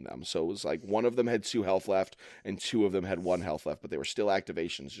 between them. So it was like one of them had 2 health left and 2 of them had 1 health left, but they were still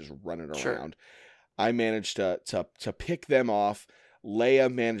activations just running around. Sure. I managed to pick them off. Leia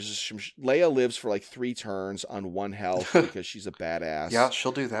lives for like 3 turns on 1 health because she's a badass. Yeah,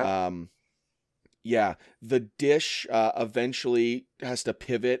 she'll do that. Yeah, the dish eventually has to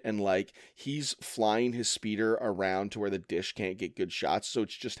pivot, and like he's flying his speeder around to where the dish can't get good shots, so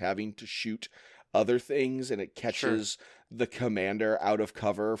it's just having to shoot other things, and it catches the commander out of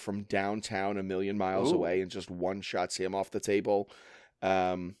cover from downtown a million miles away and just one-shots him off the table.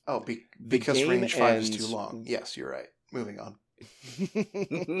 Because range 5 is too long. Yes, you're right. Moving on.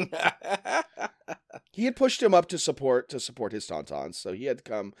 He had pushed him up to support his tauntauns, so he had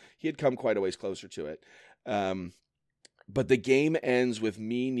come quite a ways closer to it. But the game ends with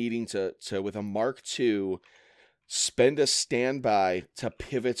me needing to with a Mark II spend a standby to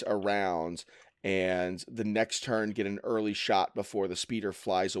pivot around, and the next turn get an early shot before the speeder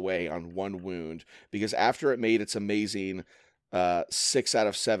flies away on 1 wound, because after it made its amazing 6 out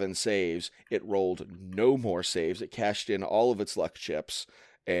of 7 saves, it rolled no more saves. It cashed in all of its luck chips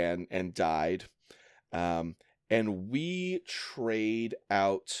and died. And we trade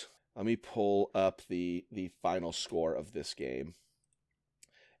out. Let me pull up the final score of this game.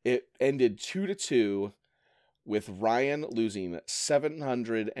 It ended 2-2 with Ryan losing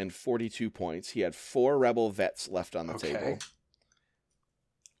 742 points. He had 4 rebel vets left on the table.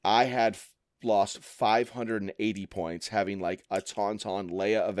 I had lost 580 points, having like a tauntaun.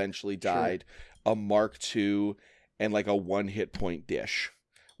 Leia eventually died. Sure. A Mark II and like a 1 hit point dish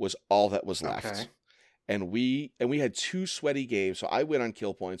was all that was left. Okay. And we had 2 sweaty games. So I win on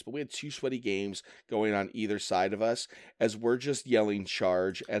kill points, but we had 2 sweaty games going on either side of us as we're just yelling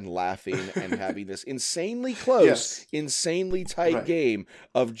charge and laughing and having this insanely close, insanely tight game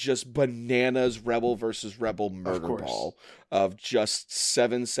of just bananas rebel versus rebel murder ball of just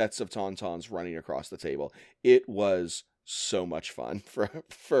 7 sets of tauntauns running across the table. It was so much fun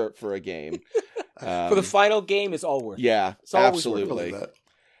for a game. For the final game, it's all worth it. Yeah, it's all absolutely.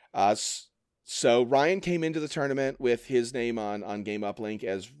 So Ryan came into the tournament with his name on Game Uplink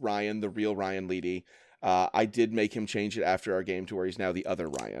as Ryan, the real Ryan Leedy. I did make him change it after our game to where he's now the other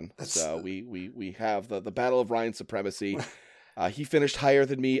Ryan. So we have the battle of Ryan supremacy. He finished higher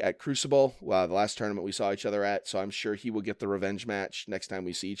than me at Crucible, the last tournament we saw each other at. So I'm sure he will get the revenge match next time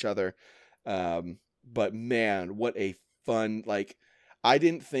we see each other. But man, what a fun, I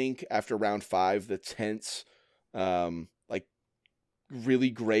didn't think after round 5 the tense, like really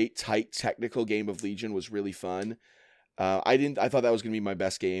great, tight technical game of Legion was really fun. I thought that was going to be my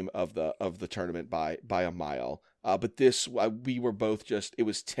best game of the tournament by a mile. But this, we were both it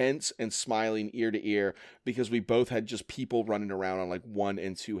was tense and smiling ear to ear because we both had just people running around on like 1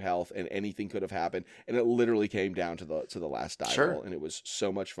 and 2 health, and anything could have happened. And it literally came down to the last die roll, and it was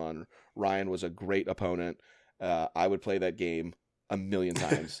so much fun. Ryan was a great opponent. I would play that game a million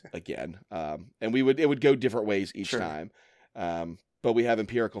times again. And it would go different ways each time. But we have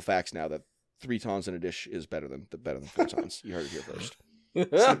empirical facts now that 3 tons in a dish is better than 4 tons. You heard it here first.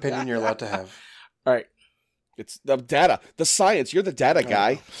 It's an opinion you're allowed to have. All right. It's the data, the science. You're the data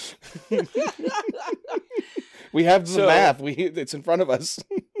guy. We have the math. It's in front of us.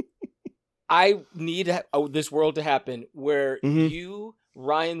 I need this world to happen where you,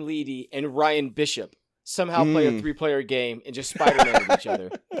 Ryan Leedy, and Ryan Bishop somehow play a 3-player game and just Spider-Man with each other.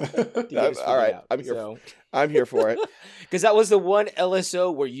 All right. I'm here for it. Because that was the one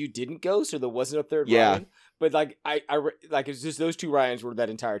LSO where you didn't go, so there wasn't a third Ryan. But like it's just those 2 Ryans were that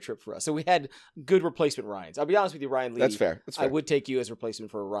entire trip for us. So we had good replacement Ryans. I'll be honest with you, Ryan Leedy. That's fair. I would take you as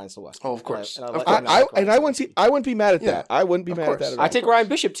replacement for Ryan Sylvester. Oh, of course. I wouldn't be mad at that. I wouldn't be mad at that at all. I take Ryan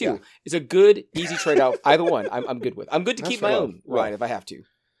Bishop too. Yeah. It's a good, easy trade-off. Either one, I'm good with. I'm good to keep my own Ryan if I have to.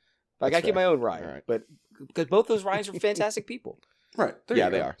 I got to keep my own Ryan. Right. But because both those Ryans are fantastic people. Right. They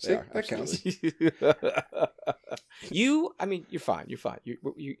are. See, that counts. You're fine. You're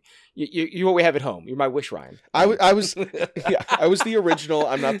what we have at home. You're my wish, Ryan. I was the original.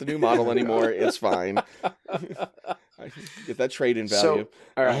 I'm not the new model anymore. It's fine. Get that trade-in value.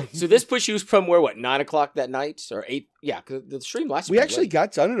 All right. So this puts you from where, 9 o'clock that night or 8? Yeah, because the stream lasted. We actually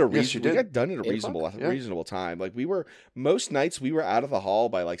got done at a reasonable reasonable time. Like most nights we were out of the hall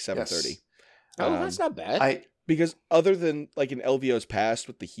by like 7:30. Yes. Oh, that's not bad. Because other than like in LVO's past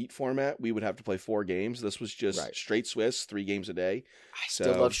with the Heat format, we would have to play 4 games. This was just straight Swiss, 3 games a day. I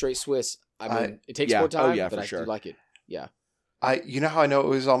still love straight Swiss. I mean, it takes more time, but I do like it. Yeah. You know how I know it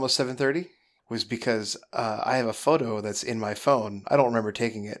was almost 7:30? Was because I have a photo that's in my phone. I don't remember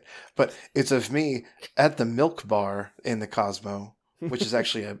taking it, but it's of me at the milk bar in the Cosmo, which is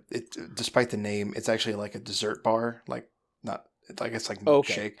actually despite the name, it's actually like a dessert bar, like not. It's like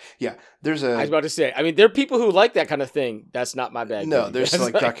milkshake. Yeah, I was about to say. I mean, there are people who like that kind of thing. That's not my bag. No, there's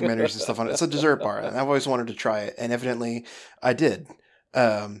like documentaries and stuff on it. It's a dessert bar, and I've always wanted to try it, and evidently, I did.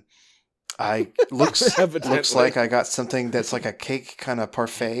 Looks like I got something that's like a cake kind of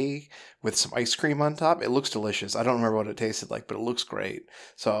parfait with some ice cream on top. It looks delicious. I don't remember what it tasted like, but it looks great.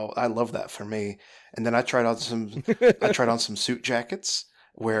 So I love that for me. And then I tried on some suit jackets.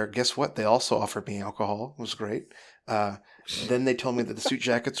 Where guess what? They also offered me alcohol. It was great. Then they told me that the suit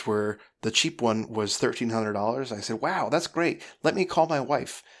jackets the cheap one was $1,300. I said, wow, that's great. Let me call my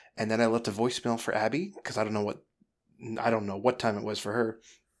wife. And then I left a voicemail for Abby because I don't know what time it was for her.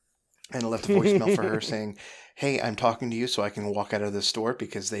 And I left a voicemail for her saying, hey, I'm talking to you so I can walk out of the store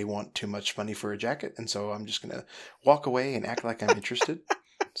because they want too much money for a jacket. And so I'm just going to walk away and act like I'm interested.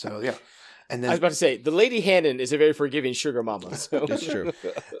 So, yeah. And then, I was about to say, the Lady Hannon is a very forgiving sugar mama. So. It's true.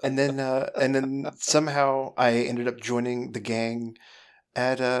 And then somehow I ended up joining the gang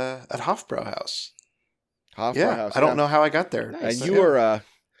at Hofbrauhaus. House. I don't know how I got there. Nice. And you were,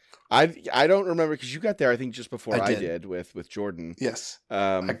 I don't remember because you got there, I think, just before I did with Jordan. Yes.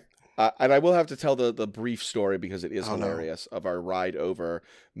 And I will have to tell the brief story because it is hilarious of our ride over.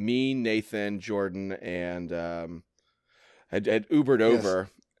 Me, Nathan, Jordan, and had Ubered over.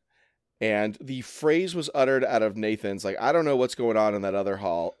 And the phrase was uttered out of Nathan's, like, I don't know what's going on in that other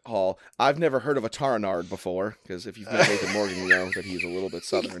hall. I've never heard of a Taranard before, because if you've met Nathan Morgan, you know that he's a little bit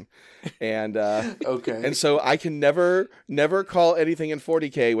Southern. And okay. And so I can never call anything in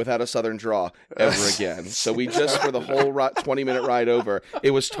 40K without a Southern draw ever again. So we just, for the whole 20-minute ride over,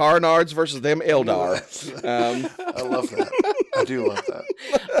 it was Taranards versus them Eldar. I love that. I do love that.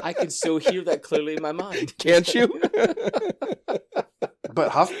 I can still hear that clearly in my mind. Can't you?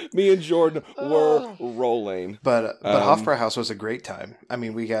 But me and Jordan were rolling. But Hofbrauhaus was a great time. I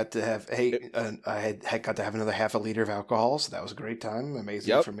mean, we got to have I got to have another half a liter of alcohol, so that was a great time.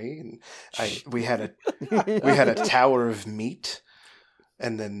 Amazing for me. And we had a tower of meat,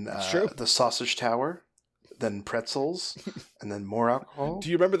 and then the sausage tower, then pretzels, and then more alcohol. Do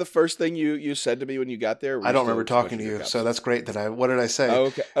you remember the first thing you said to me when you got there? I don't remember talking to you, so that's great. What did I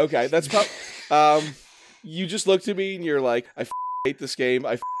say? Okay, that's probably. You just looked at me and you're like, I hate this game.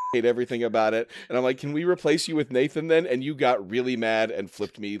 I hate everything about it. And I'm like, can we replace you with Nathan then? And you got really mad and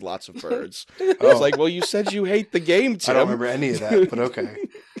flipped me lots of birds. I was like, well, you said you hate the game, Tim. I don't remember any of that, but okay.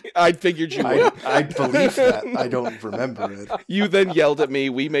 I figured you would. I believe that. I don't remember it. You then yelled at me.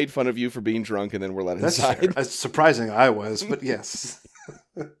 We made fun of you for being drunk, and then we're let That's inside. fair. It's surprising I was, but yes.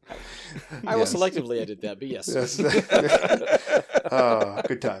 I will selectively edit that, but yes. Oh,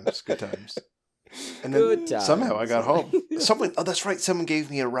 good times. And then somehow I got home. That's right. Someone gave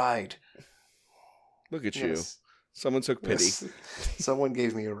me a ride. Look at you. Someone took pity. Yes. Someone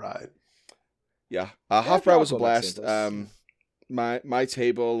gave me a ride. Yeah. Hofbrau was a blast. My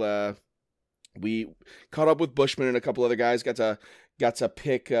table, we caught up with Bushman and a couple other guys. Got to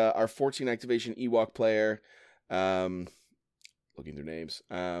pick our 14 activation Ewok player. Looking through names.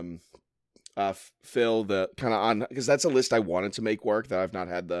 Phil, the kind of on, because that's a list I wanted to make work that I've not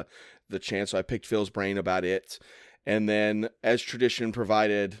had the chance. So I picked Phil's brain about it. And then, as tradition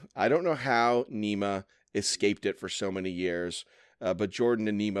provided, I don't know how Nima escaped it for so many years, but Jordan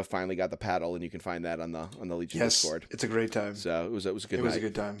and Nima finally got the paddle, and you can find that on the Legion Discord. It's a great time. So it was a good. It was a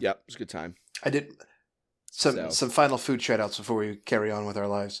good time. Yep, it was a good time. I did some final food shout-outs before we carry on with our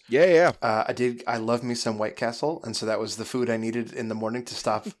lives. Yeah. I love me some White Castle, and so that was the food I needed in the morning to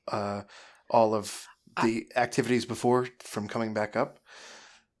stop all of the activities before from coming back up.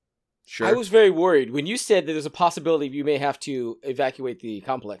 Sure. I was very worried when you said that there's a possibility you may have to evacuate the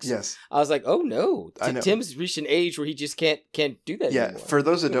complex. Yes. I was like, oh no. I know. Tim's reached an age where he just can't do that anymore. For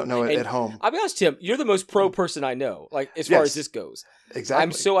those that don't know it And at home. I'll be honest, Tim, you're the most pro person I know, like as far as this goes. Exactly.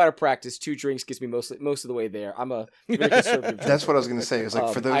 I'm so out of practice. 2 drinks gets me most of the way there. I'm a very conservative That's what I was going to say. Is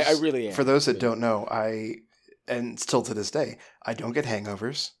like for those I really am. For those that don't know, and still to this day, I don't get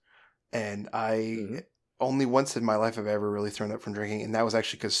hangovers, and only once in my life have I ever really thrown up from drinking, and that was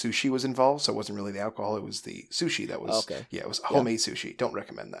actually because sushi was involved, so it wasn't really the alcohol, it was the sushi that was, it was homemade sushi. Don't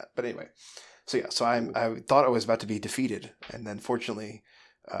recommend that. But anyway, so I thought I was about to be defeated, and then fortunately,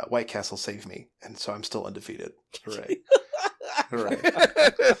 White Castle saved me, and so I'm still undefeated. Hooray. Hooray.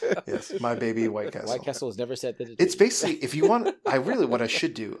 Yes, my baby White Castle. White Castle has never said that. It's basically, if you want, what I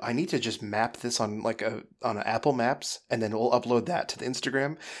should do, I need to just map this on an Apple Maps, and then we'll upload that to the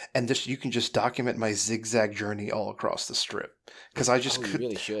Instagram, and you can just document my zigzag journey all across the strip. Because you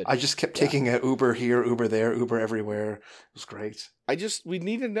really should. I just kept taking an Uber here, Uber there, Uber everywhere. It was great. We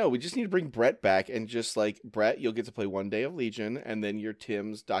need to know. We just need to bring Brett back, and just like, Brett, you'll get to play one day of Legion, and then you're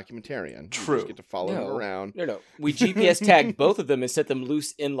Tim's documentarian. True. You just get to follow him around. No. We GPS tagged both of them and set them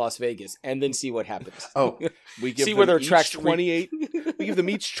loose in Las Vegas, and then see what happens. Oh, we give see them whether it each tracks $28. We give them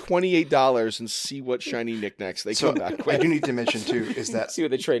each $28 and see what shiny knicknacks they come back with. I do need to mention too is that see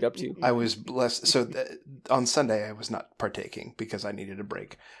what they trade up to. I was blessed. So on Sunday I was not partaking because I needed a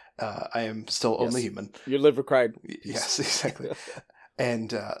break. I am still only human. Your liver cried. Yes, exactly.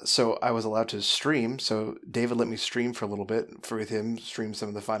 And so I was allowed to stream. So David let me stream for a little bit with him, stream some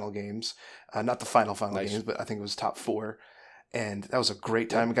of the final games. Not the final games, but I think it was top 4. And that was a great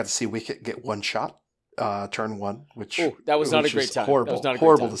time. I got to see Wicket get one shot, turn 1, which that was not a great time. Horrible, that was not a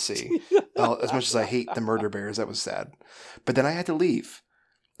horrible great time. to see. As much as I hate the murder bears, that was sad. But then I had to leave,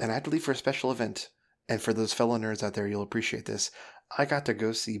 and I had to leave for a special event. And for those fellow nerds out there, you'll appreciate this. I got to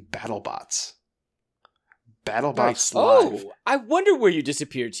go see BattleBots. BattleBots Live. Oh, I wonder where you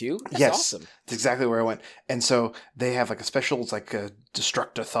disappeared to. That's awesome. That's exactly where I went. And so they have like a special, it's like a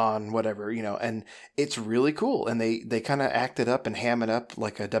Destructathon, whatever, and it's really cool. And they kind of act it up and ham it up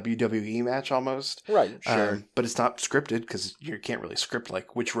like a WWE match almost. Right, sure. But it's not scripted because you can't really script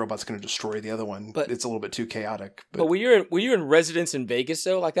like which robot's going to destroy the other one. But it's a little bit too chaotic. But were you in residence in Vegas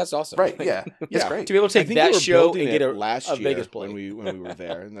though? Like that's awesome. Right, yeah. It's great. To be able to take that show and get a last Vegas play. when we were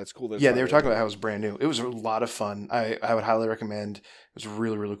there, and that's cool. Yeah, they were talking about how it was brand new. It was a lot of fun. I would highly recommend. It was a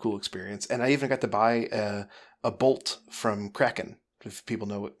really, really cool experience. And I even got to buy a bolt from Kraken. If people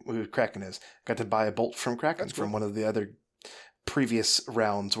know who Kraken is. Got to buy a bolt from Kraken from one of the other previous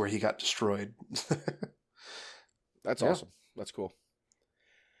rounds where he got destroyed. That's awesome. That's cool.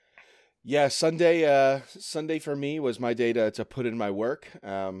 Yeah, Sunday for me was my day to put in my work.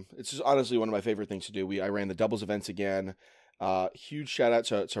 It's just honestly one of my favorite things to do. I ran the doubles events again. Huge shout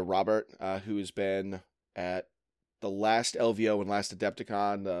out to Robert, who has been at the last LVO and last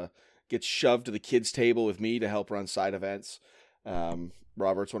Adepticon, gets shoved to the kids' table with me to help run side events.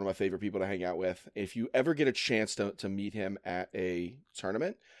 Robert's one of my favorite people to hang out with. If you ever get a chance to meet him at a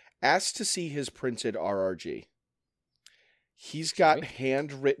tournament, ask to see his printed RRG. He's got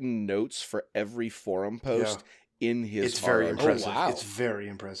handwritten notes for every forum post in his It's very RRG. impressive. Oh, wow. It's very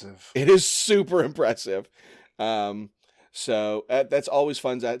impressive. It is super impressive. So that's always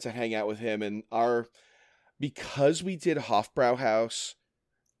fun to hang out with him. And because we did Hofbrau House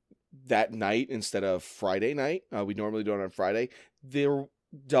that night instead of Friday night, we normally do it on Friday, their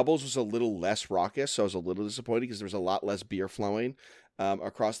doubles was a little less raucous, so I was a little disappointed because there was a lot less beer flowing.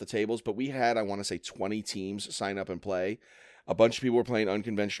 across the tables, but we had, I want to say, 20 teams sign up and play. A bunch of people were playing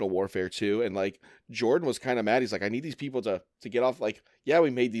unconventional warfare too, and like Jordan was kind of mad. He's like, I need these people to get off. Like, yeah, we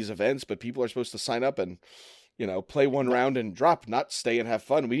made these events, but people are supposed to sign up and play one round and drop, not stay and have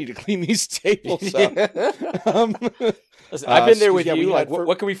fun. We need to clean these tables up. Listen, I've been there with yeah, you. Like,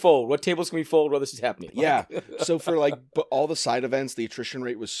 what can we fold? What tables can we fold while this is happening? Yeah. So for like all the side events, the attrition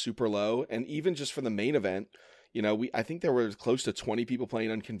rate was super low, and even just for the main event, I think there were close to 20 people playing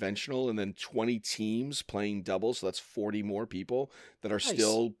unconventional, and then 20 teams playing doubles. So that's 40 more people that are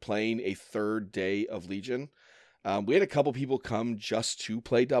still playing a third day of Legion. We had a couple people come just to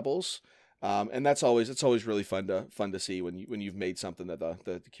play doubles. And it's always really fun to see when you've made something that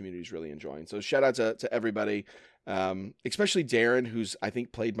the community is really enjoying. So shout out to everybody, especially Darren, who's I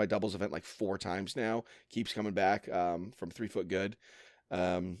think played my doubles event like 4 times now, keeps coming back from 3 Foot Good.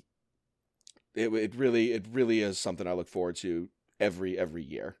 It really is something I look forward to every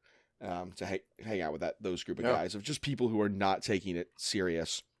year, to hang out with those group of guys of just people who are not taking it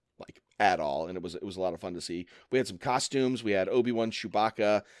serious like at all, and it was a lot of fun to see. We had some costumes. We had Obi-Wan,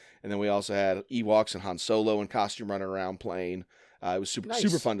 Chewbacca. And then we also had Ewoks and Han Solo in costume running around playing. It was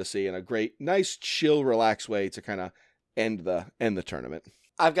super fun to see, and a great, nice, chill, relaxed way to kind of end the tournament.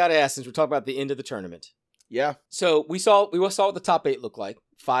 I've got to ask, since we're talking about the end of the tournament. Yeah. So we saw what the top 8 looked like.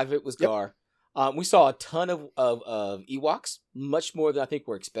 5 of it was Gar. We saw a ton of Ewoks, much more than I think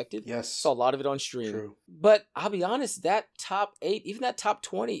were expected. Yes. Saw a lot of it on stream. True. But I'll be honest, that top 8, even that top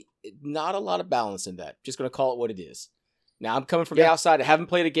 20, not a lot of balance in that. Just going to call it what it is. Now, I'm coming from the outside. I haven't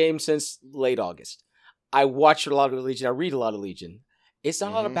played a game since late August. I watch a lot of Legion. I read a lot of Legion. It's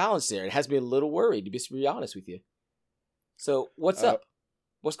not a lot of balance there. It has me a little worried, to be honest with you. So, what's up?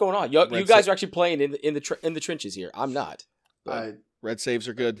 What's going on? You guys are actually playing in the trenches here. I'm not. Red saves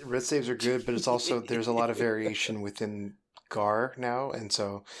are good. Red saves are good, but it's also there's a lot of variation within GAR now, and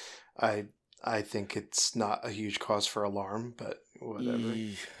so I think it's not a huge cause for alarm, but whatever.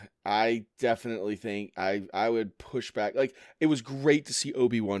 I definitely think I would push back. Like, it was great to see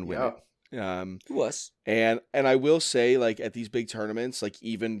Obi-Wan win it. It was. And I will say, like, at these big tournaments, like,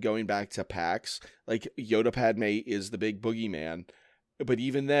 even going back to PAX, like, Yoda Padme is the big boogeyman. But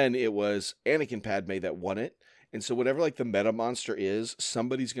even then, it was Anakin Padme that won it. And so whatever, like, the meta monster is,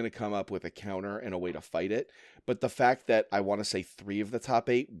 somebody's going to come up with a counter and a way to fight it. But the fact that I want to say 3 of the top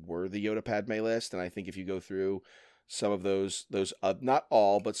 8 were the Yoda Padme list, and I think if you go through some of those not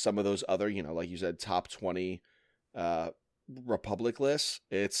all, but some of those other, like you said, top 20 Republic lists,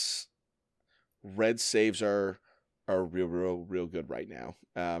 it's red saves are real good right now.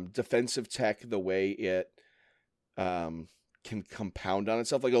 Defensive tech, the way it can compound on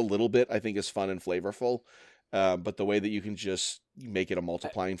itself like a little bit, I think is fun and flavorful. But the way that you can just make it a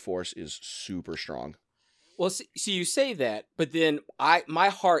multiplying force is super strong. Well, see, you say that, but then my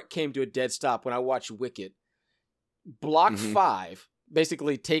heart came to a dead stop when I watched Wicket block 5,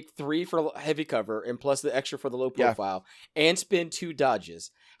 basically take 3 for heavy cover and plus the extra for the low profile, and spin 2 dodges,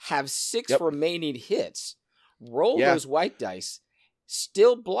 have 6 remaining hits, roll those white dice,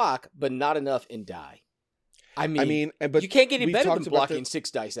 still block, but not enough and die. I mean, but you can't get any better than blocking 6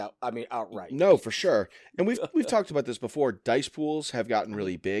 dice outright. No, for sure. And we've talked about this before. Dice pools have gotten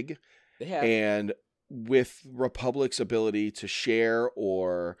really big. They have. And with Republic's ability to share,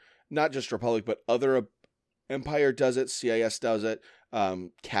 or not just Republic, but other Empire does it, CIS does it,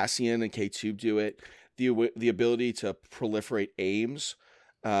 Cassian and K-Tube do it, the ability to proliferate aims,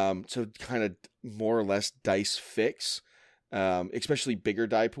 to kind of more or less dice fix, especially bigger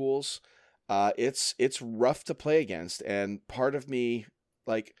die pools. It's rough to play against, and part of me,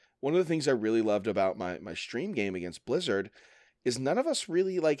 like, one of the things I really loved about my stream game against Blizzard is none of us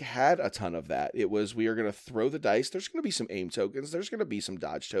really had a ton of that. It was, we are going to throw the dice. There's going to be some aim tokens. There's going to be some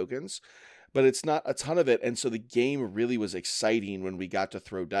dodge tokens, but it's not a ton of it. And so the game really was exciting when we got to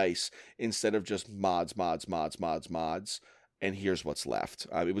throw dice instead of just mods. And here's what's left.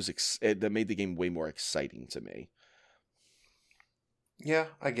 That made the game way more exciting to me. Yeah,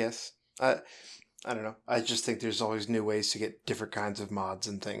 I guess. I don't know. I just think there's always new ways to get different kinds of mods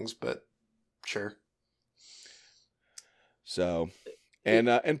and things, but sure. So,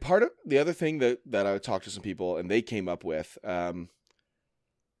 and part of the other thing that I would talk to some people and they came up with,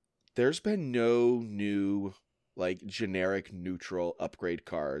 there's been no new generic neutral upgrade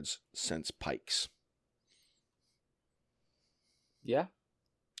cards since Pikes. Yeah.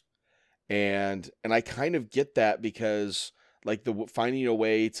 And I kind of get that because finding a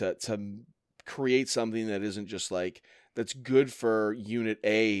way to create something that isn't just that's good for Unit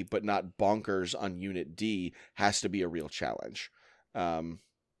A, but not bonkers on Unit D has to be a real challenge.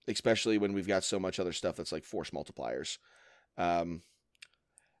 Especially when we've got so much other stuff that's force multipliers.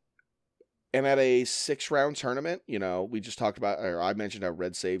 And at a 6-round tournament, we just talked about, or I mentioned how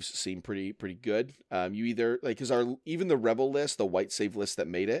red saves seem pretty good. You either because even the rebel list, the white save list that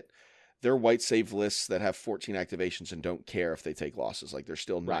made it, they're white save lists that have 14 activations and don't care if they take losses. Like there's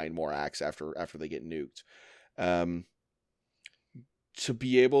still 9 more acts after they get nuked. To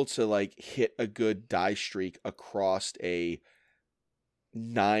be able to like hit a good die streak across a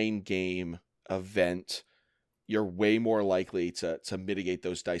 9-game event, you're way more likely to mitigate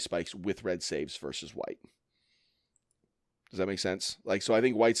those dice spikes with red saves versus white. Does that make sense? Like, so I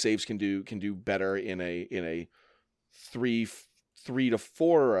think white saves can do better in a 3 to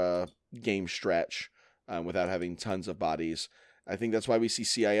 4 game stretch without having tons of bodies. I think that's why we see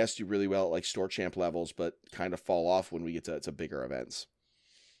CIS do really well at like store champ levels, but kind of fall off when we get to bigger events.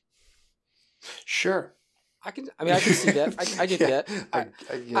 Sure. I can see that. I get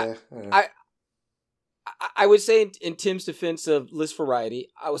that. I would say in Tim's defense of list variety,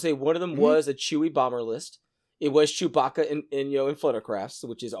 I would say one of them was a Chewie bomber list. It was Chewbacca in Fluttercrafts,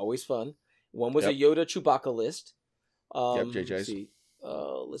 which is always fun. One was a Yoda Chewbacca list. JJ's.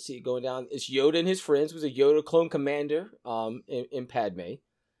 Let's see, going down. It's Yoda and his friends. It was a Yoda clone commander in Padme.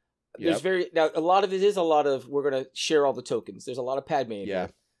 There's now a lot of it is a lot of we're gonna share all the tokens. There's a lot of Padme in here.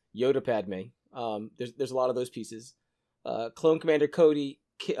 Yoda Padme. There's a lot of those pieces. Clone Commander Cody,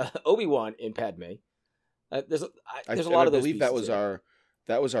 Obi-Wan in Padme. There's a lot of those. I believe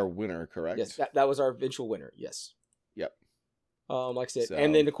that was our winner, correct? Yes, that was our eventual winner. Yes. Yep. Like I said,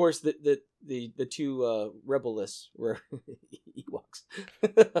 and then of course the 2 rebel lists were Ewoks.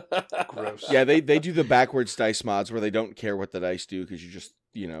 Gross. Yeah, they do the backwards dice mods where they don't care what the dice do because you just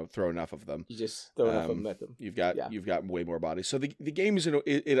throw enough of them. You just throw enough of them at them. You've got way more bodies. So the game is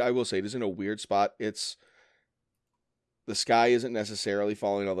I will say it is in a weird spot. It's the sky isn't necessarily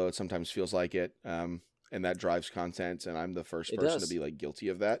falling, although it sometimes feels like it. And that drives content, and I'm the first person to be like guilty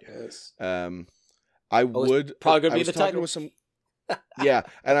of that. Yes. I would probably gonna be the title. Yeah,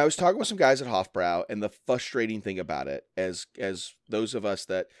 and I was talking with some guys at Hofbrau, and the frustrating thing about it, as those of us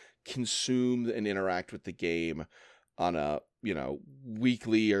that consume and interact with the game on a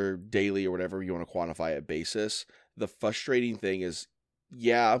weekly or daily or whatever you want to quantify it basis, the frustrating thing is,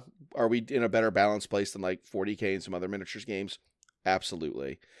 are we in a better balanced place than like 40K and some other miniatures games?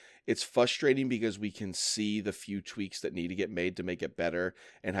 Absolutely. It's frustrating because we can see the few tweaks that need to get made to make it better,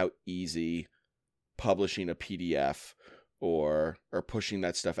 and how easy publishing a PDF or pushing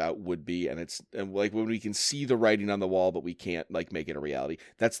that stuff out would be. And like when we can see the writing on the wall, but we can't like make it a reality.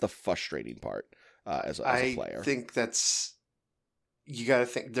 That's the frustrating part as a player. I think you got to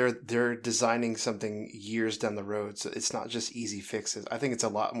think they're designing something years down the road. So it's not just easy fixes. I think it's a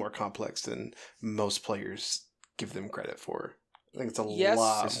lot more complex than most players give them credit for. I think it's a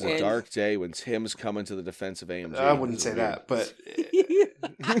lot. It's a dark day when Tim's coming to the defense of AMG. I wouldn't say that, but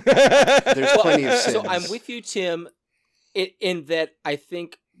there's plenty of sins. So I'm with you, Tim, in that I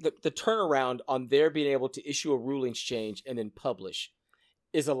think the turnaround on their being able to issue a rulings change and then publish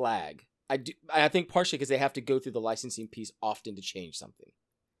is a lag. I think partially because they have to go through the licensing piece often to change something.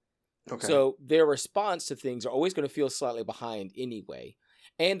 Okay. So their response to things are always going to feel slightly behind anyway.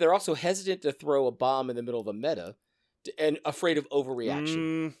 And they're also hesitant to throw a bomb in the middle of a meta and afraid of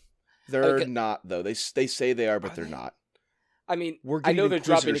overreaction. They're not, though. They say they are, but they're not. I mean, I know they're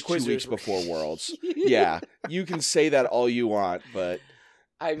dropping Inquisitors 2 weeks before Worlds. Yeah, you can say that all you want, but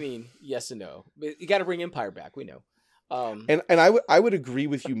I mean, yes and no. You got to bring Empire back. We know. And I would agree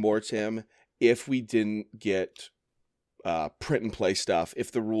with you more, Tim, if we didn't get print and play stuff,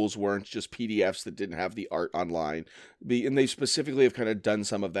 if the rules weren't just PDFs that didn't have the art online. And they specifically have kind of done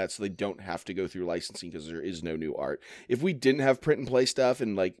some of that so they don't have to go through licensing because there is no new art. If we didn't have print and play stuff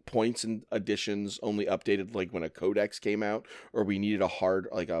and like points and additions only updated like when a codex came out, or we needed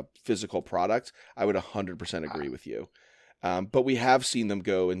a physical product, I would 100% agree with you. But we have seen them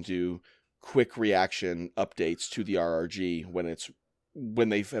go and do quick reaction updates to the RRG when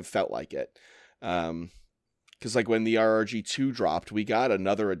they have felt like it. Because like when the RRG 2 dropped, we got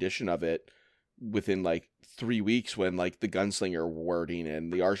another edition of it within like 3 weeks when like the gunslinger wording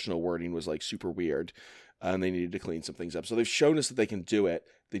and the arsenal wording was like super weird, and they needed to clean some things up. So they've shown us that they can do it.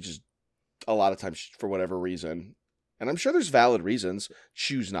 They just, a lot of times for whatever reason, and I'm sure there's valid reasons,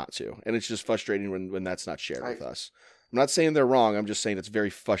 choose not to. And it's just frustrating when that's not shared with us. I'm not saying they're wrong. I'm just saying it's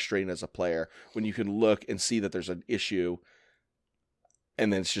very frustrating as a player when you can look and see that there's an issue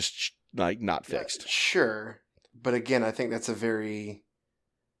and then it's just like not fixed. Yeah, sure. But again, I think that's I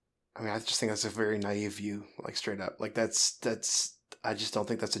just think that's a very naive view, like straight up. Like that's I just don't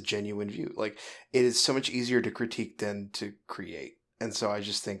think that's a genuine view. Like it is so much easier to critique than to create. And so I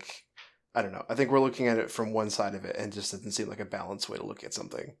just think, I don't know. I think we're looking at it from one side of it and it just doesn't seem like a balanced way to look at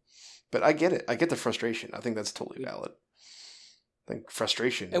something. But I get it. I get the frustration. I think that's totally valid. I think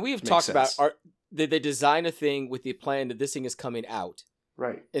frustration. And we have makes talked sense. about they design a thing with the plan that this thing is coming out.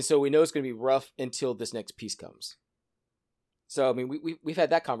 Right. And so we know it's going to be rough until this next piece comes. So, I mean, we've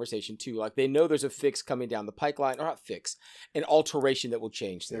had that conversation too. Like, they know there's a fix coming down the pipeline, or not fix, an alteration that will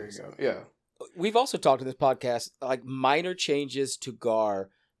change things. There you go. Yeah. We've also talked in this podcast, like, minor changes to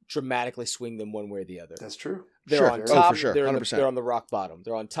GAR dramatically swing them one way or the other. That's true. They're on top, for sure. they're 100%. on the rock bottom.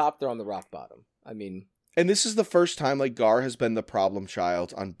 They're on top, they're on the rock bottom. I mean... And this is the first time, like, GAR has been the problem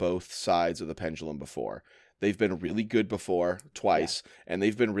child on both sides of the pendulum before. They've been really good before, twice, and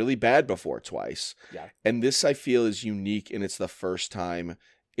they've been really bad before, twice. Yeah. And this, I feel, is unique, and it's the first time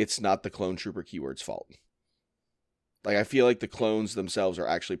it's not the clone trooper keyword's fault. Like, I feel like the clones themselves are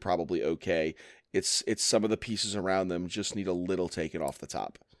actually probably okay. It's some of the pieces around them just need a little taken off the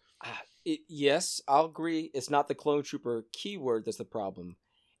top. Yes, I'll agree. It's not the clone trooper keyword that's the problem.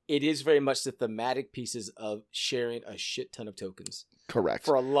 It is very much the thematic pieces of sharing a shit ton of tokens. Correct.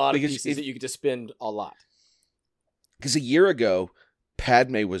 For a lot of Because pieces that you could just spend a lot. Because a year ago,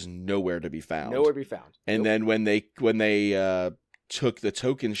 Padme was nowhere to be found. Nowhere to be found. And Nope. then when they took the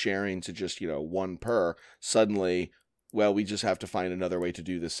token sharing to just, one per, suddenly, well, we just have to find another way to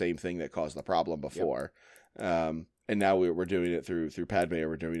do the same thing that caused the problem before. Yep. And now we're doing it through Padme, or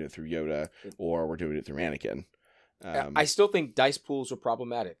we're doing it through Yoda, or we're doing it through Anakin. I still think dice pools are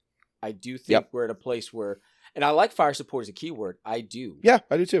problematic. I do think we're at a place where, and I like fire support as a keyword. I do. Yeah,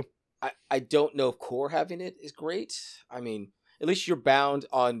 I do too. I don't know if core having it is great. I mean, at least you're bound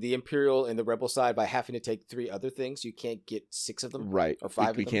on the Imperial and the Rebel side by having to take 3 other things. You can't get 6 of them, right? Or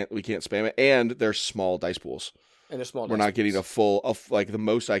 5 we of them. We can't spam it, and they're small dice pools. And they're small. We're not getting a full like the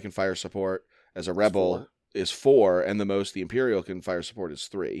most I can fire support as a Rebel 4. is 4, and the most the Imperial can fire support is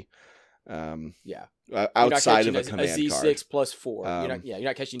 3. Outside of a command a Z6 card plus 4. You're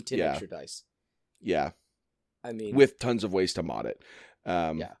not catching 10 extra dice. Yeah. I mean, with tons of ways to mod it.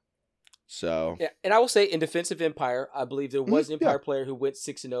 So yeah, and I will say in defense of Empire, I believe there was an Empire player who went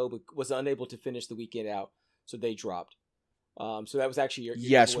 6-0 but was unable to finish the weekend out, so they dropped. So that was actually your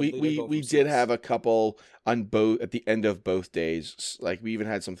yes, we did have a couple on both at the end of both days. Like we even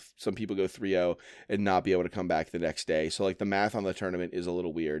had some people go 3-0 and not be able to come back the next day. So like the math on the tournament is a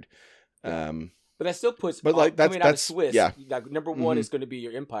little weird. But that still puts. But like that's out of Swiss. Yeah. Like, number 1 is going to be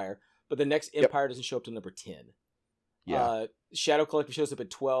your Empire, but the next Empire doesn't show up till number 10. Yeah. Shadow Collective shows up at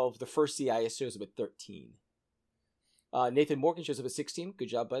 12. The first CIS shows up at 13. Nathan Morgan shows up at 16. Good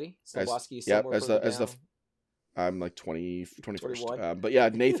job, buddy. Slavoski is somewhere as the I'm like 21st. But yeah,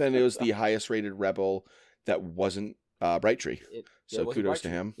 Nathan is the highest rated rebel that wasn't Bright Tree. So kudos to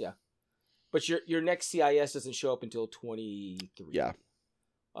him. Yeah. But your next CIS doesn't show up until 23. Yeah.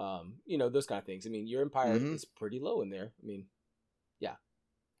 Those kind of things. I mean, your Empire is pretty low in there. I mean, yeah.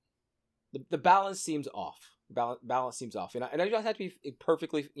 The balance seems off. Balance seems off. And I don't have to be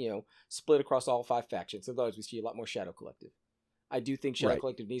perfectly, split across all 5 factions. Otherwise, we see a lot more Shadow Collective. I do think Shadow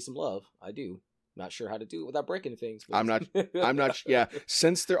Collective needs some love. I do. Not sure how to do it without breaking things. I'm not. Yeah.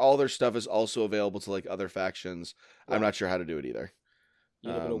 Since all their stuff is also available to like other factions, I'm not sure how to do it either.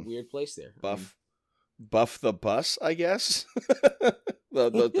 You live in a weird place there. Buff the bus, I guess.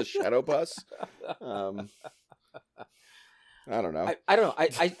 the shadow bus. I don't know. I don't know.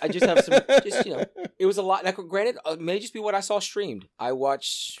 I just have some. It was a lot. Now, granted, it may just be what I saw streamed. I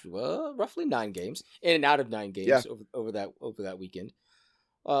watched roughly 9 games, in and out of 9 games over that weekend.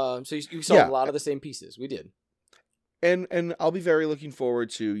 So you saw a lot of the same pieces. We did. And I'll be very looking forward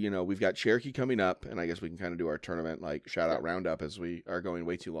to, we've got Cherokee coming up, and I guess we can kind of do our tournament like shout out roundup as we are going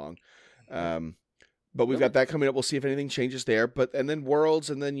way too long. But we've got that coming up. We'll see if anything changes there. And then Worlds,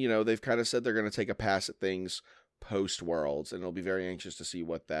 and then they've kind of said they're going to take a pass at things post Worlds, and I'll be very anxious to see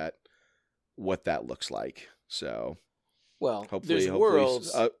what that looks like. So, hopefully, there's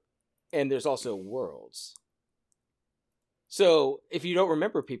Worlds, and there's also Worlds. So, if you don't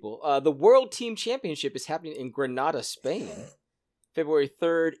remember, people, the World Team Championship is happening in Granada, Spain, February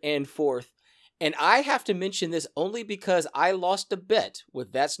 3rd and 4th. And I have to mention this only because I lost a bet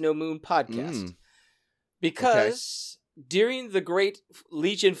with That's No Moon podcast. Because during the great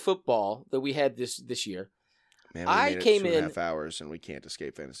Legion football that we had this year, man, I came in 2.5 hours, and we can't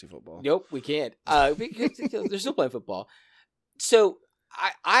escape fantasy football. Nope, we can't. They're still playing football. So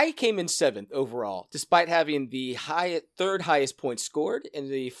I came in 7th overall, despite having the third highest points scored and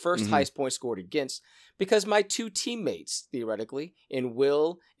the first highest points scored against, because my 2 teammates, theoretically, in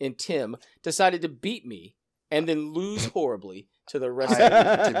Will and Tim, decided to beat me and then lose horribly to the rest of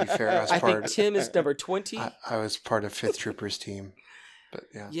them. To be fair, I think Tim is number 20. I was part of 5th Troopers team. But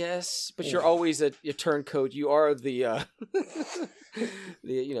yeah. Yes, but you're always a turncoat. You are the you're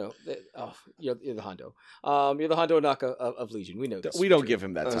the Hondo. You're the Hondo Naka of Legion. We know this. We don't give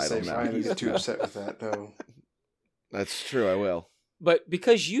him that I was title saying, now. Brian would get too upset with that. No. That's true. I will. But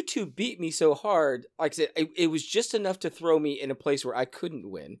because you two beat me so hard, like I said, it was just enough to throw me in a place where I couldn't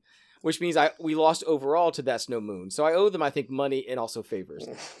win, which means we lost overall to That's No Moon. So I owe them, I think, money and also favors.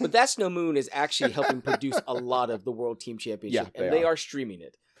 But That's No Moon is actually helping produce a lot of the World Team Championship, and they are streaming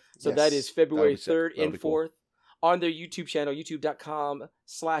it. So that is February 3rd and 4th on their YouTube channel,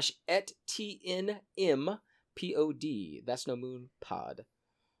 youtube.com/@TNMPOD. That's No Moon Pod.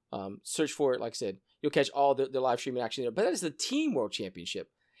 Search for it, like I said. You'll catch all the live streaming action there. But that is the Team World Championship.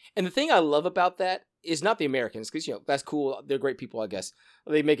 And the thing I love about that is not the Americans, because, that's cool. They're great people, I guess.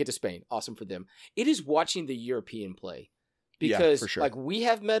 They make it to Spain. Awesome for them. It is watching the European play. Because, for sure. like, we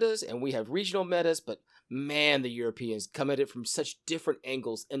have metas and we have regional metas, but, man, the Europeans come at it from such different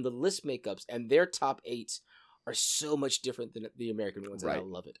angles. And the list makeups and their top 8s are so much different than the American ones. Right. And I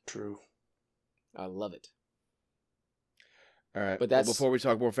love it. True. I love it. All right. But before we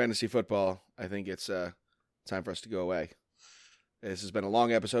talk more fantasy football, I think it's time for us to go away. This has been a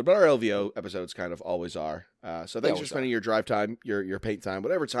long episode, but our LVO episodes kind of always are. So thanks for spending your drive time, your paint time,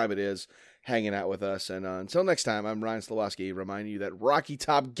 whatever time it is, hanging out with us. And until next time, I'm Ryan Slawowski, reminding you that Rocky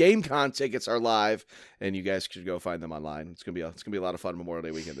Top GameCon tickets are live, and you guys should go find them online. It's gonna be a lot of fun Memorial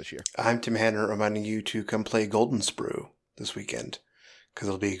Day weekend this year. I'm Tim Hanner, reminding you to come play Golden Sprue this weekend, because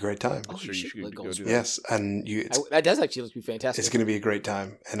it'll be a great time. Oh, Sure, you you should play should Golden go do Sprue. Yes, and That does actually look to be fantastic. it's going to be a great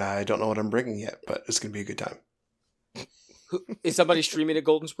time, and I don't know what I'm bringing yet, but it's going to be a good time. Is somebody streaming at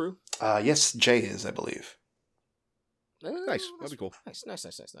Golden Sprue? Yes, Jay is, I believe. Nice. That'd be cool. Nice.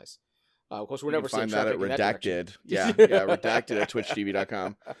 Of course, we're You never can find seeing that at traffic in that direction. Redacted. Yeah, Redacted at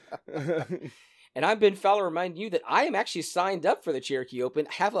twitchtv.com. And I'm Ben Fowler, reminding you that I am actually signed up for the Cherokee Open,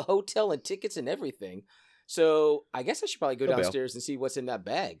 have a hotel and tickets and everything. So I guess I should probably go downstairs and see what's in that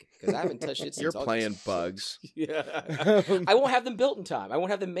bag, because I haven't touched it since You're August. playing bugs. Yeah. I won't have them built in time. I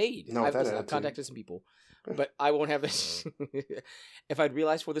won't have them made. No, I've that attitude. contacted some people, but I won't have this. If I'd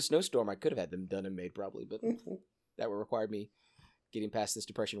realized for the snowstorm, I could have had them done and made probably, but that would require me getting past this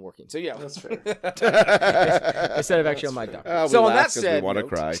depression working. So yeah, That's fair. Instead of actually on my doctor. We So on laugh that 'cause said we want to note-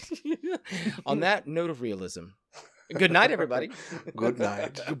 cry. on that note of realism, good night, everybody. Good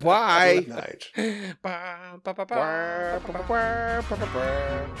night. Goodbye. Good night. Ba, ba, ba, ba, ba, ba, ba, ba, ba,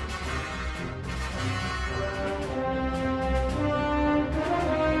 ba.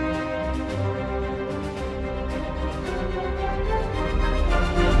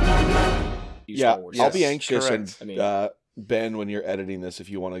 Yeah, Star Wars. I'll be Yes, anxious. correct. And Ben, when you're editing this, if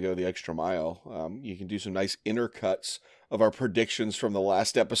you want to go the extra mile, you can do some nice intercuts of our predictions from the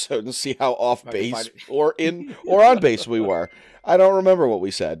last episode and see how off base or on base we were. I don't remember what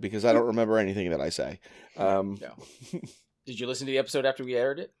we said because I don't remember anything that I say. No. Did you listen to the episode after we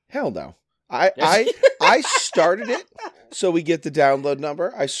aired it? Hell no. I started it so we get the download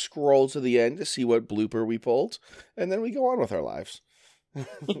number. I scroll to the end to see what blooper we pulled, and then we go on with our lives.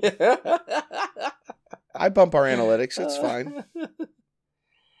 I bump our analytics. It's fine.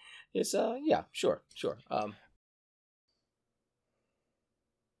 It's yeah, sure.